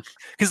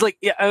 Because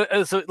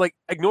so like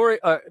ignore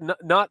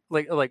not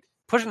like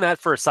pushing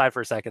that aside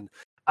for a second.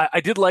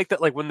 I did like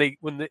that, like when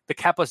the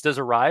cat bus does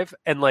arrive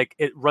and like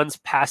it runs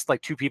past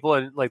like two people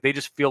and like they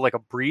just feel like a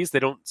breeze, they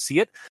don't see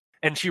it,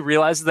 and she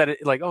realizes that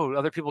it, like, oh,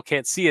 other people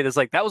can't see it. Is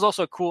like, that was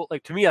also cool.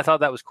 Like to me, I thought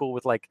that was cool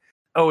with like,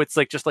 oh, it's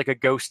like just like a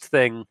ghost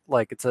thing,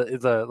 like it's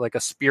a like a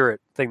spirit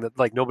thing that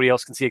like nobody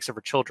else can see except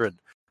for children.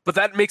 But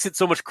that makes it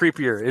so much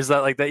creepier. Is that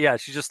like that? Yeah,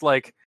 she's just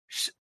like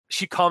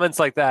she comments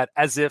like that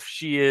as if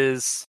she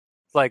is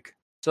like,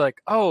 so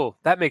like, oh,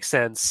 that makes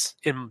sense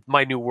in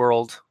my new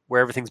world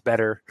where everything's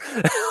better.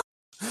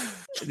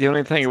 The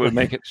only thing that would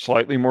make it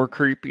slightly more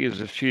creepy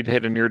is if she'd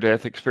had a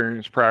near-death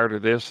experience prior to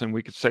this, and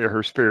we could say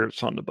her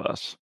spirit's on the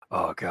bus.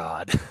 Oh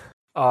God!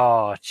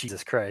 Oh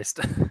Jesus Christ!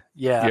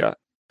 Yeah.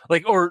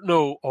 Like, or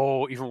no,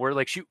 even where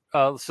like she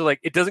so like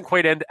it doesn't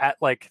quite end at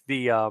like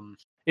the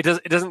it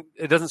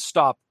doesn't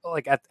stop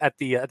like at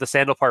the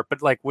sandal part,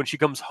 but like when she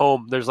comes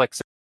home, there's like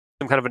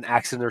some kind of an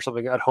accident or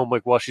something at home,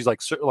 like while she's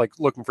like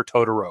looking for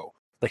Totoro,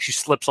 like she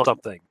slips on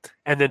something,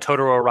 and then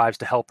Totoro arrives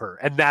to help her,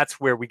 and that's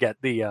where we get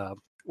the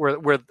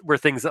where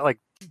things that like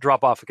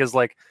drop off, because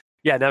like,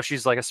 yeah, now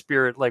she's like a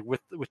spirit like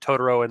with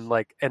Totoro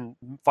and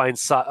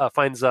finds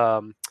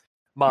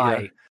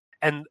Mai.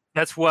 And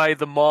that's why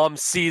the mom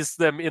sees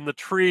them in the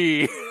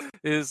tree.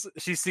 Is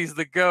she sees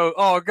the ghost?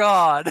 Oh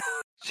God!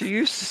 She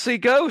used to see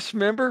ghosts.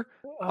 Remember?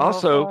 Oh,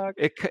 also,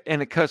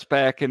 it cuts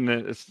back, and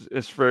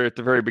it's for at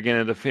the very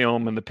beginning of the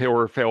film, and the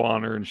pillar fell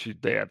on her, and she's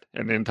dead.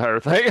 And the entire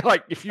thing,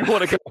 like, if you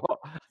want to go,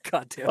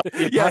 God damn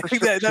it! Yeah, I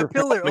think that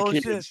pillar. Oh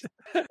shit!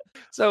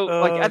 So,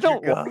 like, I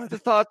don't want the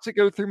thoughts to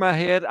go through my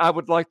head. I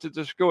would like to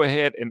just go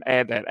ahead and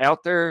add that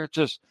out there.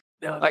 Just.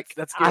 No, like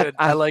that's good.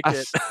 I like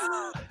it.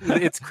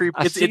 It's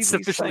creepy. It's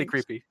sufficiently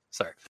creepy.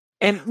 Sorry.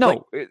 And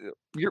no,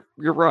 you're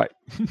right.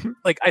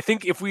 Like, I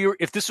think if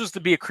this was to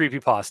be a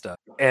creepypasta,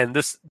 and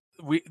this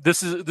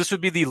this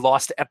would be the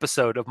lost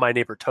episode of My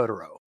Neighbor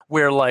Totoro,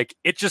 where like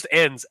it just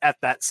ends at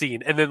that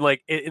scene, and then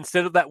like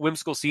instead of that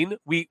whimsical scene,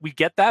 we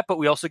get that, but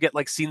we also get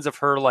like scenes of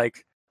her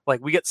like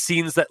we get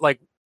scenes that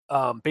like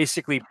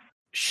basically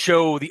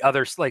show the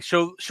others, like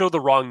show the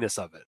wrongness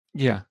of it.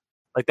 Yeah.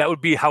 Like that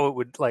would be how it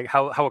would like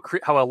how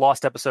a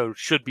lost episode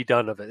should be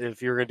done of it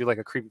if you're gonna do like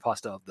a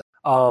creepypasta of that.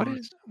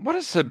 What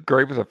is the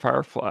Grave of the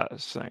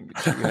Fireflies thing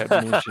that you had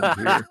mentioned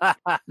here?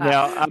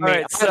 Now, I mean,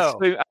 right,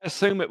 I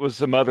assume it was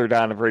the mother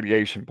dying of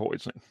radiation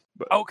poisoning.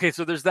 But. Okay,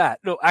 so there's that.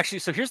 No, actually,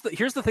 so here's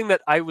the thing that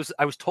I was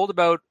told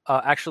about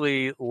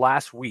actually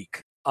last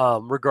week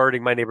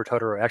regarding My Neighbor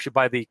Totoro, actually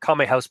by the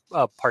Kame House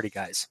Party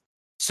guys.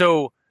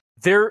 So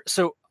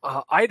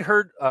I'd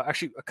heard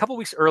actually a couple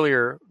weeks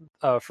earlier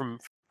from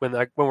when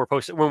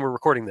we're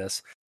recording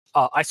this,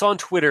 I saw on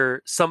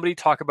Twitter somebody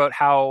talk about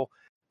how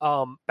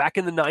back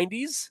in the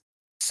 90s,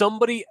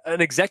 an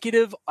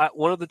executive at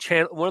one of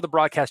the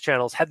broadcast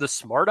channels had the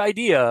smart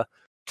idea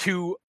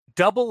to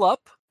double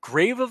up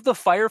Grave of the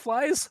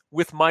Fireflies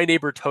with My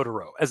Neighbor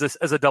Totoro as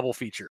a double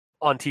feature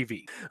on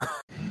TV.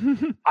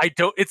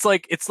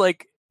 It's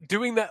like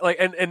doing that, like,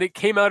 and it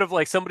came out of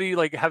like somebody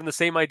like having the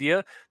same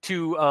idea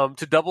to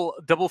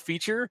double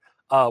feature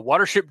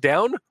Watership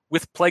Down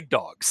with Plague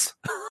Dogs.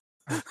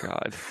 Oh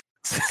God.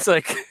 It's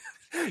like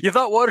you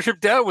thought Watership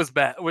Down was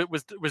bad,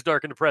 was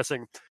dark and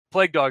depressing.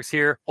 Plague Dogs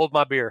here, hold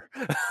my beer.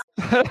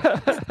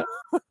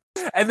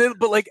 And then,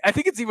 but like, I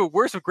think it's even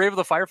worse with Grave of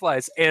the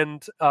Fireflies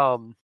and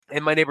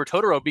My Neighbor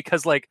Totoro,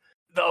 because like,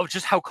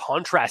 just how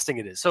contrasting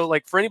it is. So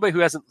like, for anybody who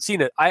hasn't seen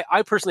it,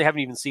 I personally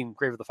haven't even seen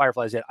Grave of the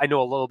Fireflies yet. I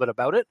know a little bit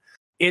about it.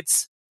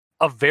 It's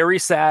a very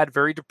sad,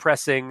 very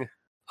depressing,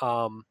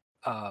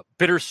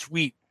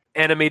 bittersweet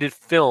animated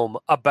film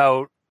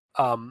about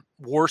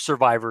war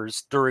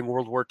survivors during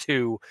World War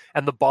II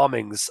and the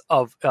bombings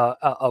of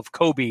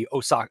Kobe,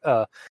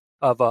 Osaka,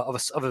 of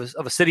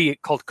a city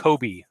called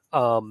Kobe,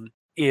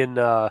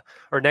 near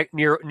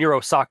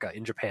Osaka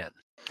in Japan.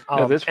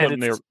 No, this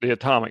wasn't the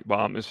atomic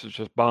bomb. This is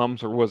just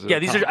bombs, or was it? Yeah,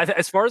 these are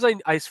as far as I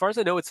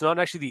know, it's not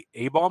actually the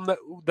A bomb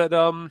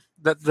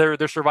that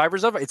they're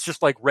survivors of. It's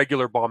just like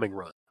regular bombing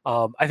run.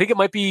 I think it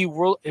might be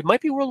World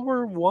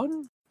War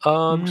One.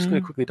 I'm just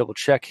going to quickly double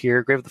check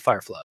here. Grave of the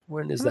Firefly.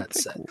 When is that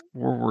set?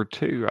 World War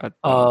II.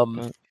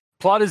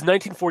 Plot is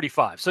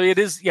 1945. So it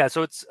is. Yeah.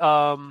 So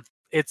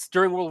it's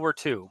during World War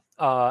II.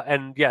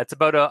 And yeah, it's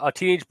about a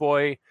teenage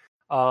boy.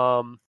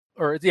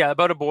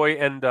 About a boy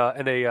and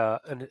I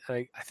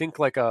think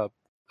like a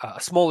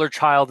smaller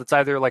child. It's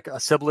either like a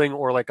sibling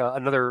or like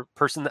another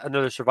person,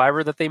 another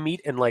survivor that they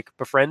meet and like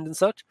befriend and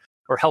such,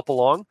 or help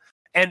along.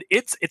 And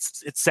it's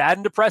sad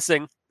and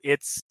depressing.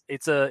 It's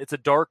a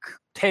dark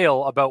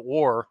tale about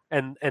war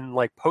and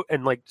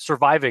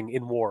surviving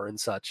in war and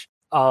such.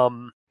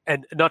 And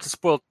not to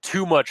spoil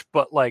too much,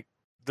 but like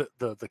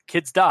the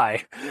kids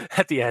die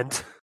at the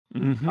end.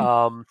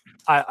 Mm-hmm.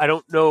 I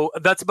don't know.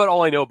 That's about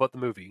all I know about the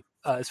movie,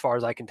 as far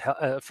as I can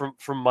tell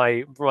from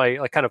my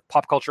like kind of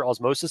pop culture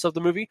osmosis of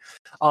the movie.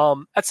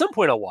 At some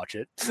point I'll watch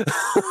it. So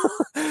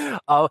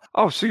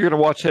you're gonna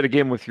watch that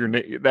again with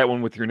that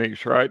one with your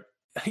niece, right?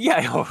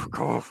 Yeah.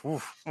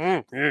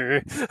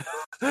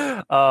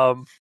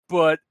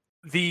 But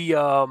the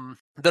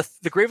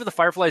Grave of the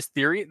Fireflies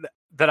theory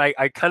that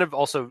I kind of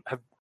also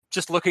have,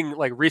 just looking,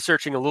 like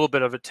researching a little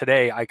bit of it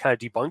today, I kind of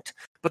debunked.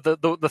 But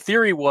the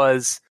theory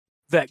was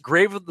that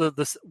Grave of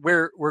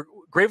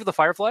the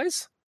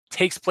Fireflies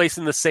takes place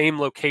in the same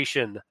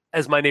location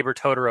as My Neighbor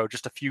Totoro,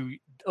 just a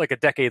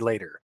decade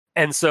later.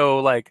 And so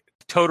like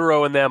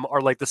Totoro and them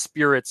are like the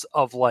spirits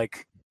of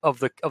like of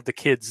the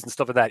kids and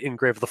stuff like that in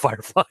Grave of the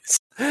Fireflies.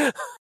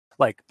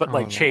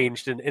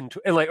 Changed and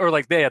like, or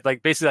like they had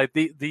like basically like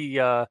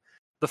the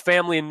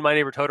family in My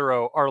Neighbor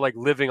Totoro are like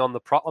living on the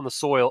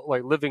soil,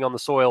 like living on the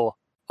soil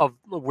of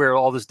where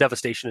all this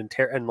devastation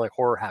and like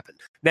horror happened.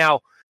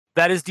 Now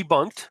that is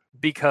debunked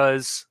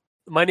because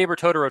My Neighbor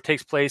Totoro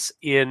takes place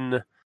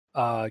in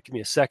give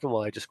me a second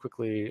while I just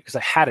quickly, because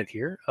I had it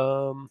here.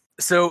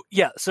 So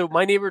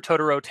My Neighbor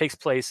Totoro takes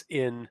place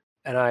in,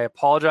 and I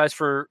apologize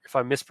if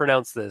I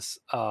mispronounce this,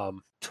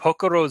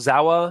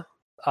 Tokorozawa,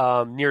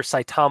 near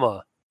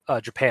Saitama,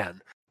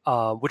 Japan,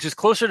 which is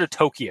closer to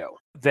Tokyo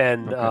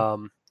than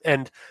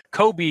and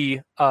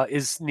Kobe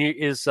is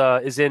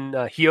in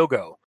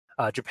Hyogo,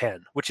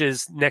 Japan, which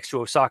is next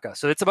to Osaka.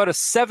 So it's about a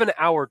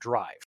 7-hour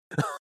drive.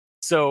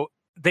 So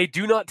they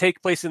do not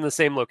take place in the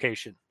same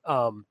location,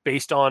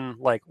 based on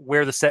like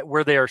where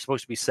they are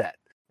supposed to be set.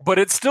 But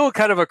it's still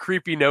kind of a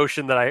creepy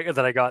notion that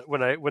I got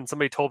when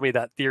somebody told me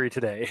that theory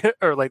today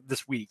or like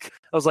this week.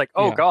 I was like,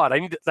 oh God,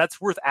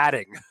 that's worth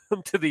adding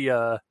to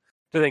the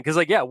thing, because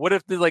like, yeah, what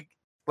if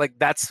like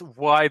that's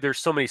why there's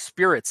so many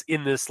spirits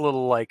in this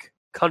little like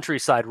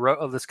countryside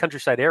of this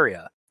countryside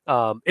area.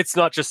 It's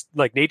not just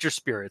like nature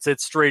spirits;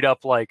 it's straight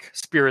up like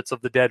spirits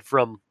of the dead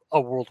from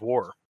a world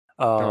war.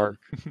 Dark.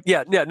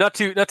 yeah, not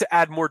to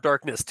add more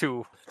darkness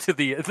to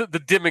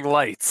the dimming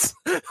lights.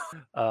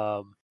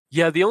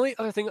 The only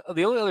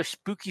other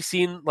spooky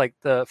scene, like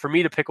for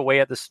me to pick away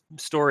at this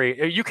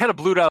story, you kind of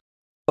blew it out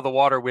of the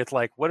water with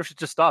like, what if she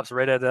just stops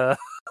right at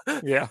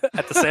Yeah.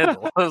 at the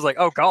sandal? I was like,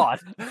 oh god.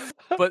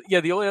 But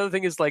yeah, the only other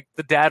thing is like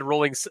the dad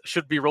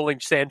should be rolling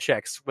sand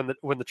checks when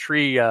the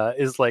tree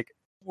is like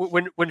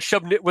when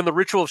the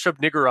ritual of Shub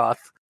Niggurath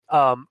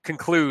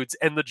concludes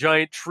and the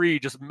giant tree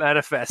just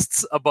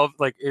manifests above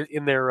like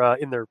in their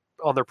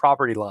on their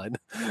property line.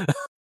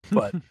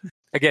 But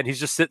again, he's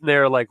just sitting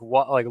there like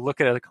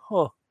looking at it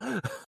like,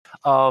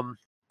 huh.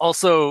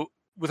 Also,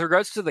 with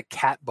regards to the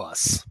cat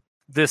bus,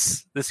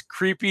 this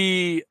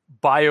creepy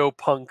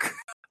biopunk,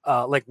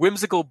 like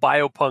whimsical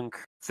biopunk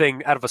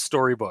thing out of a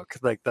storybook,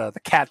 like the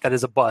cat that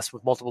is a bus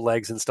with multiple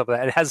legs and stuff like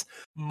that. And it has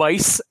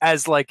mice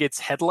as like its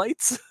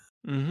headlights.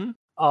 Mm-hmm.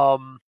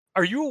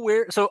 Are you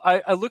aware? So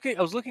I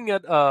was looking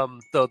at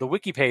the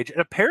wiki page, and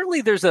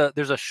apparently there's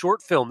a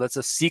short film that's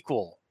a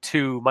sequel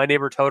to My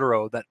Neighbor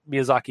Totoro that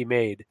Miyazaki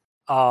made.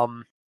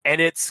 And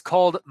it's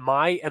called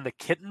Mai and the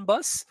Kitten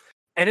Bus,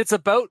 and it's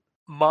about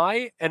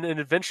Mai and an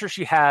adventure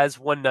she has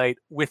one night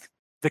with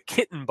the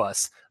kitten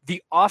bus,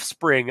 the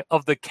offspring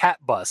of the cat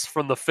bus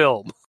from the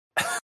film.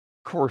 Of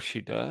course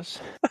she does.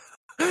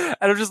 And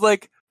I'm just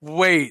like,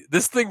 wait,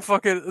 this thing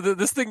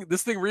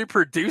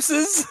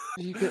reproduces?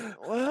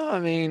 Well, I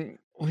mean,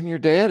 when you're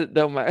dead, it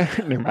don't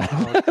matter. Never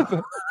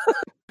mind.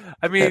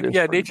 I mean,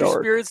 yeah, nature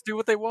dark. spirits do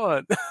what they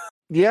want.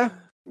 Yeah.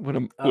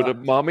 When a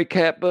mommy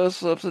cat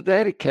bus loves a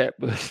daddy cat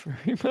bus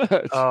very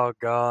much. Oh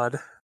god.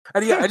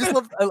 And yeah,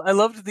 I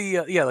loved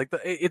the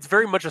it's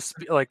very much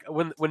like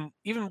when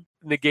even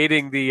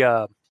negating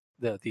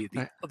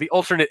the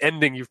alternate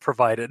ending you've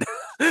provided.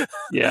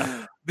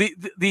 Yeah.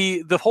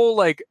 The whole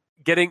like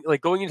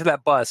going into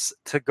that bus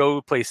to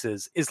go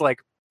places is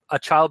like a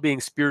child being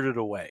spirited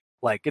away.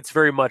 Like it's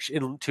very much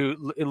in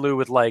lieu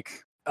with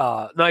like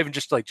not even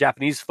just like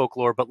Japanese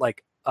folklore, but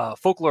like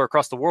folklore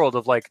across the world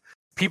of like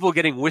people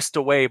getting whisked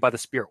away by the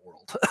spirit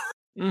world.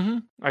 Mm-hmm.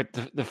 Like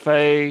the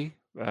Fae.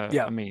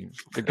 Yeah, I mean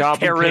the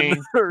Goblin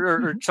King,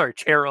 or sorry,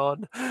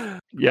 Charon,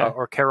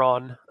 or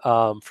Charon,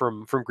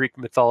 from Greek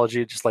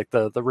mythology, just like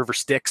the river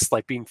Styx,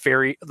 like being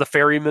the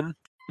ferryman,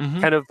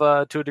 kind of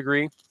to a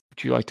degree.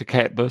 Would you like the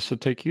cat bus to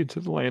take you to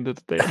the land of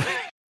the dead?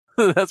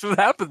 That's what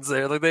happens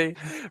there. Like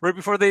right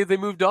before they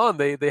moved on,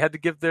 they had to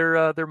give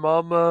their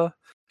mom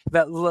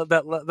that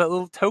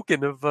little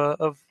token of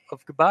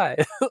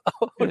goodbye.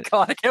 Oh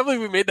god, I can't believe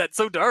we made that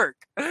so dark.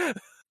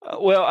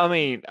 Well, I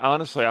mean,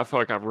 honestly, I feel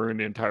like I've ruined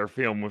the entire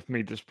film with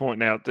me just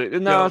pointing out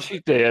that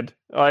she's dead.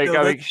 Like,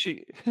 I mean,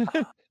 she.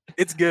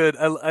 It's good.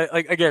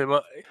 I again.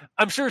 Well,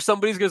 I'm sure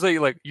somebody's gonna say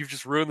like, "You've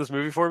just ruined this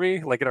movie for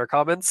me," like in our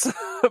comments.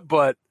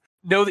 But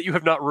know that you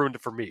have not ruined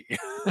it for me.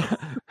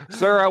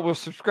 Sir, I will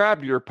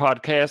subscribe to your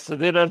podcast and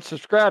then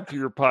unsubscribe to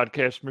your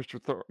podcast,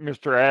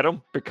 Mr.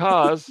 Adam,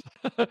 because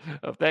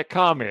of that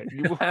comment.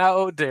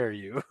 How dare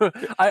you?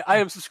 I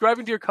am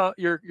subscribing to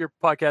your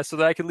podcast so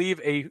that I can leave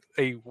a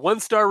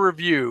 1-star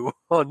review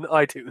on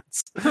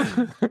iTunes.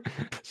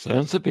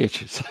 Sons of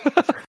bitches.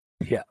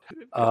 Yeah.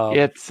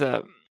 It's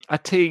I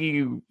tell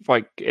you,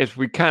 like, as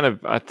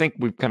I think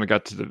we've kind of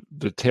got to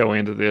the tail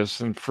end of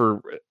this, and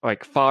for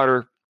like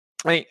fodder.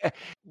 I mean,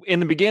 in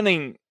the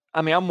beginning,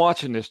 I mean, I'm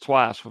watching this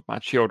twice with my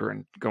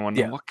children, going,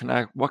 "What can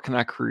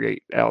I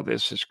create out of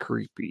this? Is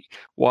creepy.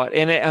 What?"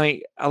 And I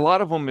mean, a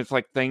lot of them is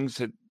like things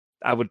that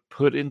I would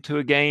put into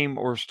a game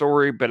or a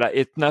story, but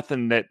it's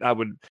nothing that I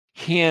would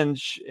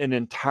hinge an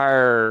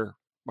entire.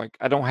 Like,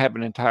 I don't have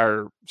an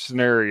entire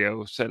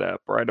scenario set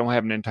up, or I don't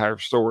have an entire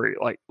story.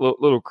 Like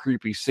little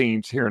creepy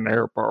scenes here and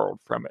there borrowed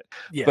from it.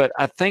 Yeah. But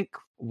I think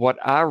what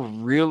I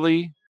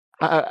really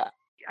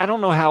I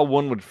don't know how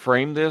one would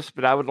frame this,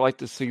 but I would like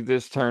to see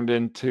this turned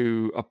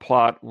into a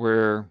plot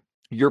where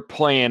you're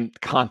playing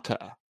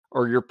Kanta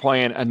or you're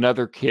playing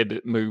another kid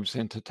that moves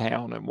into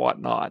town and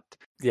whatnot.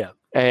 Yeah.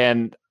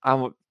 And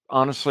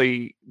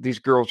honestly, these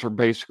girls are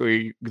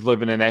basically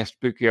living in a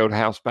spooky old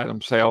house by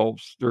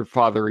themselves. Their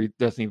father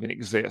doesn't even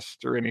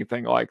exist or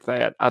anything like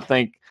that. I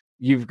think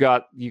you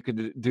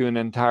could do an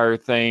entire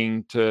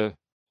thing to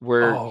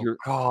where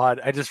God,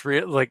 I just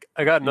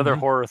I got another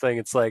horror thing.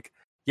 It's like,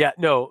 yeah,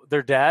 no,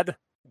 their dad.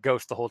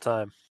 Ghost the whole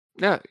time.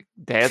 Yeah,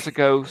 dad's a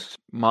ghost,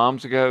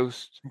 mom's a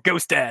ghost.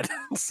 Ghost dad.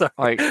 Sorry.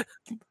 Like,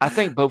 I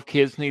think both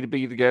kids need to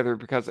be together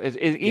because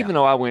even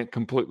though I went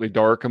completely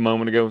dark a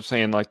moment ago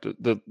saying like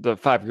the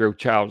 5-year-old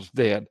child's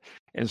dead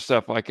and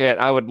stuff like that,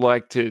 I would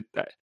like to.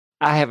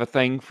 I have a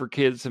thing for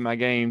kids in my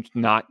games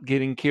not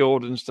getting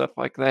killed and stuff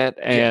like that,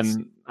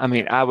 and I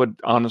mean, I would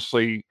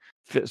honestly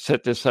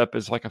set this up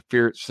as like a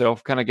Fear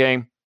Itself kind of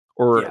game,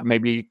 or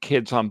maybe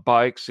Kids on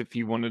Bikes if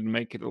you wanted to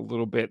make it a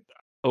little bit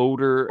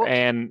older,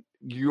 and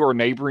your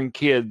neighboring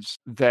kids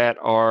that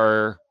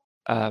are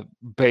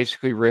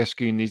basically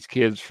rescuing these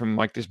kids from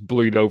like this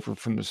bleed over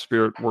from the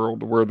spirit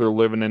world where they're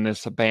living in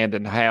this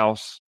abandoned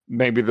house.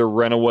 Maybe they're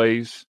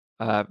runaways.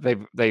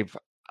 They've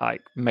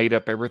like made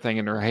up everything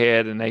in their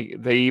head, and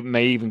they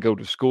may even go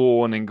to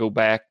school and then go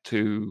back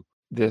to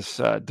this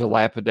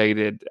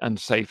dilapidated,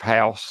 unsafe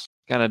house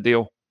kind of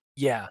deal.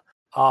 Yeah.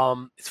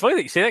 It's funny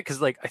that you say that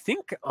because I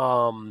think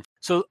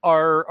so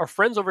our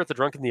friends over at the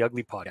Drunk and the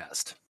Ugly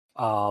podcast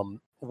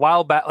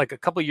while back, like a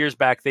couple years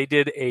back, they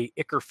did a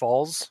Icker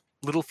Falls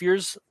Little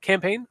Fears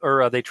campaign,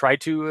 or they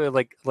tried to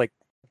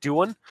do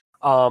one.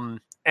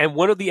 And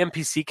one of the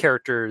NPC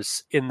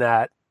characters in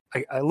that,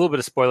 a little bit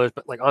of spoilers,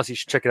 but like honestly, you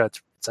should check it out.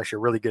 It's actually a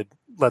really good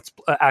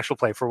actual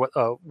play for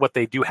what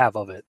they do have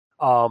of it.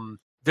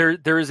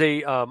 There is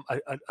an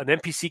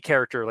NPC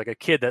character, like a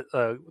kid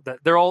that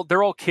they're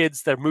all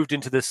kids that moved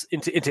into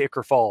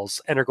Icker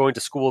Falls and are going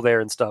to school there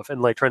and stuff,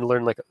 and like trying to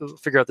learn, like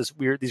figure out these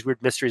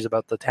weird mysteries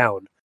about the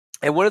town.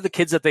 And one of the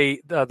kids that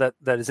they that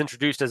is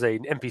introduced as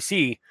an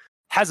NPC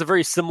has a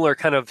very similar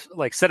kind of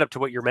like setup to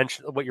what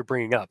you're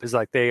bringing up. Is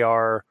like they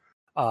are,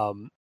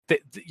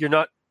 you're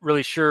not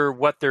really sure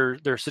what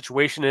their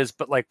situation is,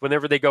 but like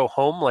whenever they go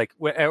home, like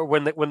when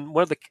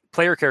one of the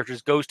player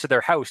characters goes to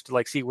their house to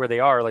like see where they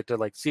are, like to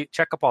like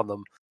check up on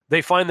them,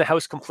 they find the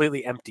house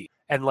completely empty,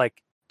 and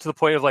like to the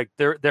point of like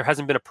there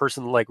hasn't been a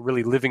person like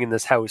really living in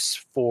this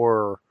house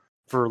for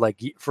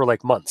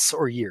months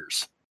or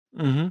years.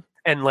 Mm-hmm.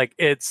 And like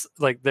it's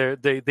like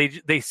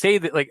they say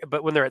that, like,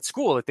 but when they're at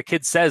school, like the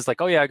kid says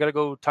like, oh yeah, I gotta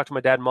go talk to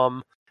my dad and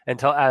mom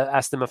and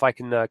ask them if I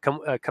can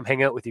come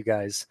hang out with you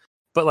guys.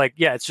 But like,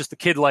 yeah, it's just the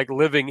kid like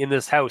living in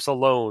this house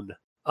alone,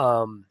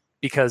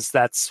 because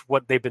that's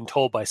what they've been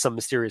told by some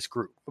mysterious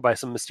group, by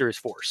some mysterious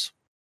force.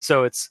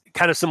 So it's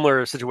kind of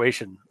similar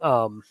situation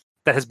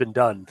that has been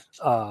done.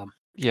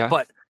 Yeah,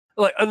 but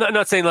like, I'm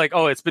not saying like,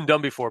 oh, it's been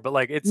done before, but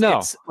like it's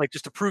like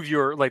just to prove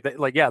you're like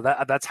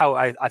that's how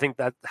I think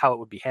that's how it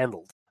would be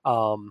handled.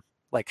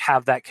 Like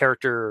have that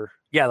character,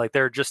 yeah, like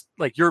they're just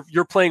like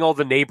you're playing all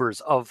the neighbors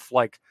of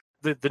like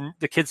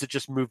the kids that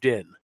just moved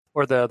in.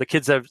 Or the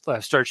kids that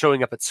have started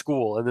showing up at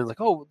school, and then like,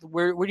 oh,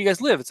 where do you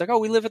guys live? It's like, oh,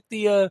 we live at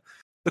the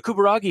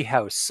Kubaragi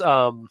house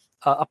up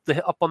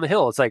on the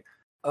hill. It's like,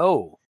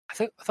 oh,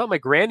 I thought my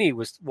granny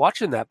was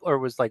watching that, or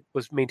was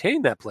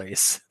maintaining that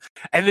place.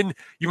 And then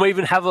you might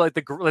even have like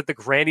the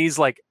granny's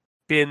like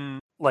been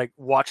like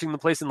watching the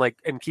place and like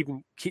and keep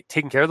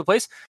taking care of the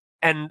place,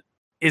 and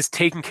is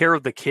taking care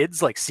of the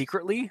kids like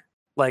secretly.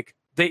 Like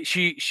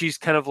she's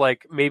kind of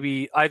like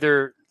maybe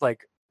either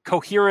like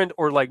coherent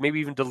or like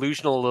maybe even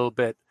delusional a little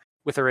bit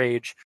with her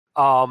age,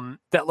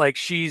 that like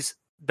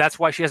that's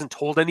why she hasn't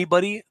told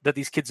anybody that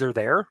these kids are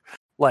there.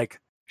 Like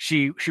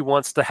she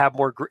wants to have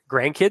more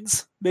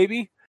grandkids,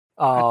 maybe,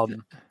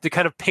 to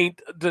kind of paint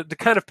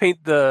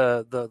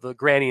the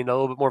granny in a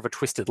little bit more of a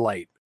twisted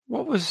light.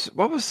 What was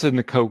the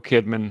Nicole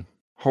Kidman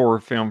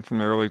horror film from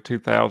the early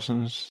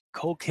 2000s?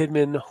 Nicole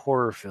Kidman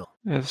horror film.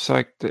 It's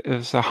like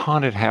it's a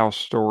haunted house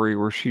story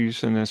where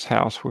she's in this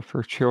house with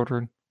her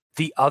children.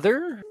 The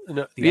Other?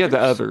 No, The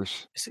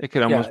Others. It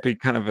could almost be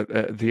kind of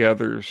a The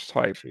Others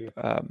type.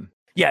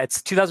 Yeah,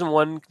 it's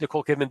 2001,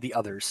 Nicole Kidman, The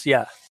Others.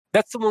 Yeah.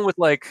 That's the one with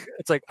like,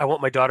 it's like, I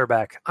want my daughter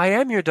back. I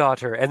am your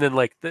daughter. And then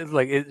like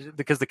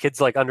because the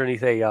kid's like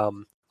underneath a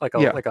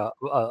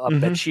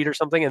bed sheet or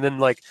something. And then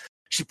like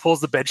she pulls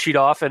the bed sheet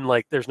off and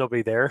like there's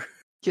nobody there.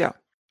 Yeah.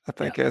 I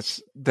think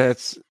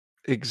that's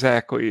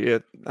exactly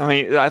it. I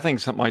mean, I think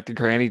something like the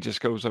granny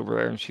just goes over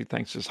there and she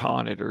thinks it's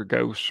haunted or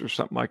ghosts or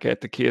something like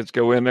that. The kids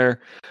go in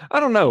there.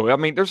 I don't know. I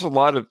mean, there's a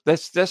lot of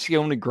that's the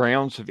only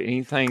grounds of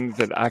anything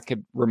that I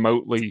could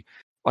remotely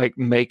like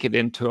make it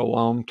into a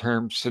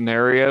long-term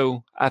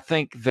scenario. I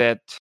think that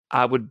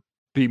I would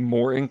be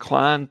more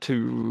inclined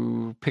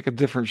to pick a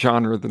different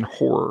genre than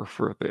horror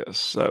for this.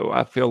 So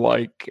I feel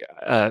like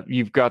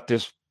you've got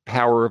this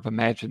power of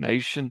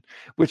imagination,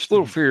 which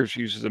Little Fears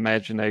uses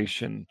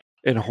imagination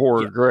in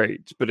horror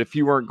grades. But if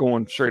you weren't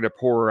going straight up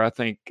horror, I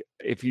think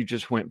if you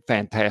just went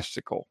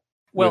fantastical.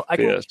 Well, I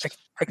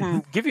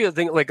can give you a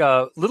thing like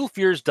Little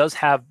Fears does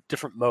have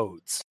different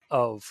modes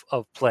of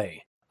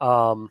play.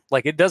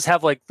 Like it does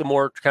have like the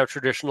more kind of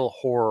traditional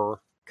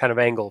horror kind of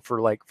angle for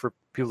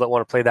people that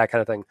want to play that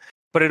kind of thing.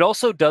 But it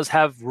also does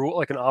have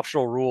an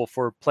optional rule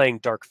for playing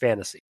dark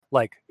fantasy,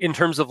 like in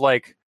terms of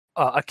like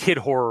a kid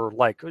horror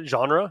like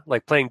genre,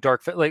 like playing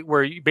dark, like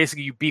where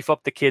you beef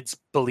up the kids'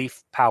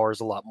 belief powers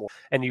a lot more,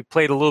 and you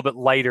play it a little bit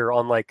lighter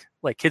on like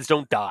kids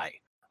don't die,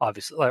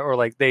 obviously, or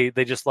like they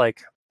just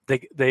like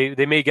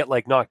they may get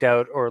like knocked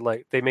out, or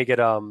like they may get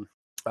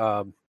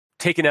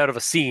taken out of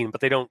a scene,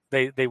 but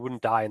they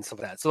wouldn't die and stuff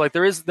like that. So like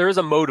there is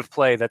a mode of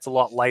play that's a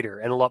lot lighter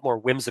and a lot more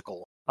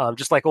whimsical,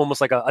 just like almost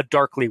like a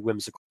darkly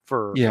whimsical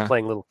for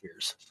playing Little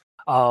Fears.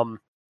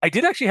 I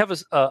did actually have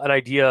an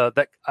idea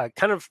that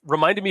kind of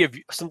reminded me of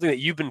something that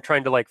you've been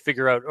trying to like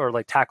figure out or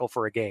like tackle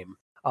for a game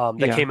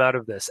that came out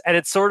of this, and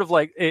it's sort of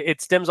like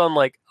it stems on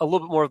like a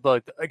little bit more of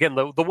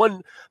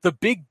the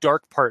big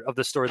dark part of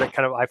the story that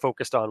kind of I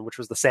focused on, which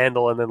was the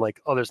sandal, and then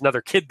like there's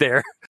another kid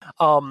there.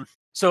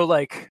 So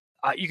like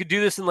you could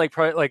do this in like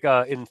probably like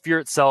in Fear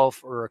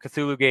Itself or a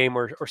Cthulhu game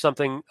or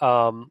something,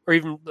 or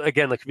even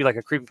again like could be like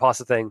a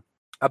creepypasta thing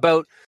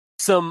about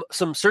some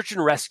search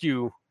and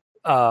rescue.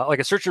 Like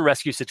a search and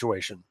rescue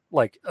situation,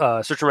 like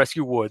search and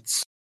rescue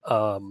woods,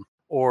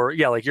 or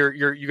like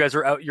you guys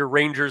are out, you're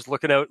rangers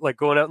looking out, like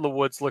going out in the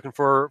woods looking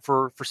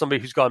for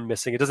somebody who's gone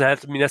missing. It doesn't have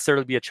to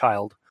necessarily be a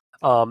child.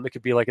 It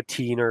could be like a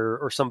teen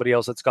or somebody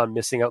else that's gone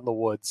missing out in the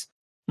woods.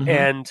 Mm-hmm.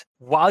 And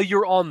while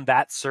you're on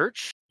that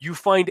search, you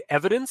find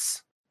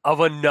evidence of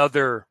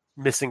another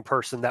missing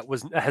person that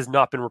has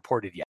not been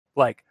reported yet.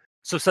 Like,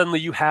 so suddenly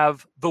you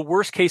have the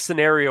worst case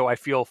scenario, I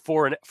feel,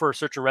 for a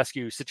search and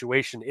rescue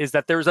situation is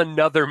that there's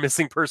another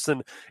missing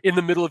person in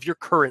the middle of your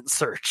current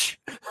search.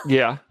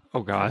 Yeah.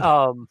 Oh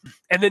God.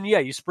 And then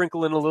you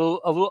sprinkle in a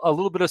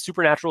little bit of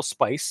supernatural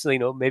spice,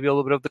 maybe a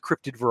little bit of the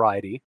cryptid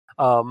variety.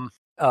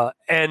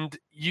 And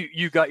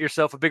you got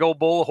yourself a big old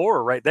bowl of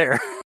horror right there.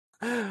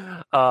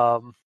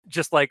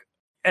 Just like,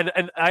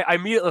 and I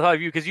immediately thought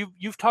of you because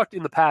you've talked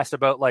in the past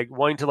about like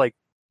wanting to like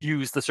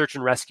use the search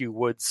and rescue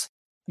woods.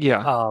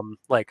 Yeah.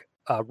 Like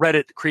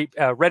Reddit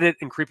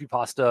and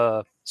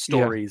creepypasta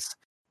stories,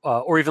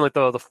 or even like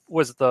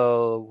was it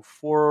the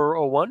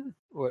 401?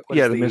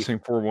 The missing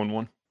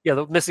 411. Yeah,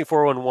 the missing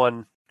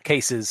 411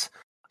 cases.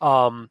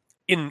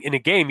 In a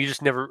game, you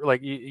just never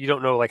like you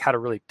don't know like how to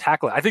really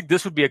tackle it. I think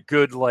this would be a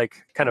good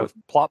like kind of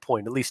plot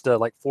point, at least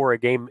like for a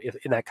game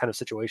in that kind of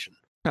situation.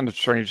 Kind of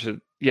strange that,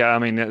 I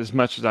mean, as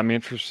much as I'm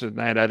interested in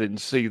that, I didn't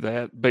see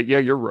that. But yeah,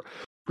 you're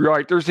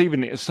right. There's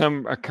even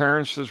some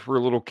occurrences where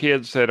little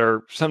kids that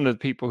are some of the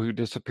people who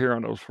disappear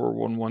on those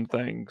 411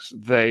 things,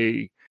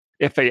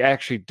 if they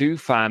actually do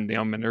find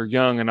them and they're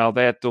young and all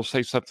that, they'll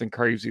say something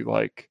crazy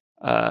like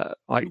the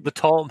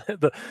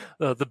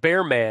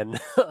bear man.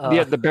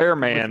 The bear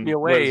man me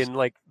away and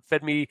like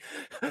fed me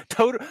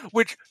Totoro,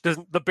 which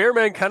the bear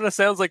man kind of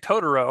sounds like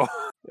Totoro.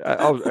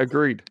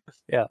 Agreed.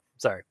 Yeah,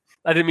 sorry,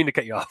 I didn't mean to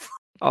cut you off.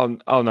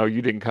 Oh no,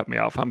 you didn't cut me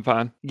off. I'm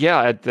fine.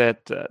 Yeah,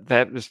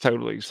 that is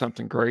totally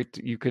something great.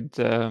 You could,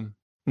 the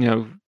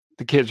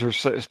kids are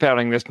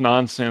spouting this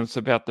nonsense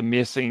about the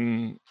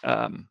missing,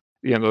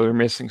 their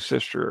missing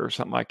sister or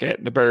something like that,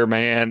 and the bear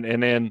man,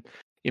 and then,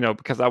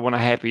 because I want a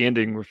happy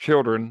ending with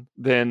children,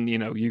 then,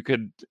 you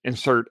could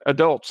insert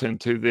adults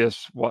into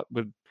this, what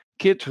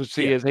kids would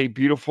see as a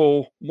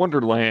beautiful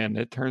wonderland.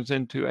 It turns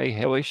into a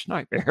hellish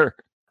nightmare.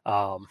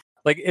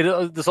 Like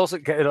this also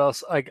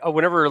like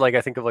whenever like I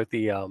think of like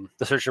the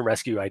search and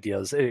rescue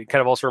ideas, it kind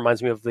of also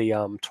reminds me of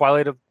the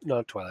Twilight of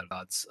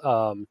Gods,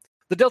 the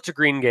Delta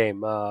Green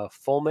game,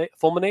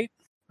 Fulminate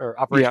or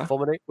Operation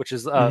Fulminate, which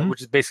is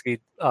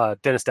basically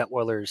Dennis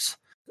Detweiler's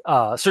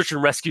search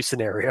and rescue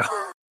scenario,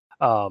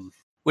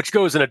 which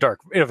goes in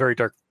a very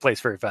dark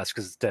place very fast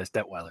because it's Dennis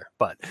Detweiler.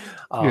 But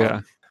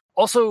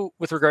also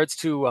with regards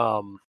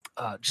to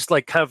just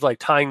like kind of like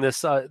tying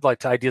this like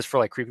to ideas for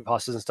like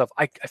creepypastas and stuff.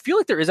 I feel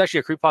like there is actually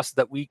a creepypasta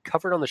that we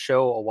covered on the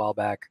show a while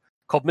back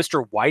called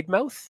Mr.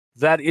 Widemouth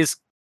that is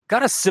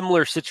got a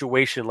similar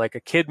situation. Like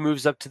a kid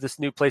moves up to this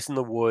new place in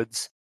the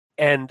woods,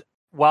 and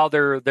while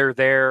they're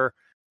there,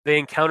 they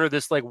encounter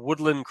this like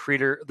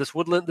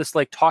this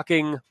like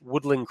talking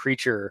woodland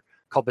creature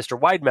called Mr.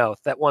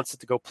 Widemouth that wants it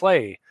to go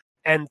play.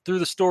 And through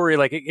the story,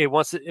 like it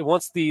wants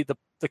the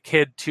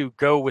kid to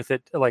go with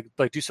it, like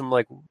do some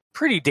like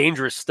pretty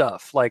dangerous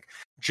stuff, like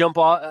jump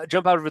out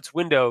of its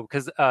window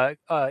because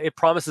it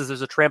promises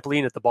there's a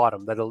trampoline at the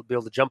bottom that it'll be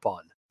able to jump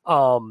on.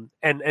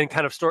 And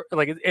kind of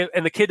like,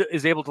 and the kid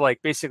is able to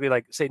like basically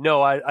like say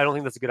no, I don't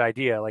think that's a good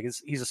idea. Like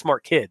he's a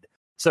smart kid,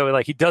 so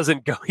like he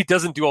doesn't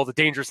do all the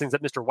dangerous things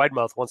that Mr.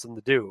 Widemouth wants him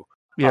to do.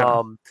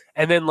 Yeah.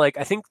 And then like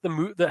I think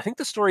the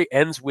story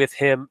ends with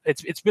him.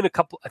 It's been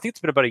it's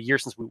been about a year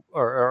since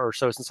or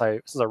so since I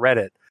read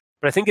it,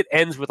 but I think it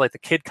ends with like the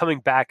kid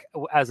coming back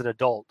as an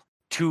adult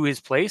to his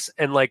place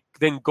and like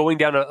then going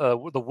down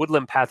the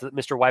woodland path that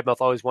Mr. Widemouth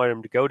always wanted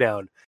him to go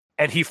down,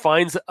 and he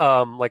finds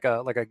like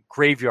a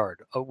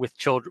graveyard with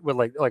children with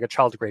like a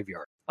child's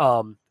graveyard.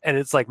 And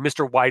it's like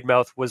Mr.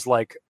 Widemouth was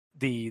like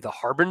the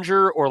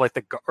harbinger or like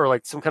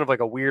some kind of like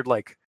a weird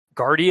like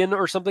guardian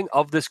or something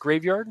of this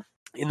graveyard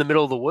in the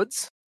middle of the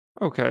woods.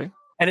 Okay.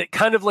 And it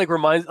kind of like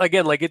reminds,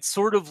 again, like it's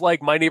sort of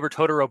like My Neighbor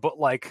Totoro, but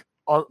like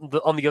on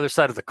the other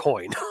side of the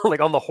coin,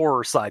 like on the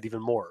horror side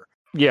even more.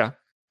 Yeah.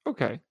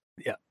 Okay.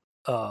 Yeah.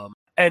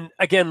 And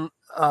again,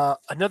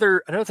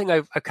 another thing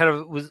I kind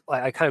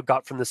of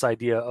got from this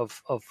idea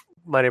of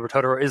My Neighbor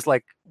Totoro is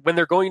like when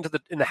they're going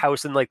in the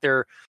house and like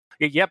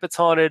it's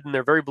haunted and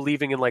they're very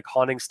believing in like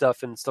haunting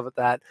stuff and stuff like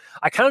that.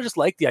 I kind of just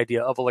like the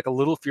idea of like a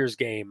Little Fears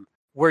game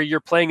where you're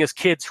playing as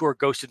kids who are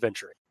ghost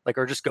adventuring, like,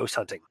 or just ghost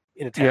hunting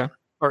in a town,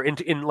 or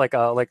in like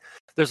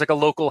there's like a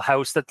local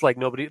house that's like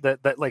nobody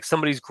that like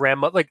somebody's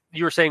grandma, like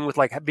you were saying with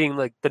like being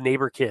like the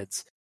neighbor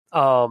kids,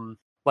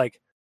 like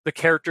the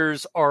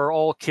characters are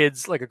all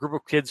kids, like a group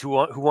of kids who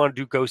want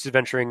to do ghost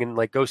adventuring and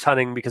like ghost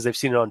hunting because they've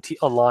seen it on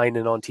online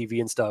and on TV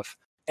and stuff.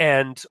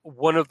 And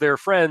one of their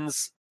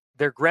friends,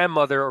 their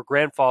grandmother or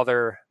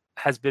grandfather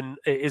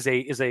is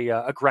a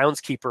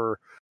groundskeeper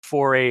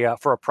for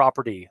a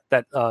property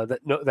that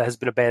has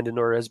been abandoned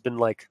or has been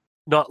like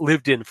not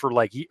lived in for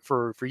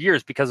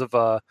years because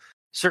of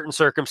certain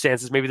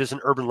circumstances. Maybe there's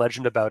an urban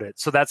legend about it.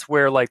 So that's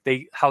where like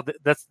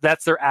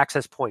that's their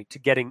access point to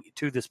getting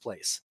to this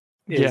place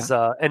is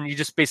and you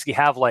just basically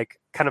have like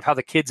kind of how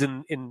the kids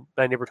in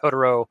My Neighbor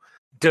Totoro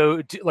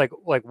do like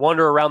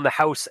wander around the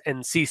house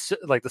and see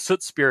like the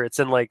soot spirits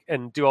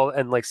and do all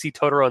and like see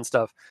Totoro and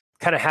stuff.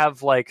 Kind of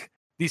have like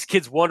these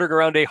kids wandering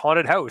around a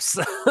haunted house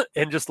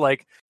and just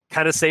like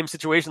kind of same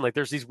situation. Like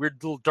there's these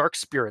weird little dark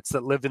spirits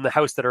that live in the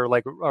house that are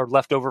like are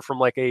left over from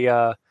like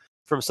a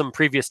from some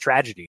previous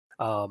tragedy.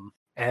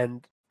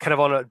 And kind of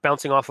on a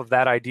bouncing off of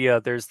that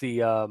idea, there's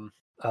the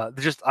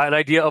just an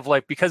idea of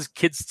like, because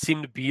kids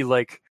seem to be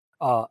like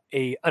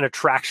an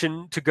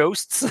attraction to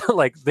ghosts,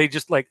 like they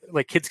just like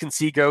kids can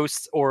see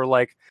ghosts, or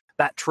like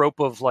that trope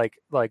of like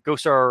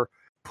ghosts are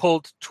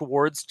pulled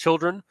towards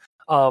children.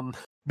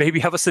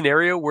 Maybe have a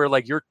scenario where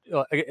like you're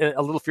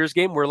a Little Fears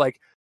game where like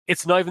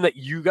it's not even that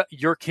you got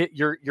your kid,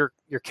 your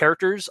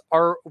characters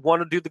are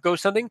want to do the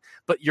ghost hunting,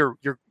 but your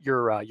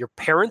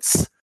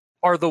parents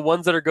are the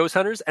ones that are ghost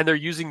hunters, and they're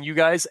using you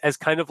guys as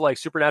kind of like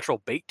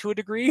supernatural bait to a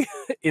degree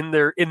in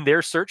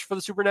their search for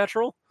the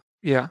supernatural.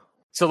 Yeah.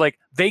 So like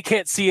they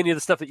can't see any of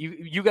the stuff that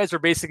you guys are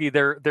basically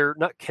they're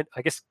not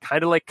I guess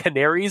kind of like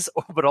canaries,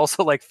 but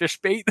also like fish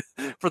bait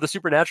for the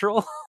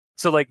supernatural.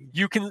 So like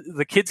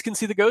the kids can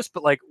see the ghost,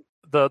 but like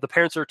the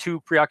parents are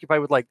too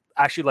preoccupied with like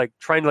actually like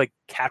trying to like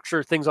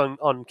capture things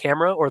on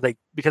camera, or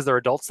because they're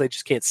adults they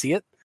just can't see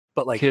it.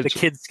 But like the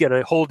kids get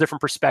a whole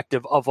different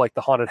perspective of like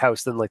the haunted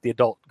house than like the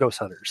adult ghost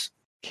hunters.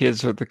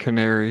 Kids are the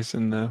canaries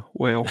in the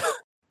well.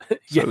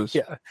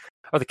 Yeah.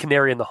 Or the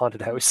canary in the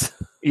haunted house.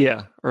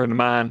 Yeah, or in the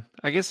mine.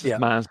 I guess it's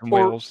mines and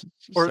wells.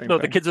 Or no,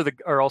 the kids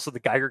are also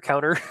the Geiger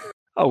counter.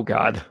 Oh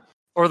God.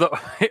 Or the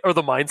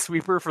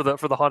minesweeper for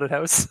the haunted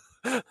house.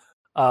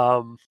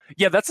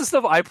 Yeah, that's the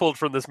stuff I pulled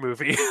from this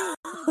movie.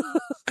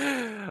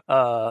 And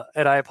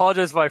I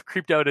apologize if I've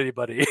creeped out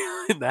anybody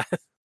in that.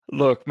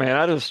 Look, man,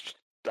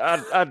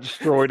 I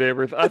destroyed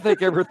everything. I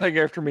think everything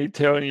after me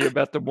telling you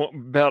about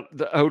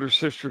the older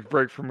sister's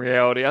break from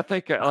reality, I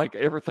think like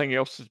everything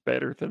else is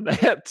better than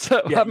that.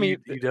 So yeah, I mean,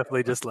 you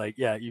definitely just like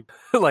you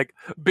like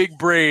big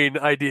brain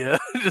idea.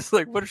 Just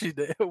like what if she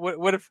did?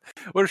 What if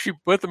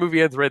the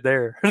movie ends right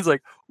there? It's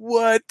like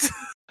what?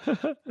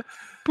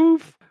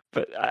 Poof.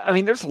 But I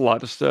mean, there's a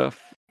lot of stuff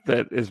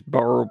that is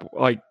borrowable.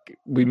 Like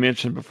we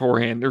mentioned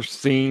beforehand, there's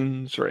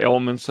scenes or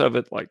elements of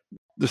it, like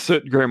the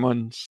soot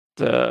gremlins,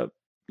 the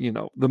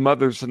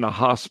mothers in the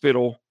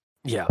hospital.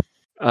 Yeah.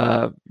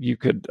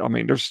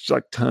 There's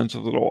like tons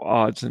of little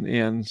odds and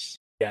ends.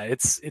 Yeah,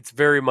 it's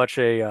very much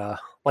a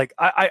like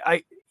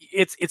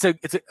it's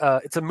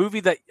a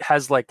movie that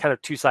has like kind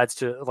of two sides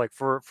to like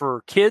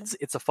for kids,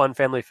 it's a fun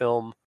family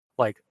film.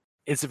 Like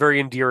it's very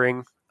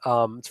endearing.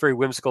 It's very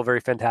whimsical,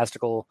 very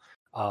fantastical.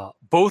 I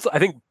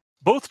think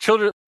both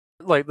children,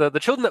 like the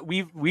children that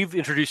we've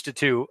introduced it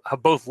to,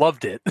 have both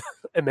loved it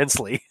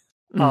immensely.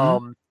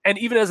 Mm-hmm. And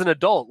even as an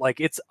adult,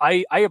 like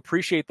I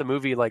appreciate the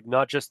movie, like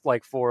not just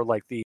like for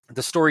like the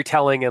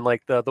storytelling and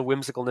like the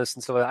whimsicalness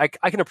and stuff.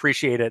 I can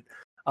appreciate it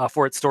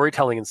for its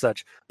storytelling and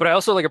such, but I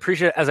also like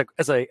appreciate it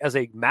as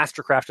a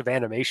mastercraft of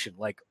animation.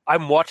 Like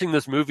I'm watching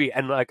this movie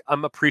and like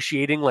I'm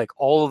appreciating like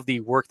all of the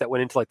work that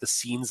went into like the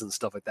scenes and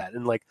stuff like that,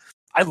 and like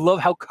I love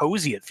how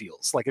cozy it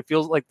feels. Like it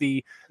feels like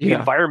the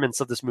environments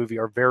of this movie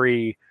are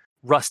very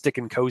rustic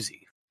and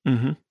cozy.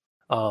 Mm-hmm.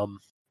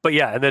 But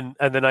yeah, and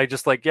then I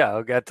just like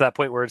I'll get to that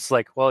point where it's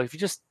like, well, if you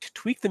just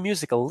tweak the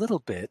music a little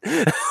bit,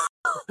 and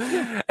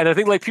I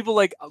think like people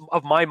like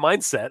of my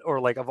mindset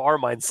or like of our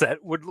mindset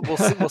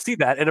will see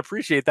that and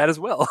appreciate that as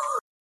well.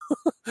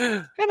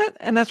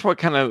 And that's what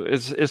kind of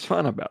is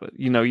fun about it.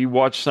 You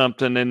watch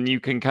something and you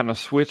can kind of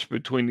switch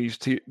between these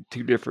two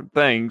different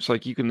things.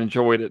 Like you can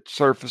enjoy it at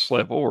surface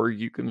level, or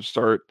you can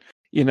start,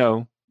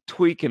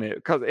 tweaking it,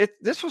 because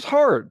this was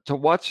hard to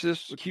watch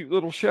this cute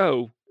little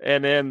show.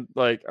 And then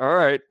like, all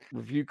right,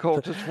 Review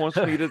Cultist wants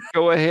me to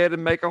go ahead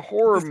and make a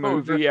horror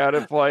movie out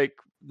of like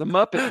the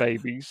Muppet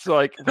Babies.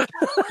 Like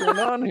what's going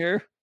on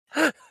here?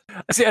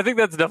 See, I think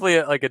that's definitely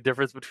a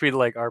difference between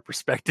like our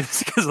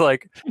perspectives, because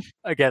like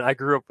again, I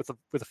grew up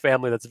with a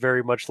family that's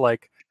very much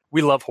like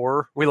we love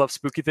horror, we love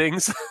spooky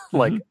things,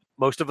 like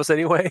most of us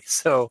anyway.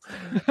 So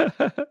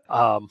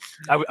I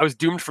was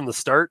doomed from the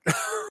start.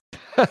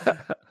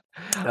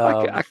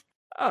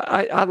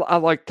 I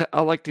like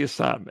the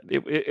assignment.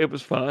 It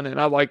was fun,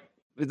 and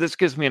this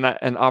gives me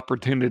an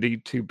opportunity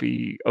to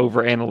be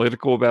over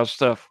analytical about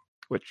stuff,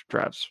 which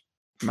drives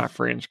my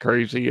friends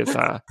crazy as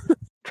I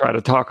try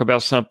to talk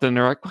about something.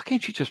 They're like, "Why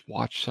can't you just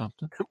watch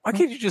something? Why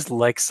can't you just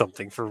like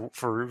something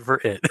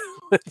for it?"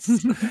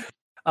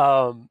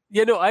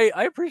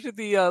 I appreciate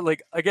the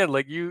like again,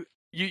 like you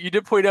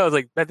did point out,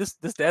 like, man, this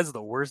dad's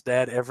the worst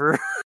dad ever.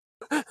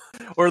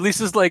 Or at least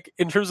is like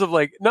in terms of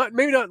like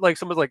maybe not like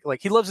someone's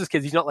like he loves his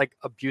kids, he's not like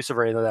abusive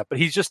or anything like that, but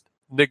he's just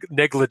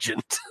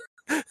negligent.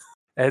 And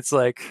it's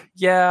like,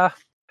 yeah,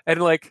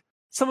 and like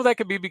some of that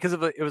could be because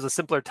of it was a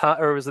simpler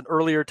time, or it was an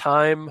earlier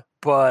time,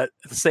 but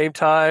at the same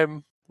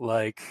time,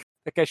 like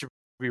that guy should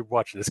be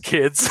watching his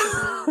kids,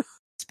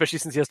 especially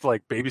since he has to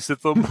like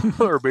babysit them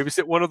or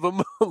babysit one of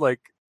them.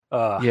 Like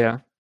yeah,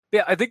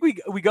 I think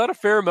we got a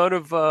fair amount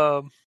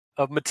of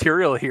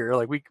material here.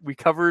 Like we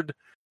covered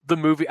the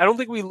movie. I don't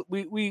think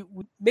we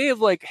may have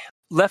like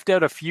left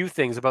out a few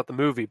things about the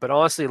movie, but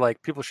honestly,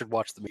 like people should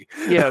watch the movie.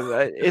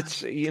 Yeah,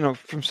 it's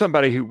from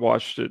somebody who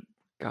watched it,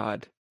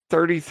 God,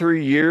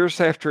 33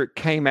 years after it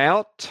came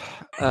out.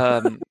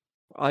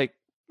 Like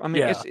I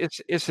mean,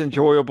 it's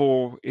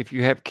enjoyable if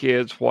you have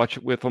kids. Watch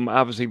it with them.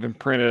 I was even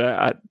printed.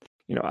 I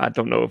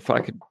don't know if I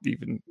could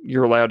even.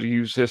 You're allowed to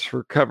use this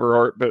for cover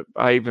art, but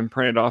I even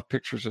printed off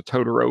pictures of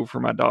Totoro for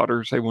my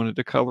daughters. They wanted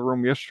to color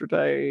them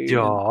yesterday.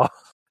 Yeah.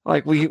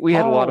 Like we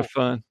had a lot of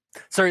fun.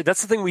 Sorry,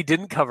 that's the thing we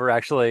didn't cover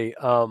actually.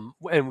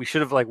 And we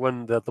should have like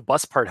when the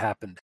bus part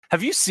happened.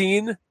 Have you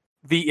seen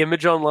the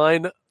image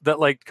online that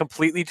like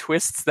completely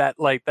twists that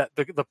like that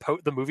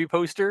the movie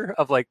poster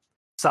of like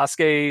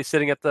Sasuke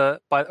sitting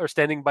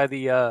standing by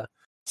the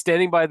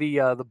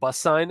bus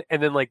sign,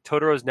 and then like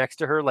Totoro's next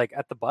to her like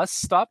at the bus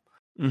stop,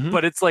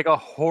 but it's like a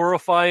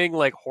horrifying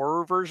like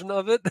horror version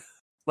of it.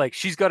 Like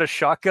she's got a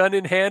shotgun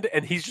in hand,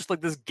 and he's just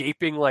like this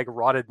gaping like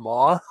rotted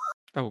maw.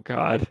 Oh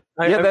God!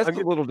 That's a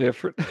little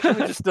different. let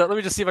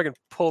me just see if I can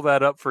pull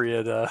that up for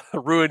you to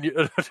ruin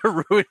you.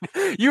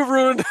 You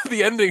ruined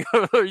the ending.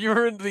 You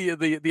ruined the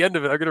end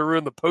of it. I'm gonna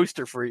ruin the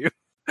poster for you.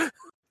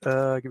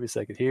 Give me a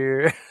second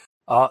here.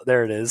 Oh,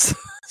 there it is.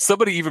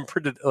 Somebody even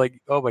printed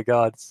like. Oh my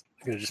God!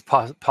 I'm gonna just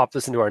pop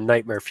this into our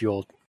Nightmare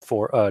Fuel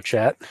for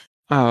chat.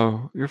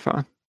 Oh, you're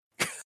fine.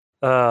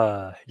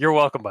 You're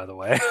welcome. By the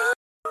way.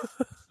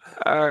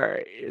 All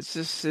right, is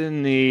this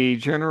in the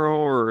general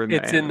or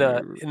it's in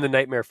the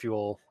Nightmare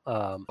Fuel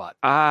bot?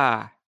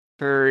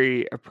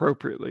 Very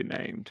appropriately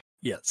named.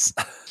 Yes.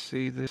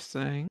 See this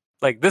thing?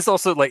 Like this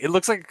also like it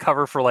looks like a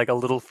cover for like a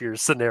Little Fears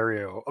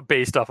scenario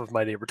based off of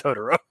My Neighbor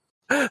Totoro.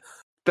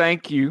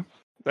 Thank you.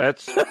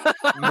 That's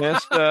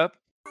messed up.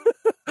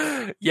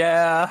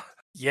 Yeah.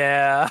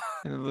 And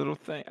a little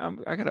thing.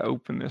 I gotta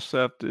open this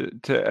up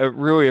to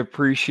really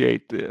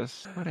appreciate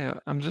this. What else?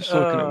 I'm just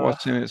looking at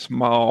what's in its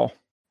maw.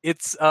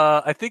 It's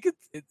I think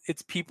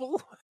it's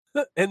people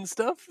and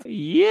stuff.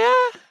 Yeah.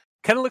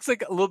 Kind of looks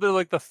like a little bit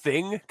like the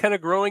Thing kind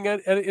of growing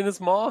in his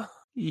maw.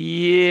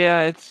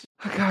 Yeah, it's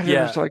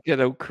it's like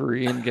that old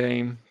Korean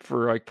game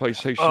for like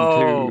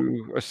PlayStation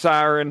 2, a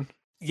Siren.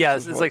 Yeah,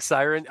 it's like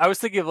Siren. I was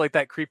thinking of like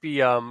that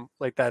creepy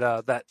like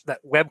that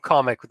web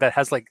comic that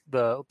has like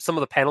some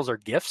of the panels are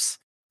GIFs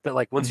that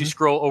like once you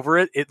scroll over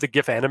it the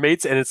GIF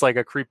animates, and it's like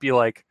a creepy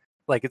like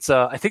it's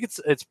I think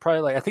it's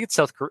probably like I think it's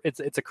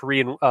it's a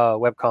Korean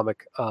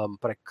webcomic,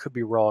 but I could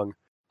be wrong.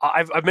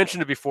 I've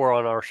mentioned it before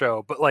on our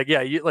show, but like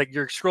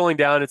you're scrolling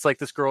down, it's like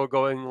this girl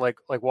going like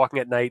walking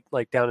at night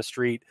like down a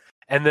street,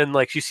 and then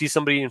like she sees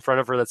somebody in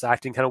front of her that's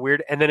acting kind of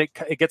weird, and then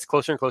it gets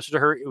closer and closer to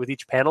her with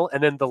each panel,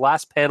 and then the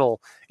last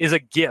panel is a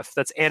GIF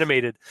that's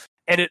animated,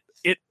 and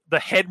the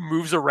head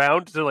moves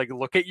around to like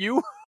look at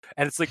you,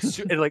 and it's like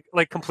it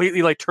like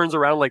completely like turns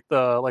around like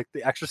the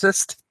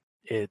Exorcist.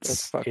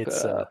 It's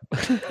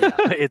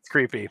it's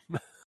creepy.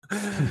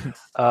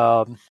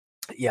 I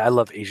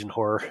love Asian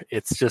horror.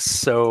 It's just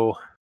so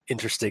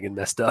interesting and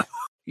messed up.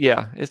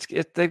 Yeah, it's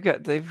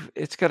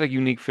got a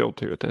unique feel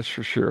to it. That's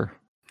for sure.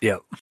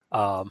 Yep.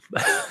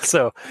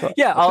 So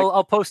yeah,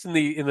 I'll post in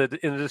the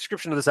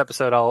description of this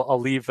episode. I'll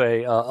leave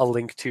a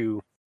link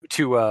to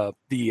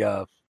the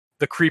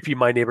creepy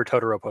My Neighbor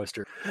Totoro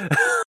poster.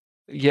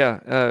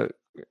 Yeah.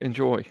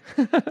 Enjoy.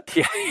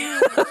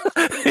 Yeah.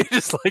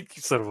 Just like,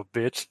 you son of a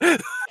bitch.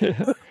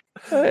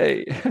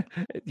 Hey,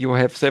 you'll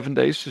have 7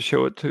 days to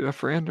show it to a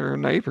friend or a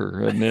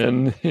neighbor, and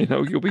then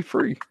you'll be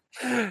free.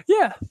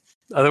 Yeah.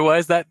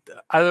 Otherwise that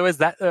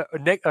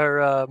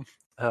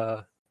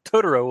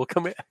Totoro will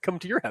come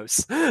to your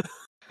house.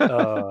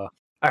 All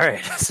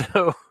right.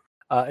 So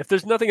if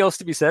there's nothing else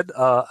to be said,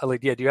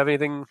 Aledia, do you have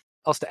anything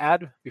else to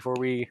add before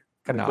we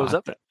kind of close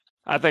up?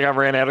 I think I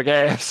ran out of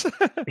gas.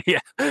 Yeah,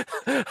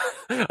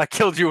 I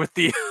killed you with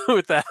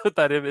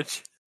that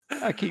image.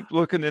 I keep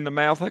looking in the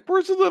mouth like,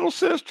 where's the little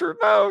sister?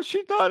 No,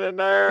 she's not in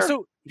there.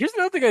 So here's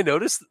another thing I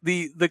noticed: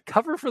 the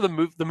cover for the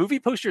movie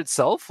poster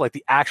itself, like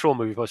the actual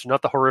movie poster,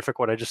 not the horrific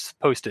one I just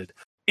posted.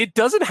 It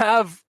doesn't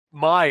have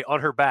Mai on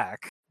her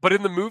back, but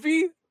in the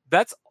movie,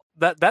 that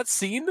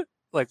scene,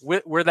 like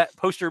where that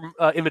poster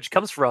image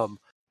comes from,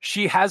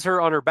 she has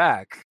her on her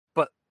back.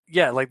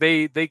 Yeah, like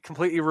they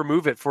completely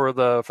remove it for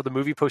the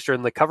movie poster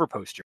and the cover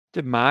poster.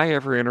 Did Mai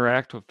ever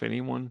interact with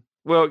anyone?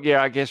 Well,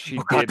 yeah, I guess she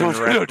did.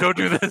 Don't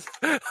do this.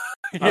 I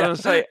was gonna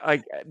say,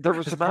 like, there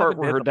was a part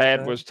where her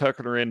dad was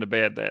tucking her into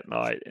bed that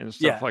night and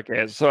stuff like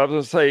that. So I was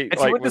gonna say, and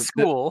she went to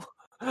school.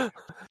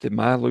 Did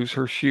Mai lose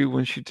her shoe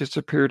when she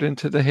disappeared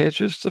into the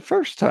hedges the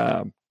first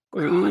time?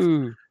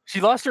 Ooh. She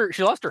lost her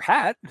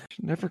hat.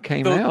 She never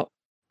came out.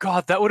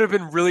 God, that would have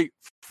been really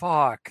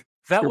fuck.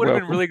 That would have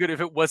been really good if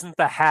it wasn't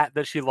the hat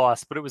that she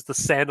lost, but it was the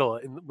sandal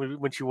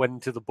when she went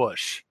into the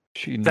bush.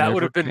 That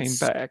would have been came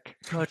back.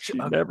 Such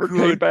a never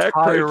came back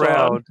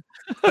around.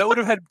 That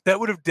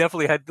would have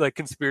definitely had like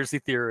conspiracy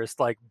theorists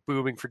like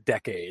booming for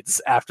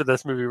decades after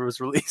this movie was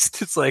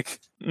released. It's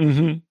like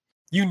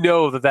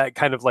that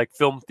kind of like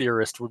film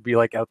theorist would be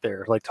like out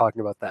there like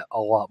talking about that a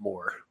lot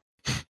more.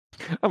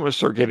 I'm gonna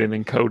start getting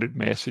encoded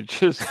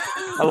messages.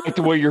 I like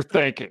the way you're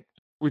thinking.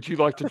 Would you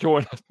like to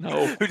join us?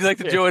 No. Would you like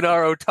to join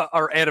our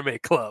anime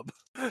club?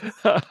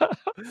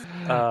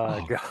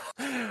 God.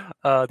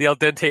 the Al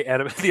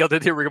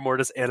Dente Rigor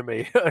Mortis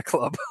anime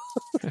club.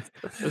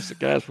 Listen,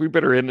 guys, we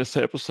better end this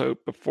episode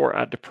before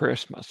I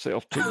depress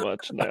myself too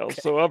much now.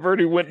 Okay. So I've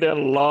already went down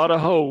a lot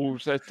of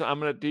holes. I'm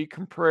going to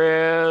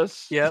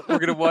decompress. Yeah, we're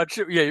going to watch.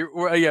 We're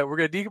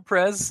going to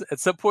decompress at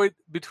some point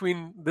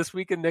between this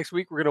week and next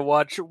week. We're going to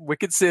watch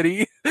Wicked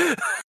City.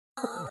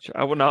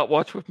 I will not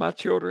watch with my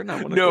children.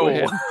 I want to go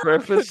ahead and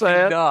preface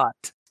that.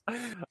 Not.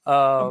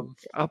 I'll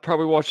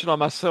probably watch it on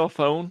my cell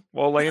phone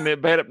while laying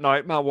in bed at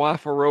night. My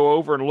wife will roll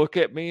over and look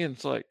at me and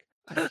it's like,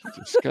 you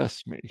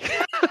disgust me.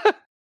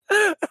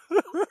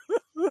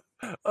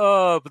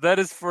 But that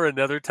is for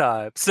another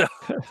time. So,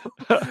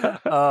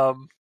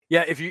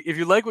 if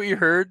you like what you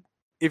heard,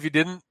 if you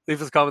didn't,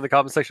 leave us a comment in the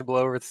comment section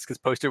below, or this gets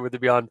posted with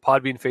it beyond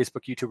Podbean,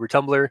 Facebook, YouTube, or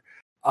Tumblr.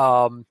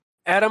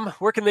 Adam,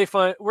 where can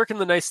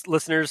the nice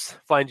listeners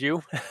find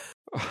you?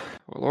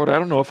 Well, Lord, I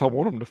don't know if I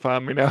want them to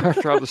find me now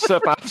after all the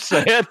stuff I've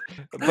said.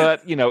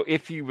 But,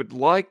 if you would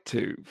like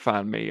to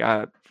find me,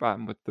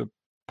 I'm with the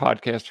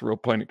podcast Role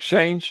Playing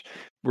Exchange.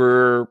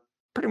 We're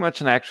pretty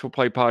much an actual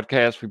play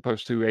podcast. We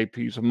post 2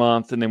 APs a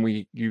month, and then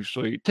we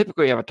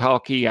typically have a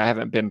talkie. I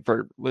haven't been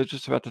very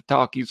religious about the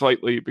talkies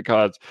lately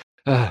because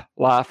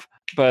life.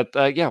 But,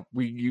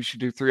 we usually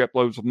do 3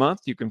 uploads a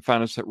month. You can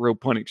find us at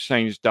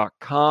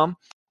roleplayingexchange.com.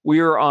 We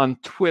are on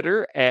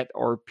Twitter at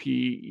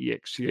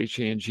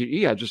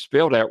RPEXCHANGE. I just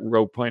spelled out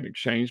Role Playing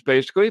Exchange,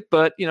 basically.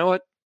 But you know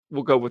what?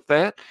 We'll go with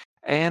that.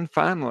 And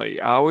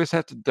finally, I always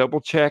have to double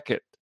check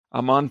it.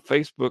 I'm on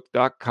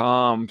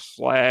Facebook.com/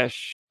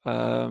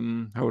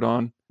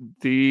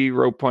 the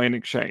Role Playing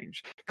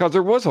Exchange. Because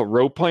there was a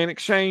Role Playing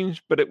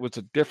Exchange, but it was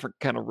a different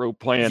kind of role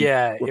playing.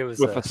 Yeah, it was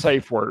with a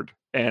safe word.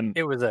 And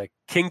it was a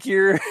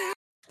kinkier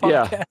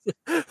podcast.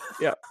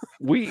 Yeah.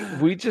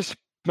 We just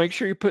make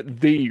sure you put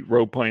the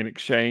Role Playing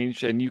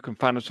Exchange, and you can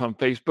find us on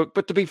Facebook.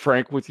 But to be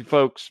frank with you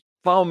folks,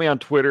 follow me on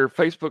Twitter.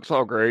 Facebook's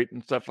all great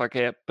and stuff like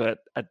that, but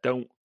I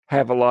don't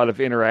have a lot of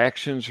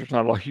interactions. There's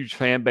not a huge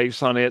fan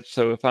base on it.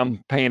 So if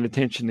I'm paying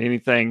attention to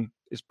anything,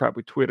 it's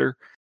probably Twitter.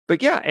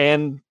 But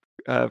and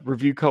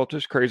Review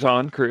Cultist,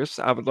 Crazon, Chris,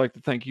 I would like to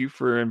thank you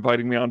for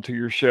inviting me onto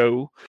your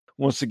show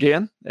once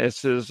again.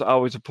 This is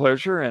always a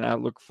pleasure, and I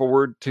look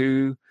forward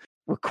to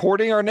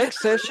recording our next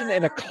session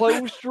in a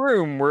closed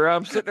room where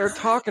I'm sitting there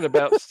talking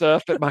about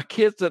stuff that my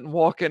kids didn't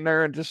walk in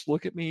there and just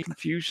look at me in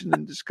confusion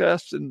and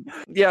disgust. And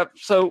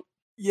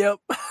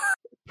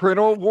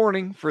parental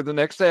warning for the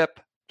next ep.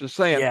 Just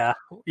saying. We're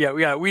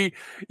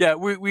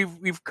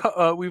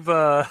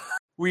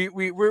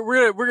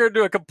gonna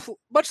do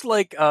much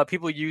like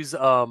people use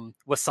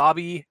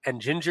wasabi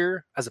and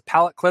ginger as a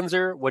palate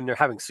cleanser when they're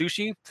having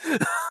sushi.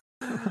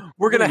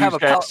 We're gonna have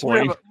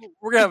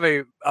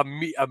a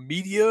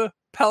media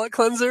palate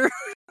cleanser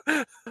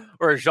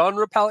or a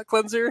genre palate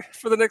cleanser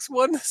for the next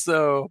one.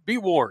 So be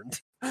warned.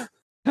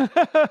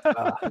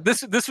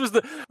 This was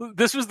the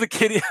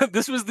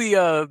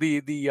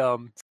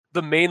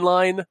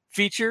mainline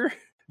feature.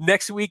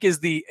 Next week is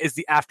the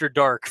after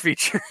dark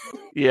feature.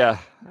 Yeah.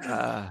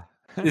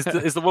 Is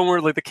the one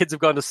where like the kids have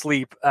gone to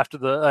sleep after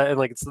the and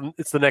like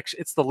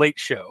it's the late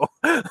show.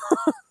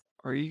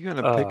 Are you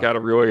gonna pick out a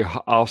really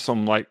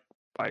awesome like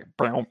kind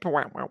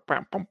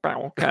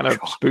of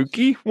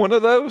spooky one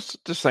of those?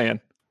 Just saying.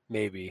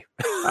 Maybe.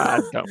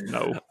 I don't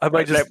know. I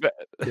might just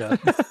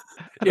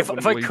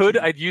if I could,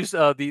 I'd use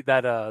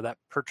that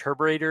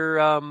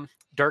Perturbator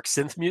dark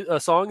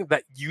synth song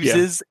that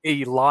uses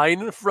a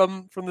line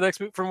from the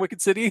next from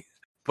Wicked City,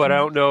 but I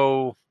don't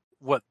know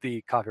what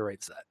the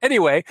copyright said.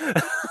 Anyway,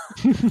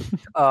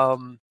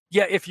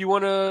 if you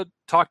want to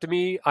talk to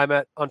me, I'm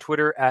on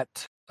Twitter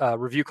at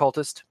Review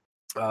Cultist.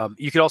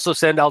 You can also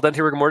send Al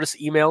Dente Rigor Mortis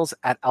emails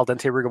at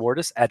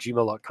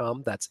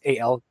aldenterigamortis@gmail.com. That's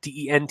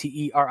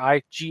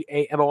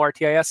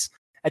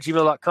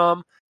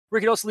ALDENTERIGAMORTIS@gmail.com. Where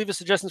you can also leave us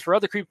suggestions for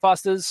other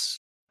creepypastas,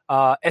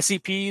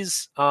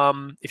 SCPs.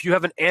 If you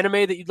have an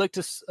anime that you'd like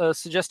to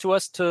suggest to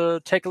us to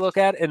take a look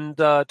at and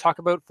talk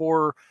about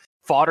for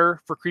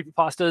fodder for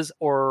creepypastas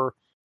or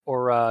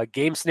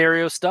game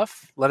scenario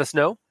stuff, let us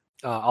know.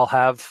 I'll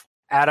have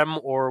Adam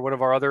or one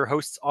of our other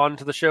hosts on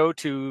to the show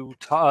to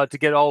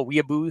get all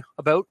weeaboo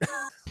about,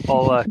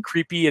 all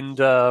creepy and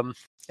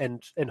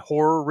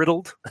horror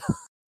riddled.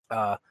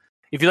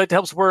 If you'd like to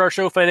help support our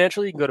show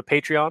financially, you can go to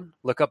Patreon,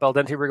 look up Al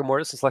Dente Rigor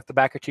Mortis, and select the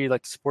backer tier you'd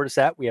like to support us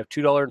at. We have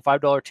 $2 and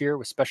 $5 tier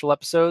with special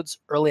episodes,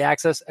 early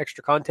access,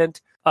 extra content.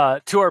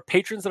 To our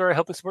patrons that are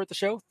helping support the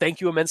show, thank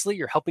you immensely.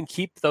 You're helping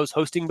keep those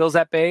hosting bills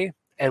at bay,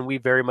 and we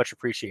very much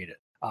appreciate it.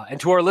 And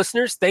to our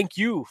listeners, thank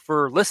you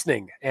for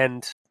listening.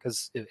 And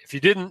because if you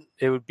didn't,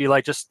 it would be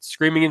like just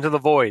screaming into the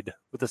void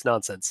with this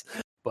nonsense.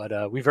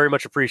 But we very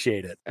much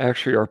appreciate it.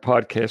 Actually, our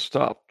podcast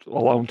stopped a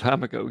long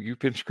time ago. You've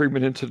been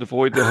screaming into the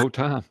void the whole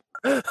time.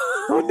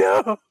 Oh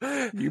no,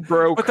 you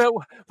broke.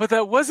 But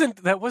that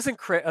wasn't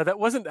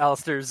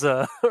Alistair's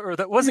or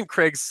that wasn't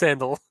Craig's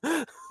sandal.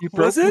 You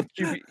broke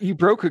you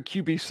broke a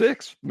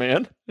QB6,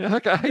 man. I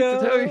hate to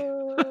tell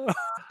you.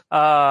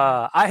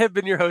 I have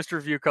been your host,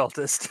 Review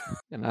Cultist,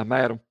 and I'm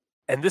Adam.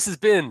 And this has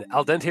been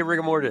Al Dente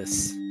Rigor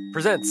Mortis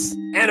presents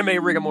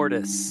Anime Rigor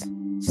Mortis.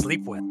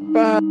 Sleep well.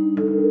 Bye.